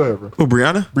it. Go ahead, bro. Who,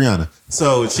 Brianna? Brianna.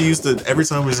 So she used to, every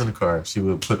time we was in the car, she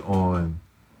would put on,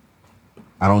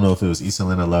 I don't know if it was East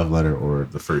Atlanta Love Letter or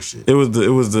the first shit. It was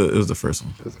the first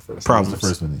one. It was the first Problems. The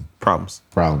first one.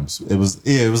 Problems. It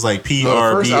was like No,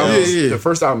 the first album, PRBL. the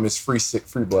first album is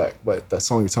Free Black, but that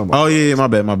song you're talking about. Oh yeah, my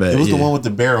bad. It was yeah. the one with the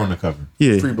bear on the cover.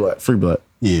 Yeah, Free Black. Free Black.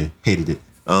 Yeah, hated it.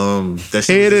 That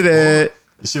shit Hated it.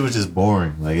 The shit was just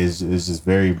boring. Like it's just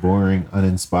very boring,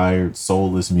 uninspired,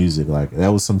 soulless music. Like that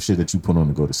was some shit that you put on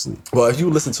to go to sleep. Well, if you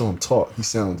listen to him talk, he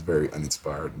sounds very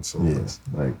uninspired and soulless.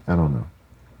 Yeah, like I don't know.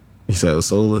 You said it was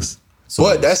soulless.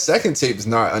 But that second tape is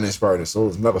not uninspired and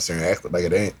soulless. I'm not gonna say it act like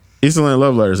it ain't. East Atlanta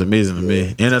Love Letter is amazing to me,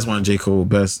 and that's one of J. Cole's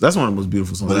best. That's one of the most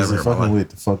beautiful songs But I is ever it heard in my fucking life.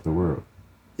 with Fuck the World?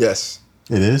 Yes,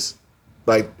 It is.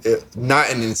 like not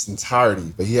in its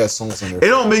entirety, but he has songs on there. It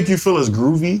don't make you feel as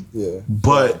groovy. Yeah,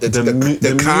 But the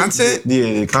the content,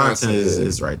 the content is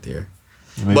is right there.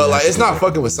 Maybe but like that's it's not what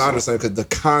fucking with Saunders' son because the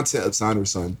content of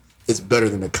Saunders' son is better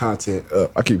than the content.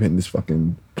 I keep hitting this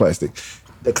fucking plastic.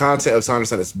 The content of Saunders'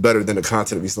 son is better than the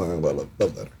content of East Atlanta Love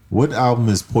Letter. What album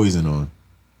is Poison on?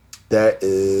 That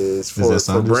is for, that for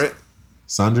Saunders? Brent.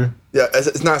 Sonder? Yeah,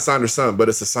 it's not Saunders' son, but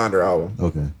it's a Sonder album.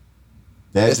 Okay.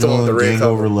 That It's the one with the joint, red Gang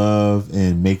cover. Over Love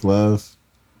and Make Love.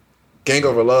 Gang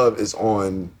Over Love is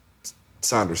on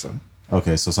Saunders' son.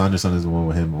 Okay, so Sanderson is the one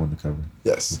with him on the cover.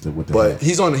 Yes, With the but hat.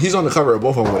 he's on the cover of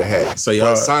both of them with a hat. So y'all-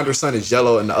 But Saunders' son is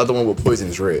yellow, and the other one with Poison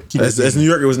is red. As New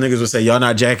Yorkers niggas would say, y'all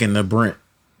not jacking the Brent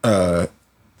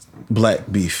Black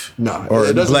beef. No, Or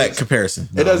it doesn't Black make- comparison.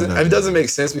 It doesn't make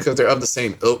sense because they're of the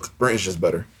same ilk. Brent is just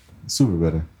better. Super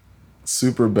better.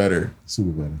 Super better. Super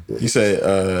better. You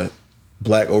say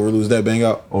Black overlose that bang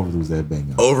out? Overlose that bang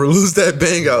out. Overlose that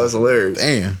bang out is hilarious.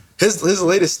 Damn. His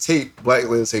latest tape, Black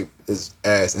latest tape, is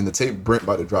ass, and the tape Brent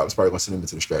about to drop is probably gonna send him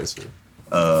into the stratosphere.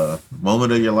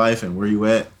 Moment of Your Life and Where You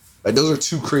At. Like those are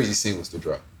two crazy singles to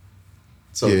drop.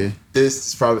 So Yeah. this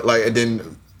is probably like, and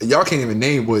then y'all can't even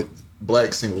name what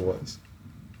Black single was.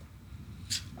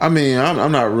 I mean,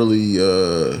 I'm not really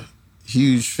a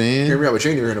huge fan. Hear me out, but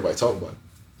you ain't even hear nobody talk about it.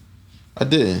 I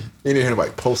did. You ain't even hear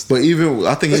nobody post it. But even,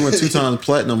 I think he went 2 times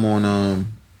platinum on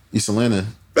East Atlanta.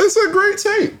 That's a great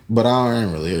tape. But I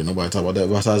ain't really hear nobody talk about that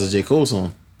besides the J. Cole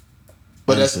song.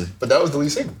 But Honestly. that was the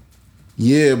lead single.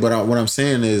 Yeah, but what I'm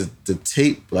saying is the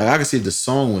tape, like I can see the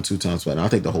song went 2 times platinum. I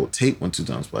think the whole tape went 2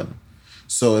 times platinum.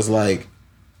 So it's like,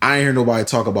 I ain't hear nobody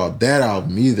talk about that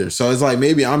album either. So it's like,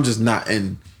 maybe I'm just not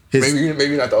in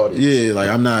maybe not the audience. Yeah, like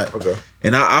I'm not. Okay.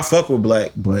 And I fuck with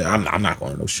Black, but I'm not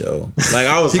going to no show. Like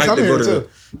I was He hyped come to go here to. too.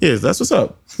 Yeah, that's what's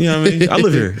up. You know what I mean? I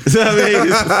live here. You know what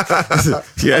I mean?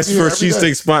 Yeah, it's for a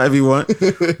cheesesteak spot if you want.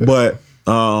 But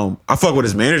I fuck with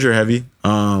his manager heavy.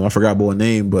 I forgot boy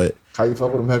name, but How you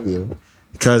fuck with him heavy? Yo?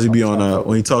 because he be on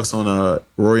when he talks on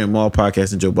Rory and Maul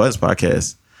podcast and Joe Budden's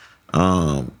podcast,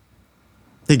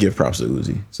 he give props to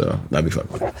Uzi, so that'd be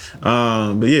fucking with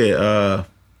him. But yeah,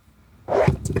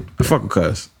 I fuck with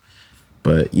Cuz.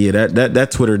 But yeah,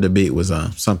 that Twitter debate was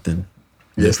something.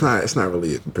 Yeah, it's not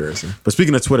really a comparison. But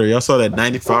speaking of Twitter, y'all saw that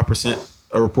 95%,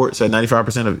 a report said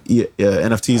 95% of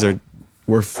NFTs are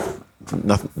worth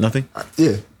nothing.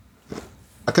 Yeah,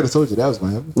 I could have told you that was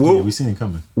gonna happen. Yeah, we seen it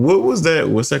coming. What was that?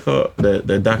 What's that called?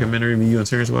 That documentary me, you, and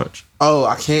Terrence watch? Oh,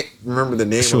 I can't remember the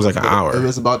name. It was like an hour. It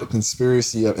was about the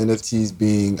conspiracy of NFTs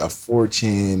being a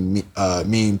 4chan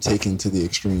meme taken to the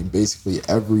extreme. Basically,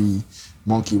 every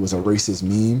monkey was a racist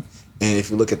meme. And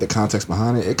if you look at the context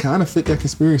behind it, it kind of fit that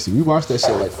conspiracy. We watched that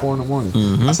shit like 4 a.m.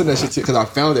 Mm-hmm. I said that shit because I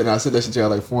found it and I said that shit to you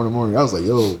at like 4 a.m. I was like,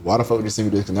 yo, why the fuck would you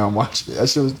send me this? And now I'm watching it. That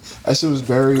shit was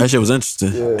very... That shit was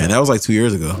interesting. Yeah. And that was like 2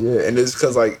 years ago. Yeah, and it's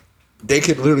because like they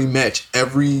could literally match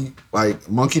every like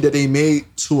monkey that they made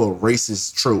to a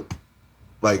racist trope.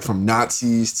 Like from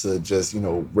Nazis to just,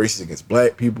 racist against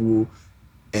black people.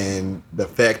 And the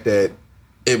fact that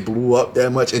it blew up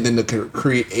that much. And then the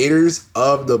creators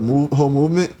of the whole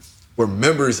movement were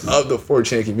members of the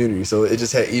 4chan community. So it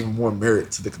just had even more merit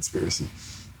to the conspiracy.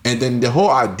 And then the whole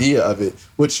idea of it,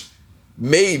 which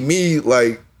made me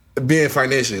like being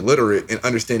financially literate and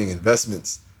understanding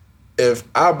investments. If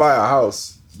I buy a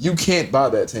house, you can't buy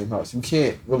that same house. You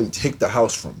can't really take the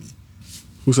house from me.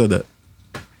 Who said that?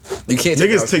 You can't take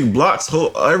Niggas take blocks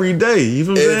every day. You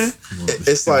feel what I'm saying?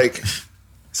 It's like,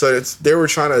 so they were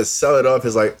trying to sell it off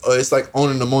as like, it's like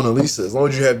owning the Mona Lisa. As long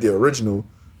as you have the original,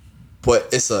 but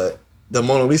the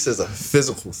Mona Lisa is a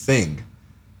physical thing.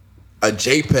 A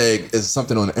JPEG is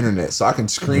something on the internet, so I can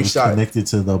screenshot connected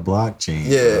to the blockchain.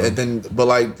 Yeah, bro. and then but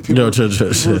like people are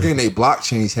getting their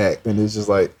blockchains hacked, and it's just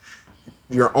like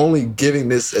you're only giving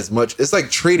this as much. It's like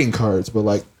trading cards, but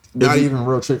like not even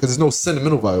real trade because there's no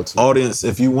sentimental value to it. Audience,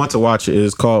 if you want to watch it,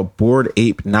 it's called Bored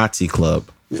Ape Nazi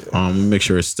Club. Yeah. Make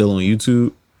sure it's still on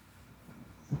YouTube.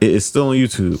 It's still on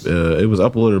YouTube. It was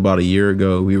uploaded about a year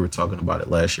ago. We were talking about it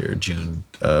last year, June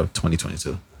of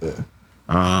 2022.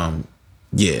 Yeah.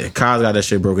 Yeah, Kyle's got that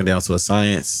shit broken down to a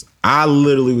science. I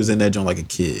literally was in that joint like a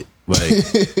kid. Like,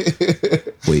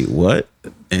 wait, what?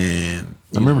 And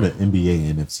I remember the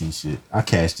NBA NFC shit. I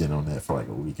cashed in on that for like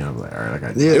a week, and I was like, all right, I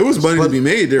got Yeah, it was money to be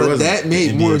made there, but wasn't that it?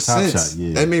 made NBA more Top sense. Shot,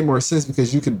 yeah. That made more sense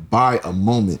because you could buy a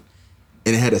moment,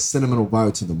 and it had a sentimental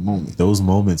value to the moment. Those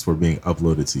moments were being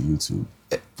uploaded to YouTube.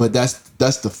 But that's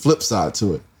the flip side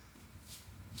to it.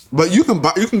 But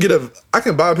I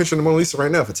can buy a picture of the Mona Lisa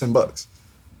right now for $10,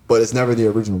 but it's never the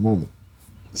original moment.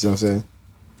 You see what I'm saying?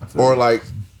 Or like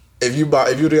if you got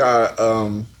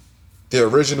the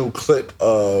original clip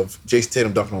of Jason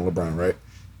Tatum dunking on LeBron, right?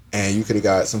 And you could have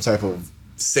got some type of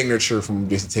signature from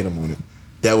Jason Tatum on it.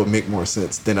 That would make more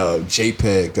sense than a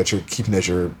JPEG that you're keeping as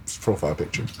your profile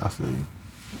picture. I feel you.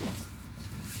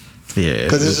 Yeah,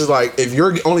 Because it's just like, if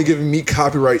you're only giving me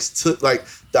copyrights to, like,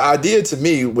 the idea to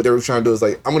me, what they were trying to do is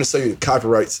like, I'm going to sell you the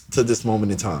copyrights to this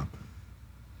moment in time.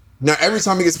 Now, every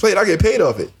time it gets played, I get paid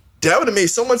off it. That would have made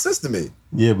so much sense to me.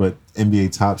 Yeah, but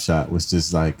NBA Top Shot was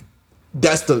just like,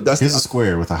 That's here's a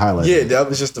square with a highlight. Yeah, that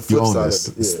was just the You flip own side this.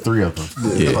 of it. It's Yeah. 3 of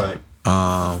them.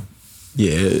 Yeah.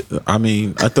 Yeah, I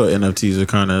mean, I thought NFTs are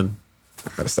kind of I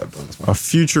gotta stop doing this. a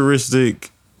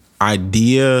futuristic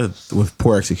idea with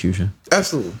poor execution.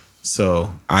 Absolutely.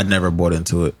 So I never bought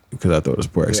into it because I thought it was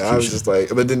poor execution. Yeah, I was just like,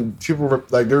 but then people were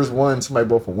like, there was one somebody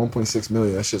bought for 1.6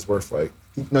 million. That shit's worth like,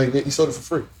 he sold it for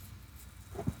free.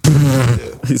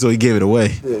 So he gave it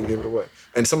away. Yeah, he gave it away.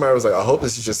 And somebody was like, I hope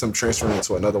this is just him transferring it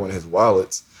to another one of his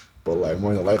wallets. But like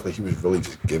more than likely, he was really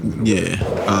just giving it away.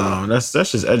 Yeah, that's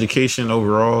just education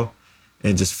overall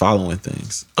and just following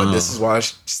things. But this is why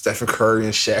Stephen Curry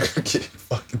and Shaq are getting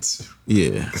fucking sued.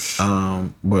 Yeah.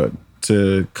 But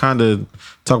to kind of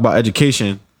talk about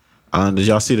education, did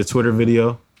y'all see the Twitter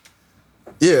video?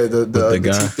 Yeah, the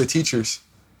guy? the teachers.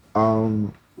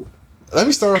 Let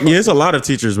me start off. Yeah, it's a lot of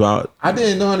teachers about. I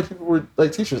didn't know how many people were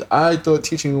like teachers. I thought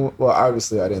teaching. Well,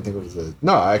 obviously, I didn't think it was a.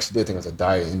 No, I actually did think it was a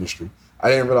dying industry. I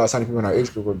didn't realize how many people in our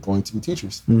age group were going to be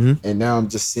teachers. Mm-hmm. And now I'm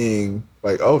just seeing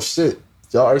like, oh shit,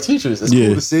 y'all are teachers. It's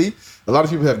cool to see. A lot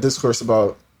of people have discourse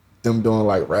about them doing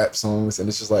like rap songs, and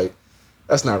it's just like,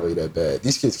 that's not really that bad.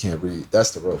 These kids can't read.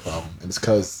 That's the real problem. And it's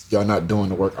because y'all not doing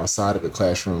the work outside of the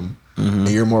classroom, and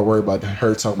you're more worried about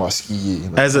her talking about ski.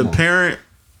 Like, As a parent,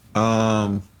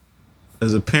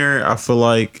 as a parent, I feel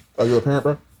like. Are you a parent,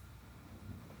 bro?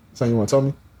 Something you want to tell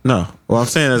me? No. Well, I'm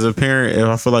saying as a parent,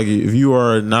 I feel like if you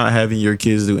are not having your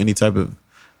kids do any type of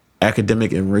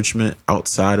academic enrichment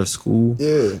outside of school,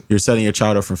 you're setting your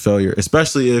child up for failure,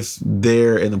 especially if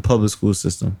they're in the public school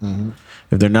system.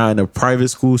 If they're not in a private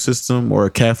school system or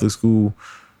a Catholic school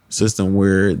system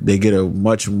where they get a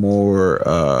much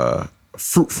more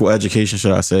fruitful education,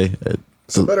 should I say.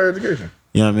 It's a better education.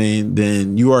 You know what I mean?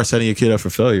 Then you are setting your kid up for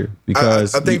failure.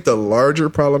 Because I think the larger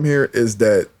problem here is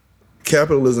that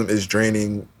capitalism is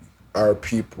draining our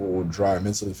people dry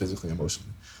mentally, physically,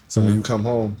 emotionally. So when you come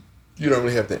home, you don't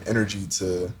really have the energy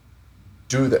to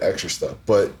do the extra stuff.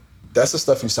 But that's the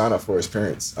stuff you sign up for as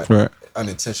parents,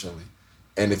 unintentionally.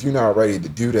 And if you're not ready to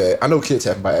do that, I know kids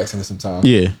happen by accident sometimes.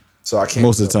 Yeah. So I can't.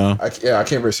 Most of the time. I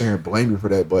can't really sit here and blame you for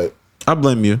that, but I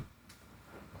blame you.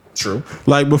 True.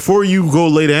 Like before you go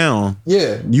lay down,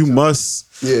 you must.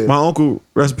 Yeah. My uncle,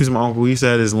 rest in peace, my uncle, he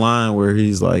said his line where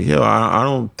he's like, "Yo, I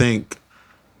don't think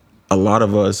a lot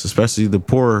of us, especially the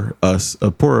poor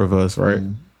of us, right,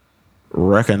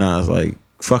 recognize like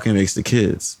fucking makes the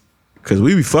kids." Cause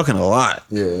we be fucking a lot.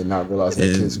 Yeah, and not realizing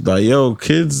and kids. Like, yo,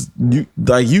 kids,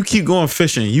 you keep going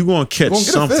fishing, you gonna catch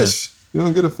something. You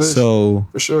gonna get a fish. So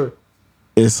for sure.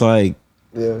 It's like,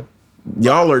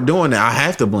 y'all are doing that. I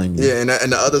have to blame you. Yeah, and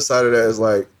the other side of that is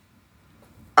like,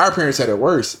 our parents had it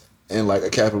worse in like a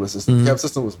capitalist system. The capitalist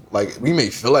system was like, we may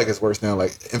feel like it's worse now.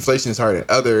 Like inflation is higher than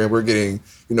other, and we're getting,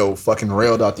 fucking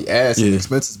railed out the ass in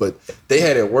expenses. But they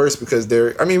had it worse because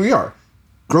we are.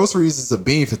 Groceries is a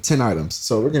bean for 10 items,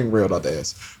 so we're getting railed out the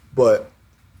ass. But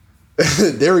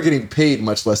they were getting paid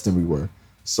much less than we were.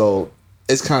 So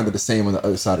it's kind of the same on the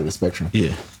other side of the spectrum.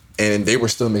 Yeah. And they were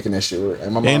still making that shit work.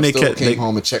 And my mom still came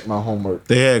home and checked my homework.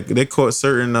 They caught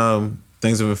certain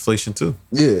things of inflation too.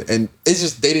 Yeah, and it's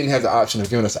just they didn't have the option of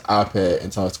giving us an iPad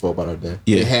and telling us to go about our day.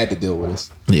 Yeah. They had to deal with us.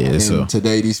 Yeah, and so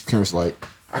today these parents are like,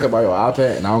 I can buy you an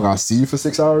iPad and I don't gotta see you for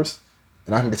 6 hours.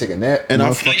 And I can take a nap and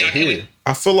I'm fucking here.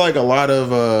 I feel like a lot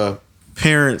of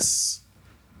parents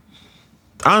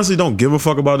honestly don't give a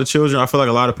fuck about the children. I feel like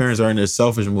a lot of parents are in this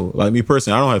selfish mood. Like me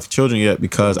personally, I don't have children yet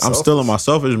because I'm still in my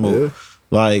selfish mood. Yeah.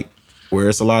 Like where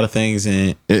it's a lot of things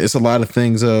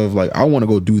of like, I want to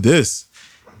go do this.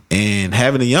 And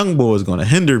having a young boy is going to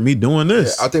hinder me doing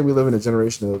this. Yeah, I think we live in a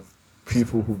generation of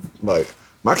people who like,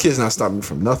 my kids not stopping me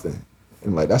from nothing.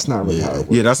 And like that's not really how it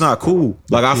works. Yeah, that's not cool.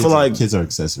 Like I feel like kids are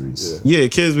accessories. Yeah,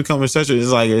 kids become accessories.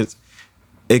 It's like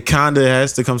it kind of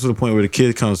has to come to the point where the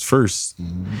kid comes first.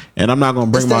 And I'm not gonna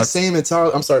bring that same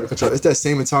mentality. I'm sorry to control. It's that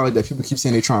same mentality that people keep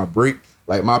saying they trying to break.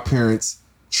 Like my parents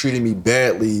treated me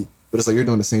badly, but it's like you're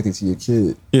doing the same thing to your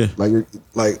kid. Yeah, like you're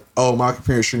like, oh, my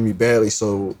parents treated me badly,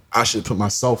 so I should put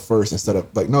myself first instead of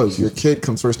like, no, your kid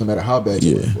comes first no matter how bad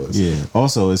you was. Yeah.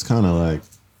 Also, it's kind of like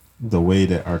the way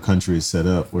that our country is set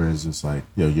up, where it's just like,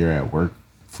 yo, you're at work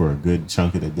for a good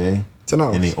chunk of the day, 10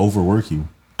 hours. And they overwork you,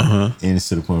 and it's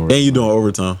to the point where and you're doing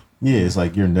overtime. Yeah, it's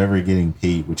like you're never getting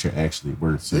paid what you're actually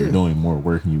worth. So you're doing more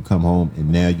work, and you come home,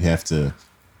 and now you have to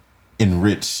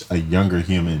enrich a younger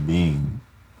human being,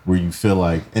 where you feel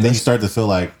like, and then you start to feel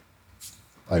like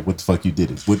what the fuck you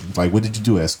did? What did you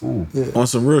do at school? Yeah. On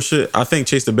some real shit, I think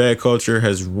Chase the Bag culture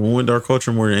has ruined our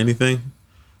culture more than anything,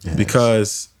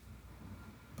 because.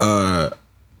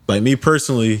 Like me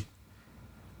personally,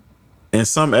 in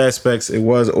some aspects it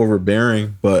was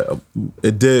overbearing, but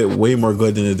it did way more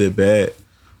good than it did bad.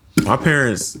 My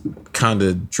parents kind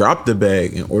of dropped the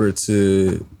bag in order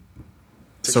to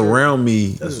surround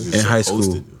me in high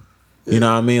school. You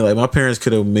know what I mean? Like my parents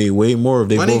could have made way more if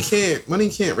they money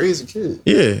can't raise a kid.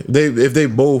 Yeah, if they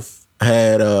both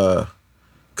had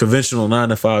conventional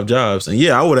 9-to-5 jobs, and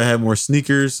I would have had more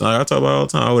sneakers. Like I talk about all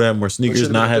the time, I would have had more sneakers.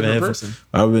 Not having headphones,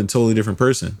 I would have been a totally different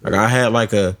person. Like I had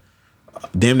like a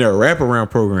damn near a wraparound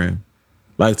program,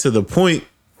 like to the point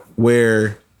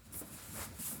where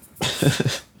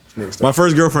my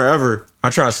first girlfriend ever,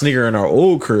 I tried sneaker in our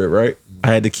old crib. Right,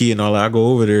 I had the key and all that. I go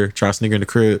over there, try sneaker in the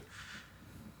crib.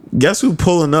 Guess who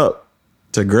pulling up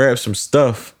to grab some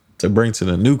stuff to bring to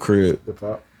the new crib?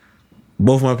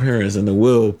 Both my parents and the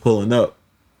Will pulling up.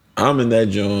 I'm in that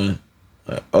joint.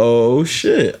 Like, oh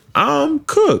shit, I'm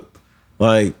cooked.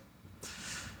 Like,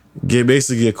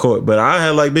 basically get caught. But I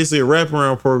had like basically a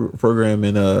wraparound program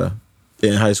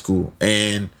in high school,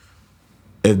 and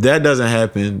if that doesn't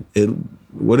happen,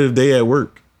 what if they at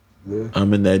work? Yeah.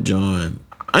 I'm in that joint.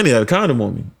 I need to have a condom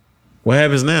on me. What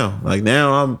happens now? Like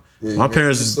now my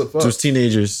parents was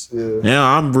teenagers. Yeah.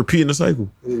 Now I'm repeating the cycle.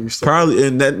 Yeah, probably,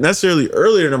 and that necessarily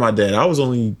earlier than my dad. I was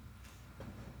only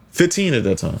 15 at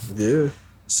that time. Yeah.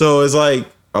 So it's like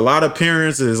a lot of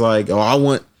parents is like, oh, I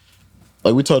want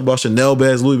Like we talked about Chanel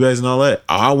bags, Louis bags, and all that.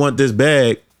 I want this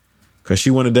bag because she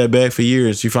wanted that bag for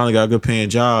years. She finally got a good paying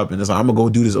job, and it's like, I'm gonna go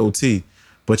do this OT.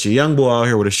 But your young boy out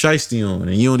here with a shiesty on,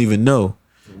 and you don't even know.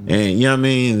 And you know what I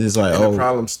mean? It's like, and the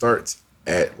problem starts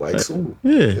at like school.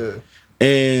 Yeah.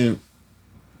 And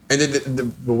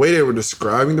then the way they were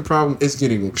describing the problem is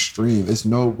getting extreme. It's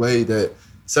no way that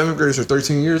 7th graders are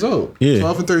 13 years old. Yeah.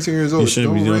 12 and 13 years old. You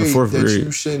shouldn't be doing the 4th grade.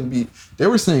 You shouldn't be. They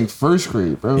were saying 1st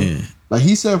grade, bro. Yeah. Like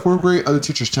he said 4th grade, other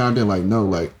teachers chimed in like, no,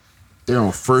 like they're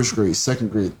on 1st grade,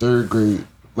 2nd grade, 3rd grade.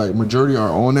 Like majority are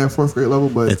on that 4th grade level,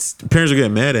 but parents are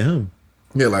getting mad at him.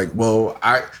 Yeah, like, well,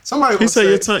 he said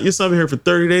your son been here for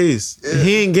 30 days. Yeah.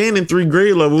 He ain't gaining 3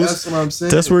 grade levels. That's what I'm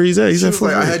saying. That's where he's at. He's at 4th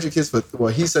like, grade. I had your kids for,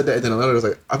 well, he said that, and then another was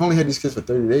like, I've only had these kids for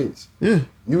 30 days. Yeah.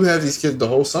 You have these kids the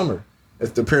whole summer.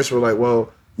 If the parents were like,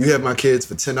 well, you have my kids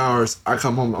for 10 hours, I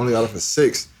come home only out for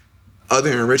 6.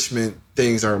 Other enrichment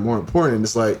things are more important. And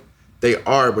it's like, they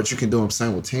are, but you can do them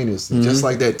simultaneously. Mm-hmm. Just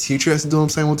like that teacher has to do them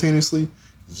simultaneously,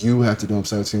 you have to do them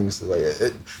simultaneously.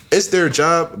 Like it's their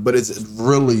job, but it's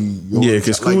really your job.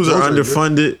 Because schools are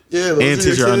underfunded and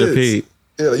teachers are underpaid.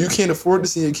 Yeah, like you can't afford to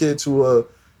send your kid to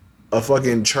a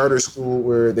fucking charter school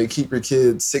where they keep your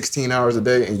kids 16 hours a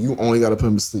day and you only got to put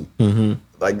them to sleep. Mm-hmm.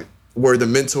 Like where the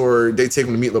mentor, they take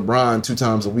them to meet LeBron 2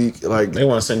 times a week. Like they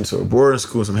want to send them to a boarding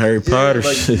school, some Harry Potter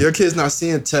like, shit. Your kid's not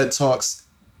seeing TED Talks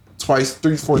twice,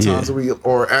 3-4 times a week,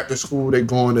 or after school they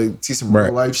going to see some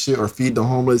real life shit or feed the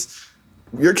homeless.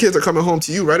 Your kids are coming home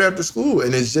to you right after school,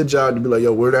 and it's your job to be like,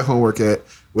 yo, where that homework at?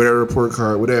 Where that report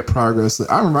card? Where that progress?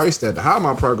 I remember I used to have to hide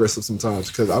my progress sometimes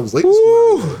because I was late to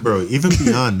school. Bro, even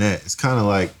beyond that, it's kind of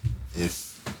like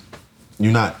if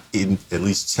you're not at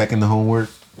least checking the homework,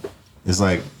 it's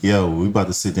like, yo, we about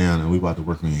to sit down and we about to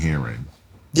work on your handwriting.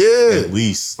 Yeah, at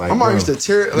least like my mom used to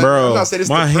tear. Like, bro, I'm not saying this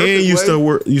my hand used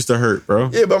to hurt, bro.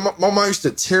 Yeah, but my mom used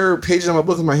to tear pages on my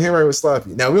book because my handwriting was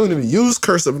sloppy. Now we don't even use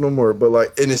cursive no more, but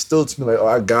like, and it's still to me like, oh,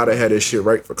 I gotta have this shit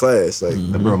right for class. Like,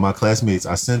 bro, my classmates,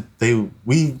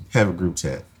 we have a group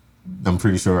chat. I'm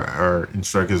pretty sure our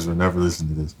instructors will never listen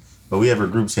to this, but we have a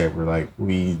group chat where like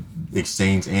we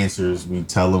exchange answers. We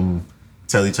tell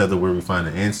each other where we find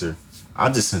the answer. I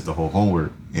just sent the whole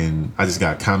homework, and I just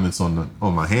got comments on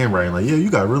my handwriting, like, "Yo, you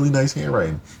got really nice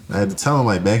handwriting." And I had to tell him,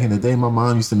 like, back in the day, my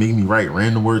mom used to make me write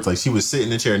random words. Like, she would sit in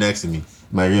the chair next to me,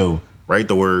 I'm like, "Yo, write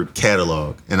the word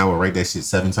catalog," and I would write that shit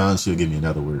 7 times. She'll give me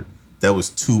another word. That was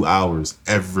 2 hours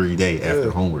every day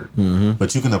after homework. Mm-hmm.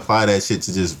 But you can apply that shit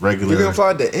to just regular. You can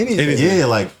apply it to anything. Yeah,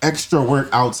 like extra work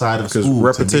outside of school.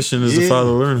 Because repetition is the father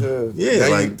of learning. Yeah,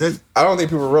 like that. I don't think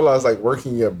people realize like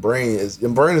working your brain is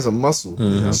a muscle.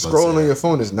 Mm-hmm. Scrolling on your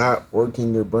phone is not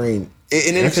working your brain.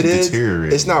 And if it is,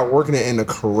 it's not working it in the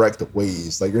correct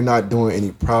ways. Like you're not doing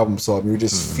any problem solving. You're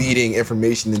just feeding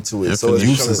information into it. So it's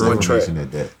becoming one track.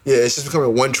 Yeah, it's just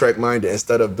becoming one track minded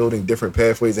instead of building different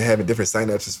pathways and having different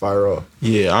synapses fire off.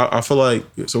 Yeah, I feel like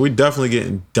so we're definitely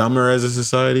getting dumber as a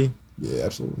society. Yeah,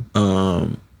 absolutely.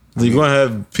 You're gonna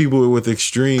have people with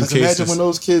extreme cases. Imagine when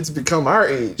those kids become our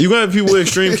age. You're gonna have people with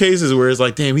extreme cases where it's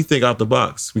like, damn, we think out the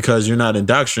box because you're not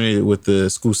indoctrinated with the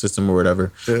school system or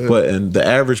whatever. Yeah. But and the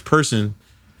average person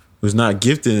who's not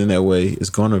gifted in that way is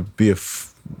gonna be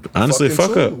honestly a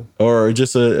fuck up or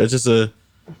just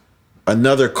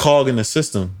another cog in the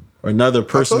system. Or another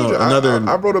person,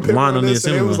 I brought a paper on this,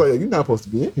 and it was like, "You're not supposed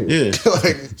to be in here." Yeah,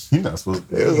 like you're not supposed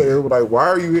to. It was like, "Why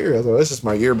are you here?" I was like, "That's just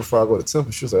my year before I go to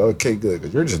Temple." She was like, "Okay, good,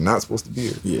 because you're just not supposed to be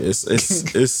here." Yeah,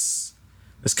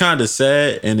 it's kind of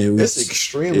sad, and it's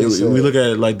extremely sad. We look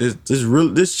at it like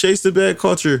this chase the bag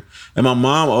culture, and my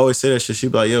mom always say that shit.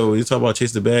 She'd be like, "Yo, you talk about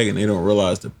chase the bag, and they don't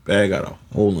realize the bag got a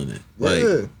hole in it.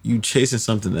 Like you chasing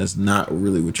something that's not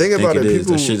really what you think it is.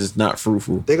 That shit is not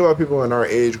fruitful." Think about people in our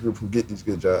age group who get these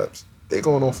good jobs. They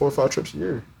going on 4 or 5 trips a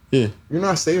year. Yeah, you're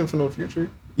not saving for no future.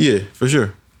 Yeah, for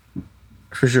sure.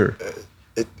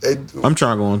 I'm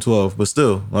trying to go on 12, but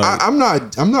still, like, I'm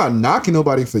not knocking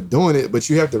nobody for doing it, but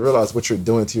you have to realize what you're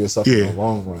doing to yourself in the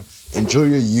long run. Enjoy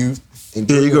your youth.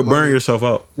 You're gonna burn yourself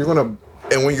out. You're gonna,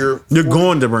 and when you're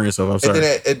going to burn yourself out. I'm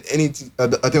sorry. And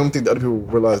then I don't think the other people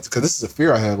realize, because this is a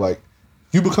fear I have. Like,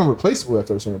 you become replaceable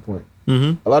after a certain point.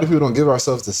 Mm-hmm. A lot of people don't give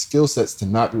ourselves the skill sets to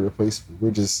not be replaceable.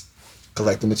 We're just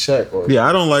collecting the check.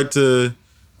 I don't like to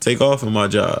take off in my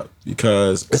job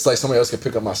because it's like somebody else can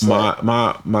pick up my slack.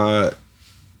 My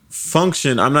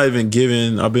function, I'm not even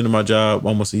giving. I've been in my job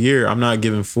almost a year. I'm not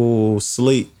giving full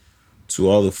slate to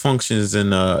all the functions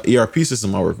and ERP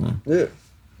system I work on. Yeah.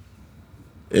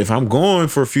 If I'm going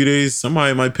for a few days,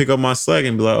 somebody might pick up my slack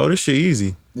and be like, "Oh, this shit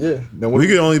easy." Yeah. We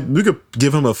could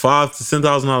give him a $5,000 to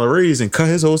 $10,000 raise and cut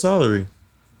his whole salary.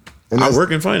 And I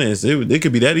work in finance. It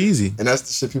could be that easy. And that's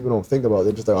the shit people don't think about.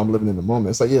 They're just like, I'm living in the moment.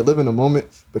 It's like, yeah, live in the moment,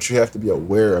 but you have to be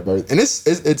aware of everything. And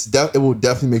it will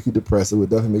definitely make you depressed. It will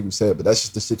definitely make you sad. But that's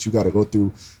just the shit you got to go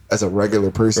through as a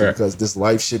regular person, because this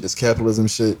life shit, this capitalism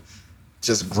shit,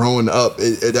 just growing up,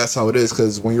 that's how it is.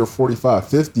 Because when you're 45,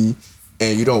 50,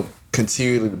 and you don't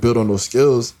continue to build on those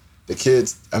skills, the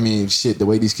kids, I mean, shit, the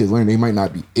way these kids learn, they might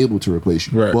not be able to replace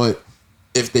you. Right. But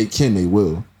if they can, they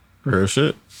will. Real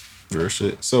shit.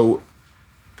 So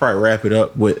probably wrap it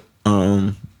up with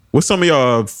what's some of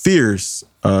y'all fears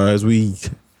as we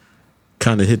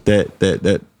kind of hit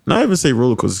that not even say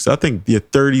roller coaster, 'cause I think your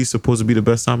 30s supposed to be the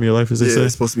best time of your life, as they say.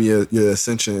 It's supposed to be your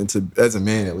ascension into, as a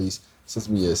man at least, it's supposed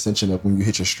to be your ascension up when you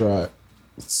hit your stride.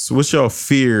 So what's y'all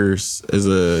fears as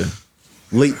a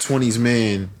late 20s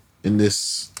man in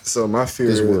this? So my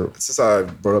fear, since I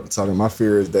brought up the topic, my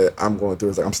fear is that I'm going through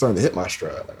is like I'm starting to hit my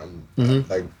stride. Like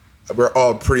like we're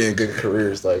all pretty in good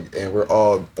careers, like, and we're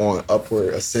all on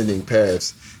upward ascending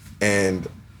paths, and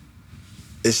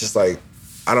it's just like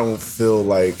I don't feel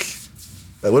like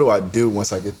what do I do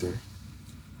once I get there?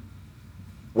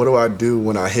 What do I do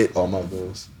when I hit all my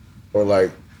goals, or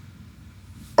like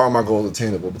are my goals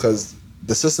attainable? Because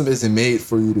the system isn't made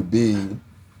for you to be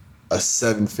a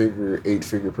 7-figure,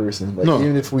 8-figure person. Like,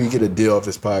 even if we get a deal off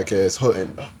this podcast,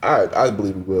 and I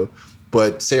believe we will,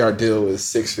 but say our deal is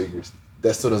 6 figures,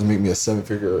 that still doesn't make me a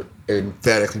 7-figure,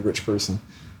 emphatically rich person.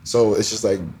 So it's just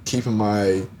like keeping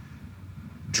my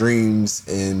dreams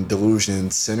and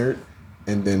delusions centered,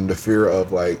 and then the fear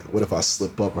of like, what if I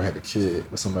slip up or have a kid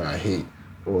with somebody I hate,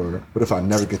 or what if I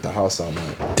never get the house I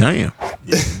want? Damn.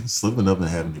 Yeah, slipping up and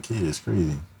having a kid is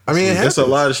crazy. I mean, that's a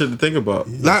lot of shit to think about.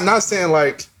 Not saying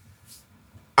like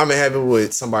I'm gonna have it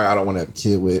with somebody I don't want to have a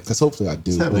kid with, because hopefully I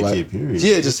do. Just having like, a kid, period.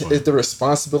 Yeah, just it's the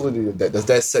responsibility of that. Does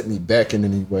that set me back in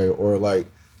any way, or like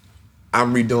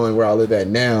I'm redoing where I live at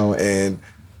now, and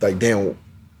like, damn,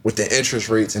 with the interest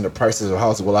rates and the prices of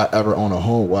houses, will I ever own a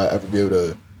home? Will I ever be able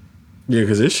to? Yeah,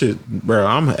 because this shit, bro,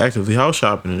 I'm actively house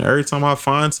shopping, and every time I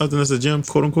find something that's a gem,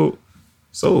 quote unquote,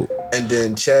 so. And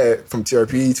then Chad from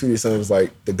TRP tweeted something, was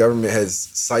like, the government has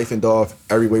siphoned off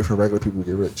every way for regular people to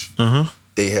get rich.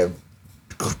 They have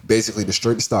basically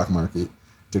destroyed the stock market.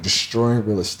 They're destroying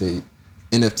real estate.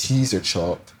 NFTs are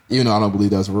chalked, even though I don't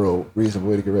believe that's a real reasonable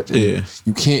way to get rich. Yeah.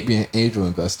 You can't be an angel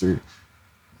investor.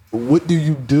 What do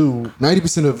you do?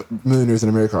 90% of millionaires in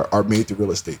America are made through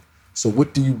real estate. So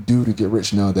what do you do to get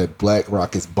rich now that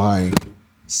BlackRock is buying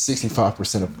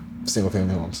 65% of single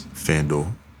family homes?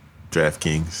 FanDuel,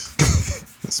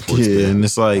 DraftKings. Yeah, and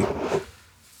it's like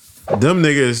them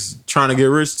niggas trying to get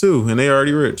rich too, and they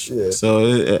already rich. Yeah.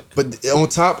 So, but on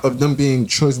top of them being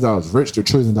trillions of dollars rich, they're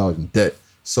trillions of dollars in debt.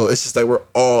 So it's just like we're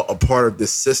all a part of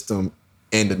this system,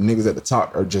 and the niggas at the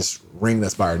top are just ringing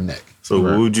us by our neck. So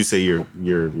what would you say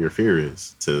your fear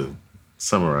is, to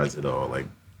summarize it all? Like,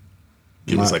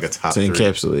 give us like a top to 3.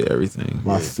 encapsulate everything.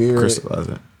 My fear crystallize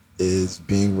it. is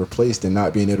being replaced and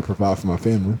not being able to provide for my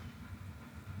family.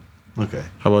 Okay.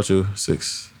 How about you,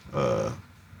 6?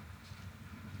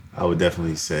 I would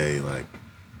definitely say, like,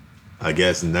 I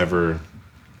guess never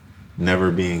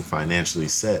being financially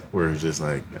set, where it's just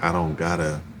like I don't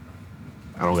gotta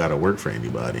work for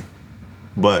anybody,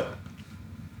 but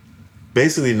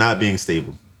basically not being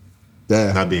stable.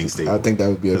 Yeah, Not being stable. I think that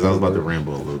would be because I was about to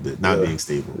ramble a little bit. Not being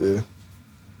stable. Yeah.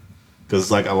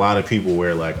 Because like a lot of people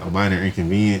where like a minor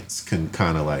inconvenience can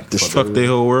kind of like Fuck their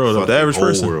whole world up. The average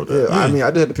person. Yeah, I mean,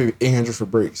 I did have to pay $800 for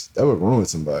brakes. That would ruin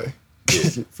somebody.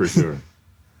 Yeah, for sure.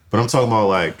 But I'm talking about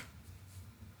like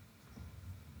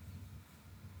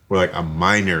where like a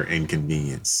minor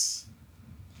inconvenience,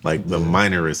 like the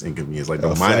minorest inconvenience, like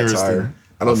the minorest thing.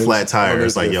 A flat tire.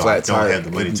 It's like, yo, I don't have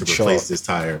the money to replace this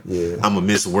tire. Yeah. I'm gonna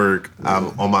miss work.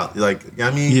 I'm on my, like,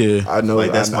 I mean, yeah. I know.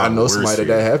 Like, that's I know worst somebody fear.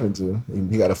 that happened to.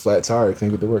 He got a flat tire.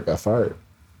 Couldn't get to work. Got fired.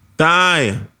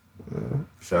 Damn.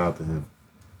 Shout out to him.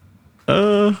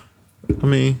 I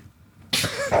mean,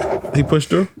 he pushed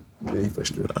through. Yeah, he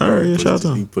pushed through. All right, yeah, shout out to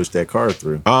him. He pushed that car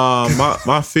through.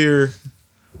 My fear,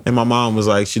 and my mom was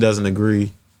like, she doesn't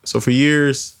agree. So for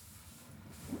years,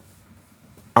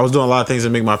 I was doing a lot of things that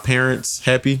make my parents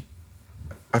happy.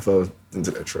 I fell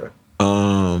into that trap.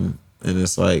 And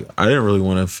it's like, I didn't really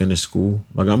want to finish school.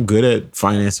 Like, I'm good at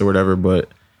finance or whatever, but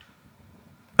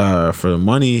for the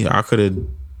money, I could have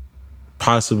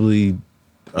possibly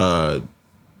and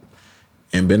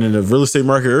been in the real estate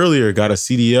market earlier, got a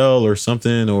CDL or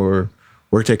something, or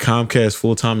worked at Comcast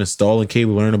full-time installing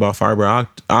cable, learning about fiber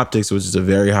optics, which is a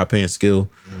very high-paying skill.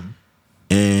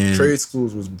 And Trade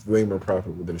schools was way more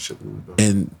profitable than the shit we were doing.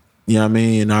 And you know what I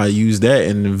mean? And I use that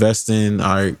and invest in,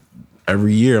 I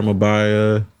every year I'm gonna buy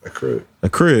A crib.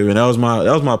 and that was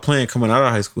my plan coming out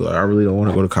of high school. Like, I really don't want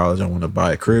to go to college. I want to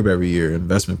buy a crib every year,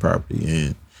 investment property,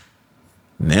 and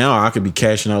now I could be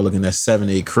cashing out looking at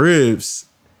 7-8 cribs,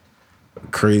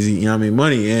 crazy, you know what I mean,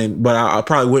 money, but I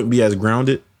probably wouldn't be as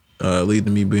grounded, leading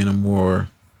to me being a more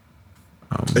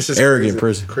It's just arrogant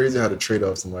person. Crazy how the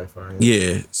trade-offs in life are.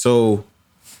 Yeah, so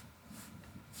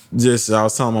I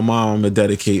was telling my mom I'm gonna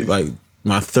dedicate like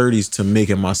my 30s to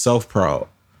making myself proud.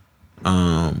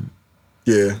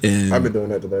 Yeah, and I've been doing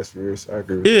that the last few years. I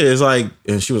agree with you. Yeah, it's like,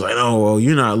 and she was like, "No, well,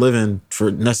 you're not living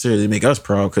for necessarily to make us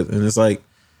proud," and it's like,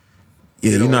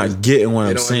 yeah, you're not getting what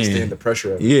I'm saying. Understand the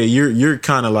pressure of it. Yeah, you're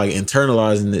kind of like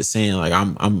internalizing it, saying like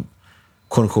I'm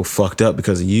quote unquote fucked up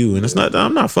because of you, and it's not.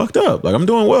 I'm not fucked up. Like, I'm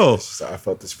doing well. I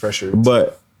felt this pressure,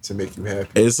 but to make you happy.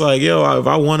 It's like, yo, if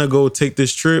I want to go take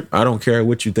this trip, I don't care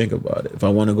what you think about it. If I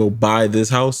want to go buy this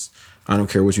house, I don't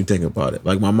care what you think about it.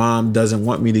 Like, my mom doesn't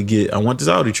want me to get. I want this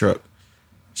Audi truck.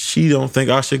 She don't think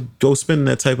I should go spending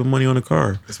that type of money on a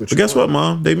car. But guess what,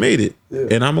 Mom? They made it,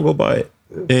 and I'm gonna go buy it.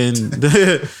 Yeah. And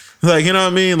like, you know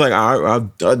what I mean? Like,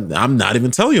 I'm not even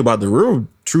telling you about the real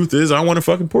truth. Is I want a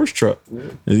fucking Porsche truck. Yeah.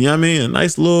 You know what I mean? A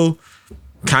nice little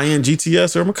Cayenne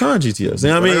GTS or Macan GTS. You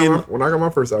know what I mean? When I got my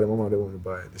first Audi, my mom didn't want to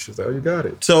buy it. She was like, "Oh, you got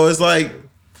it." So it's like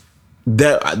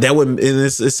that would, and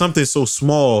it's something so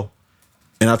small.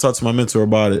 And I talked to my mentor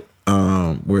about it,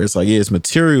 where it's like, yeah, it's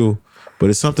material. But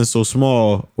it's something so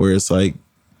small where it's like,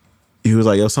 he was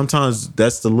like, yo, sometimes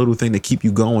that's the little thing that keep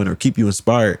you going or keep you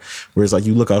inspired. Where it's like,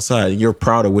 you look outside and you're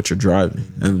proud of what you're driving.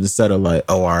 And instead of like,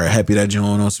 oh, all right, happy that you're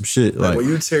on some shit. Like, when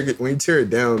you tear it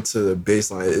down to the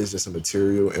baseline, it is just a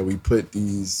material, and we put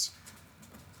these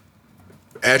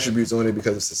attributes on it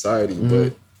because of society.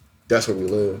 But that's where we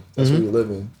live. That's where we live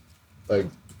in. Like,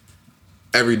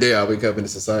 every day I wake up in the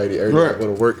society. Every day I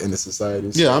go to work in the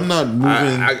society. So yeah, I'm not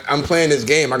moving. I'm playing this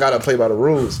game. I gotta play by the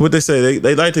rules. What they say,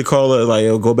 they like to call it like,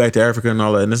 yo, go back to Africa and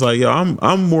all that. And it's like, yo,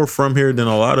 I'm more from here than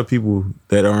a lot of people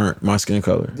that aren't my skin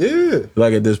color. Yeah.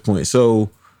 Like, at this point. So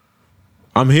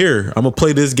I'm here. I'm gonna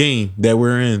play this game that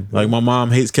we're in. Like, my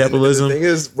mom hates capitalism. And the thing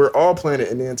is, we're all playing it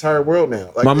in the entire world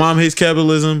now. Like, my mom hates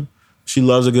capitalism. She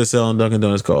loves a good selling Dunkin'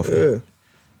 Donuts coffee. Yeah.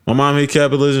 My mom hates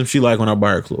capitalism. She like when I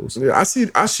buy her clothes. Yeah, I see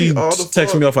she all the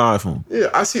texts me off her iPhone.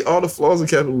 Yeah, I see all the flaws of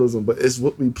capitalism, but it's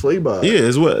what we play by. Yeah,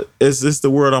 it's the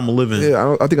world I'm living.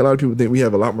 Yeah, I think a lot of people think we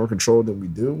have a lot more control than we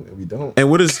do, and we don't.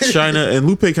 And what is China? And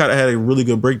Lupe kind of had a really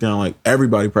good breakdown. Like,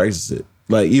 everybody practices it.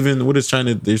 Like, even what is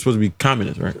China? They're supposed to be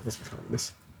communists, right?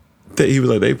 He was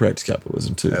like, they practice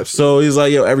capitalism too. Absolutely. So he's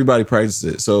like, yo, everybody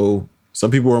practices it. So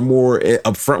some people are more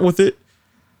upfront with it.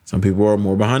 Some people are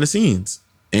more behind the scenes.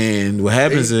 And what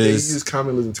happens is they use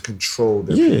communism to control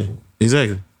their people.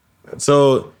 Exactly.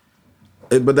 So,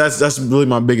 but that's really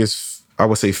my biggest, I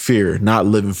would say, fear, not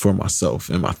living for myself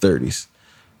in my 30s.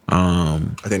 I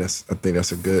think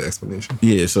that's a good explanation.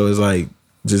 Yeah, so it's like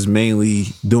just mainly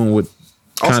doing what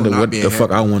kind of what the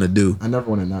fuck I want to do. I never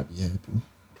want to not be happy,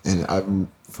 and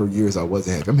for years I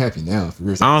wasn't happy. I'm happy now. For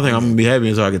years, I don't think I'm gonna be happy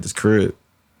until I get this crib,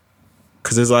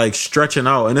 because it's like stretching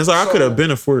out, and it's like, I could have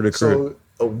been afforded a crib.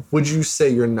 Would you say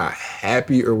you're not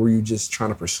happy, or were you just trying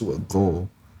to pursue a goal?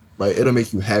 Like, it'll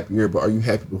make you happier, but are you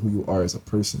happy with who you are as a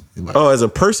person? As a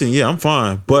person, yeah, I'm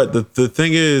fine. But the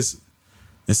thing is,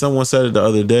 and someone said it the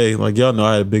other day, like, y'all know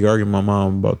I had a big argument with my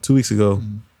mom about 2 weeks ago,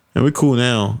 and we're cool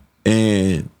now.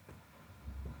 And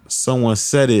someone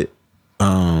said it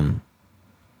on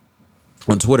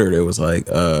Twitter. It was like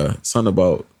something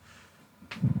about,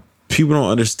 people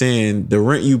don't understand the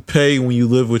rent you pay when you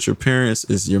live with your parents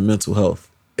is your mental health.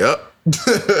 Yep.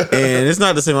 And it's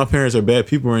not to say my parents are bad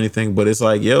people or anything, but it's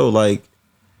like, yo, like,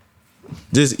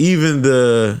 just even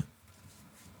the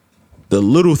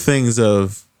little things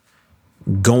of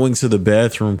going to the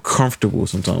bathroom comfortable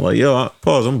sometimes. Like, yo,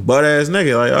 I'm butt ass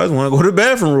naked. Like, I just want to go to the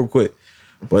bathroom real quick.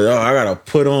 But I gotta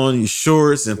put on these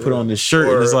shorts and put on this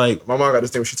shirt, and it's like, my mom got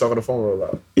this thing when she talk on the phone real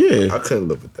loud. Yeah, I couldn't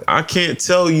live with that. I can't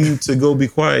tell you to go be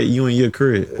quiet, you in your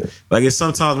crib. Yeah. Like, it's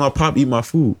sometimes my pop eat my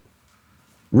food.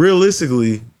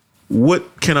 Realistically,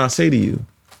 what can I say to you?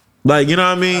 Like, you know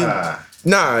what I mean?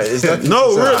 Nah, it's not.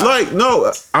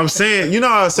 No, I'm saying, you know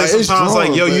how I say like, sometimes,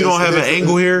 like, yo, you don't have an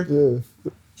angle here.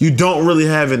 Yeah. You don't really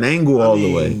have an angle all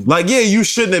the way. Like, yeah, you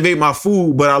shouldn't have ate my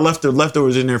food, but I left the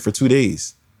leftovers in there for 2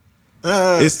 days.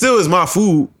 It still is my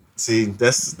food. See,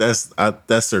 that's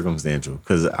circumstantial,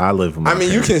 because I live with my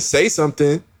parents. You can say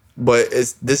something, but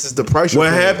this is the price.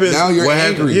 What happens? Now you're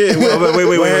angry. Yeah.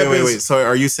 Wait. So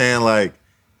are you saying, like,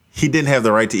 he didn't have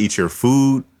the right to eat your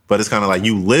food, But it's kind of like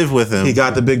you live with him. He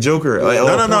got the big joker. Like,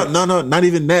 No, not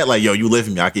even that. Like, yo, you live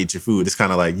with me, I can eat your food. It's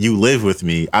kind of like you live with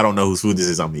me. I don't know whose food this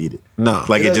is. I'm gonna eat it. No,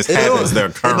 like it just happens. They're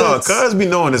currents. Cuz be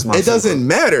knowing this. It doesn't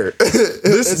matter.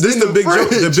 This the big joke.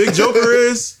 The big joker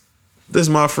is this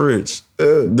my fridge.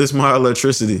 This my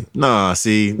electricity. Nah,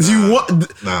 see, You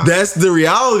want? That's the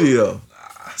reality though.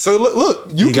 So look,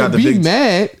 you He got can the be big-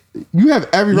 mad. You have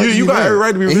every right. You got every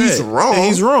right to be and mad. He's wrong. And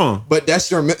he's wrong. But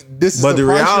that's your. This is But the price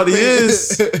you're reality paying.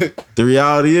 is, the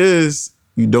reality is,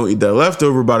 you don't eat that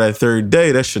leftover by that third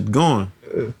day. That shit gone,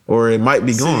 or it might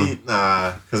be gone. See,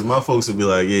 nah, because my folks would be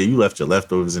like, yeah, you left your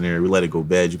leftovers in there. We let it go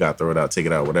bad. You got to throw it out, take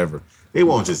it out, whatever. They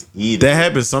won't just eat it. That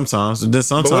happens sometimes. And then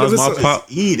sometimes my pop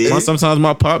eat it. Sometimes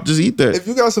my pop just eat that. If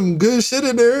you got some good shit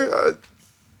in there,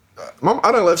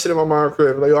 I done left shit in my mom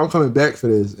crib. Like, yo, I'm coming back for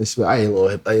this. And she like, I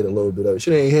ate a little bit of it.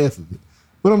 She ain't half of it.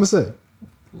 What I'm gonna say?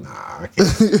 Nah, I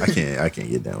can't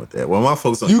get down with that. Well, my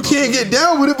folks don't. You can't get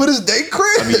down with it, but it's they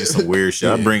crib. I mean, it's some weird shit.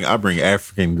 I bring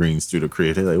African greens through the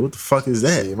crib. They're like, what the fuck is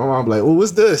that? Yeah, my mom be like, well,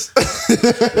 what's this?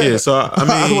 Yeah, so I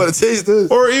mean, I want to taste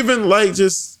this. or even like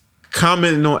just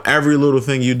commenting on every little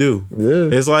thing you do.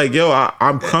 Yeah. It's like, yo,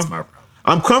 I'm That's my problem.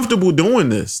 I'm comfortable doing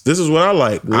this. This is what I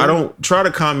like. I don't try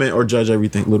to comment or judge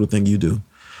everything little thing you do.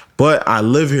 But I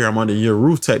live here. I'm under your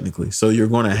roof technically. So you're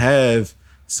going to have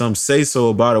some say so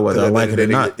about it, whether I like it or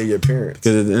not. They're your parents.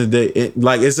 Because at the end of the day,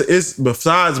 it's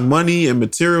besides money and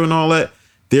material and all that,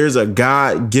 there's a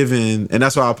God given, and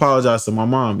that's why I apologize to my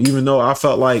mom, even though I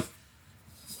felt like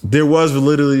there was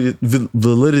validity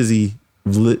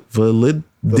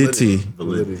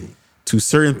to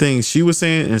certain things she was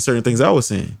saying and certain things I was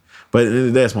saying. But at the end of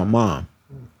the day, that's my mom.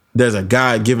 There's a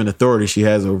God given authority she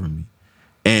has over me.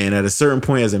 And at a certain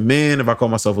point as a man, if I call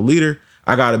myself a leader,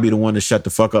 I got to be the one to shut the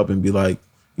fuck up and be like,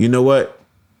 you know what?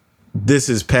 This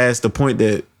is past the point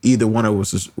that either one of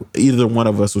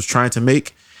us was trying to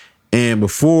make. And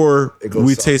before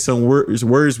we take some words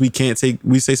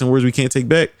we say some words we can't take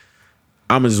back,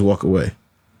 I'm gonna just walk away.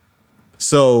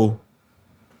 So,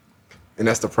 and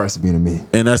that's the price of being a man.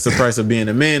 And that's the price of being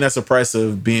a man. That's the price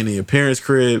of being in your parents'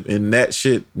 crib. And that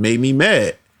shit made me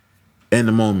mad in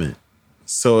the moment.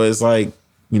 So it's like,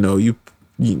 you know, you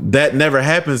that never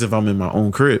happens if I'm in my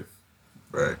own crib.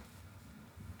 Right.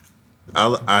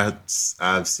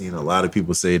 I've seen a lot of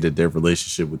people say that their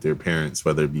relationship with their parents,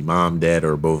 whether it be mom, dad,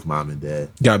 or both mom and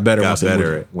dad, got better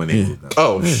when they moved out.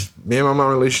 Oh, me and my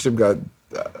mom relationship got.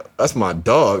 That's my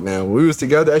dog now. When we was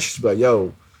together, I used to be like,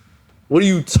 yo, what are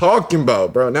you talking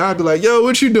about, bro? Now I'd be like, yo,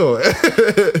 what you doing?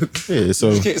 Yeah,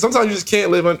 so sometimes you just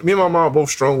can't live. Me and my mom are both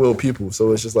strong-willed people,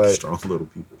 so it's just like strong-willed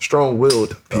people. Strong-willed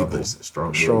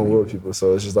people.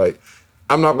 So it's just like,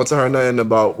 I'm not gonna tell her nothing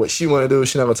about what she want to do.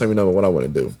 She not gonna tell me nothing about what I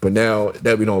want to do. But now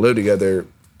that we don't live together,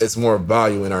 it's more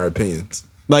value in our opinions.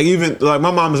 Like even like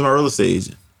my mom is my real estate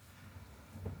agent.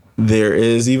 There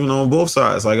is even on both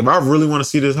sides. Like if I really want to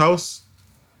see this house,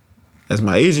 as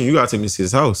my agent, you gotta take me to see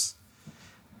this house.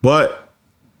 But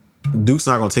Duke's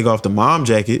not gonna take off the mom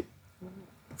jacket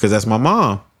because that's my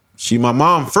mom. She my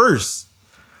mom first.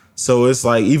 So it's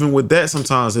like even with that,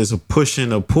 sometimes it's a push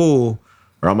and a pull.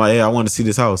 Or I'm like, hey, I want to see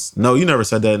this house. No, you never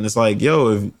said that. And it's like,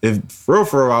 yo, if for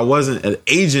real, I wasn't an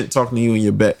agent talking to you in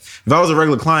your back. If I was a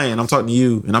regular client and I'm talking to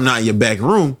you and I'm not in your back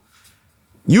room,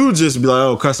 you would just be like,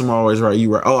 oh, customer always right.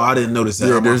 You right. Oh, I didn't notice that.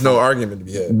 Yeah, there's no argument to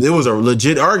be had. There was a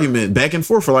legit argument back and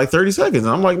forth for like 30 seconds.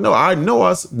 And I'm like, no, I know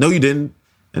us. No, you didn't.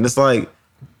 And it's like,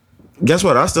 guess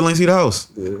what? I still ain't see the house.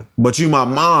 Yeah. But you my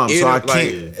mom, so I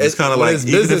can't. It's kind of like,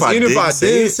 even if I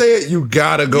didn't say it, you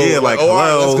gotta go. Yeah, like, all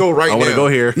right, let's go right now. I want to go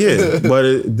here. Yeah,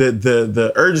 but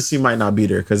the urgency might not be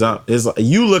there because it's like,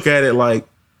 you look at it like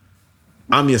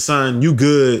I'm your son. You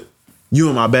good? You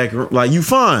in my back room? Like you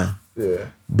fine? Yeah.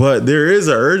 But there is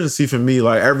an urgency for me.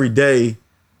 Like every day,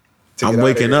 I'm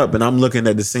waking up and I'm looking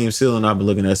at the same ceiling I've been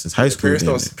looking at since high school.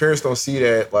 Parents don't see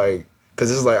that like. Because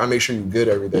it's like, I make sure you're good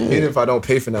every day. Even if I don't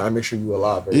pay for that, I make sure you're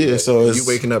alive every day. So you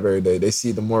waking up every day. They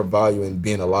see the more value in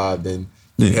being alive than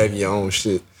you having your own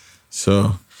shit.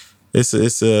 So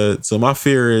so my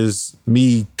fear is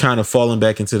me kind of falling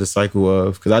back into the cycle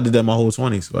of, because I did that my whole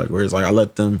 20s. Like, where it's like I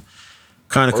let them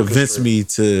kind of convince me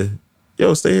to,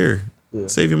 yo, stay here. Yeah.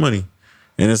 Save your money.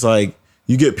 And it's like,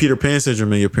 you get Peter Pan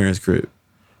syndrome in your parents' crib.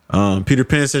 Peter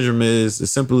Pan syndrome is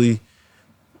simply...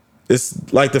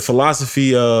 It's like the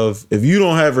philosophy of if you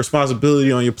don't have responsibility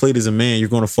on your plate as a man, you're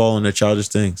going to fall into childish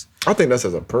things. I think that's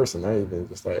as a person, not even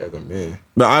just like as a man.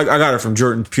 But I got it from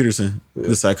Jordan Peterson,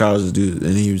 the psychologist dude,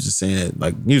 and he was just saying it,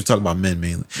 like he was talking about men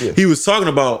mainly. Yeah. He was talking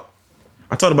about,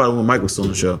 I talked about it when Mike was still on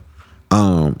the show.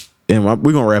 And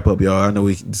we're gonna wrap up, y'all. I know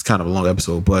it's kind of a long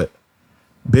episode, but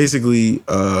basically,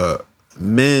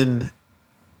 men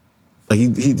like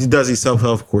he does these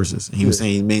self-help courses. And he was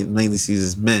saying he mainly sees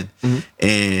as men.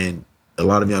 And a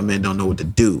lot of young men don't know what to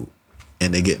do.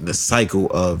 And they get in the cycle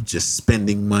of just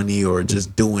spending money or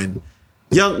just doing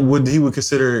what he would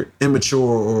consider immature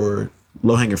or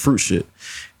low-hanging fruit shit.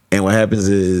 And what happens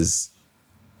is,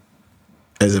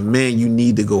 as a man, you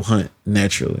need to go hunt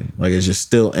naturally. Like, it's just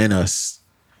still in us.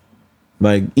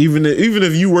 Like, even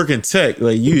if you work in tech,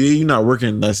 like you're not working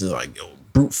unless it's like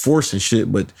brute force and shit,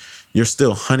 but you're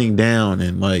still hunting down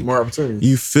and like more opportunities.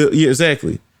 You feel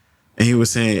exactly. And he was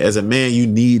saying, as a man, you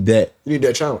need that. You need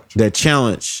that challenge. That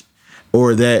challenge,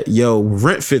 or that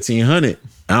rent 1,500.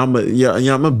 I'm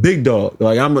a big dog.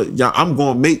 Like I'm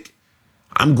gonna make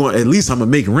rent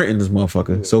in this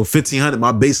motherfucker. Yeah. So 1,500,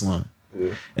 my baseline.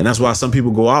 Yeah. And that's why some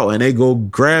people go out and they go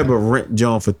grab a rent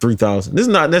joint for $3,000. This is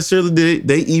not necessarily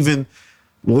they even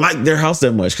like their house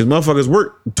that much, because motherfuckers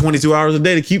work 22 hours a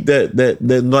day to keep that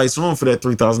lights on for that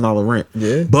 $3,000 rent.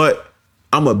 Yeah. But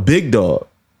I'm a big dog,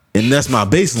 and that's my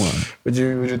baseline. Would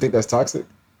you think that's toxic?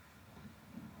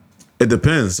 It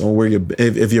depends on where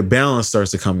if your balance starts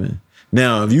to come in.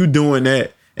 Now, if you doing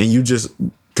that and you just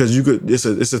because you could, it's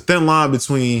a thin line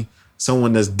between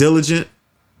someone that's diligent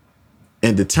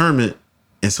and determined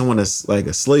and someone that's like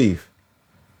a slave.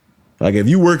 Like if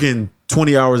you working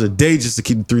 20 hours a day just to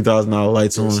keep the $3,000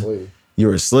 lights on,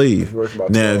 you're a slave.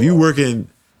 Now, if you working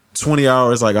 20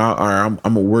 hours, like I'm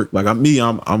gonna work like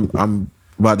I'm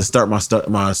about to start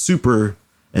my super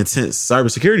intense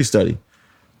cybersecurity study.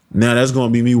 Now that's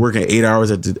gonna be me working 8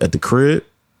 hours at the crib,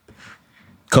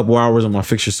 couple hours on my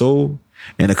Fix Your Soul,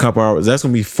 and a couple hours. That's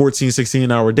gonna be 14,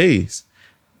 16 hour days.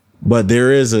 But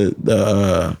there is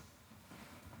a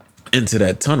into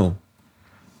that tunnel.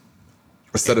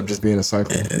 Instead of just being a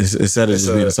cycle. Instead of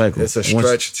just being a cycle. It's a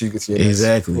stretch till you get to your next.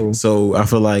 Exactly. Cool. So I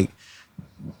feel like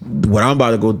what I'm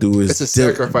about to go do is it's a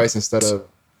sacrifice instead of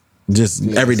just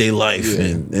everyday life. Yeah.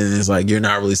 And it's like you're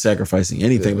not really sacrificing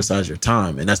anything besides your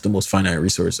time. And that's the most finite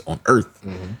resource on earth.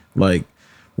 Mm-hmm. Like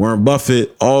Warren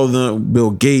Buffett, all of them,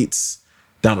 Bill Gates,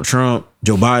 Donald Trump,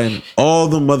 Joe Biden, all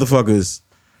them motherfuckers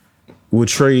would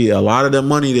trade a lot of the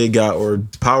money they got or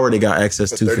power they got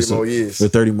access to for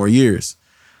 30 more years.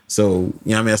 So,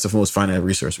 that's the most finite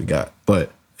resource we got.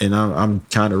 And I'm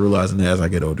kind of realizing that as I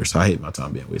get older. So I hate my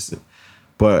time being wasted.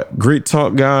 But great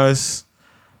talk, guys.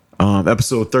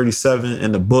 Episode 37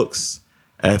 in the books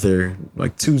after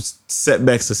like 2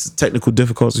 setbacks of technical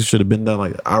difficulties. Should have been done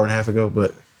like an hour and a half ago.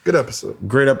 But good episode.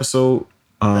 Great episode.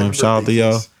 Shout out to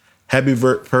y'all. Happy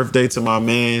birthday to my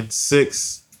man,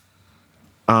 6.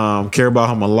 Care about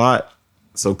him a lot.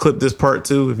 So clip this part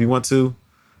too if you want to.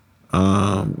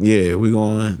 We're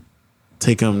going to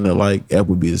take him to like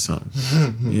Applebee's or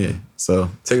something. Yeah. So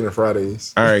taking the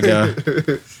Fridays. All right, guys.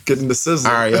 Getting the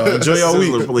sizzle. All right, y'all. Enjoy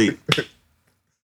your week.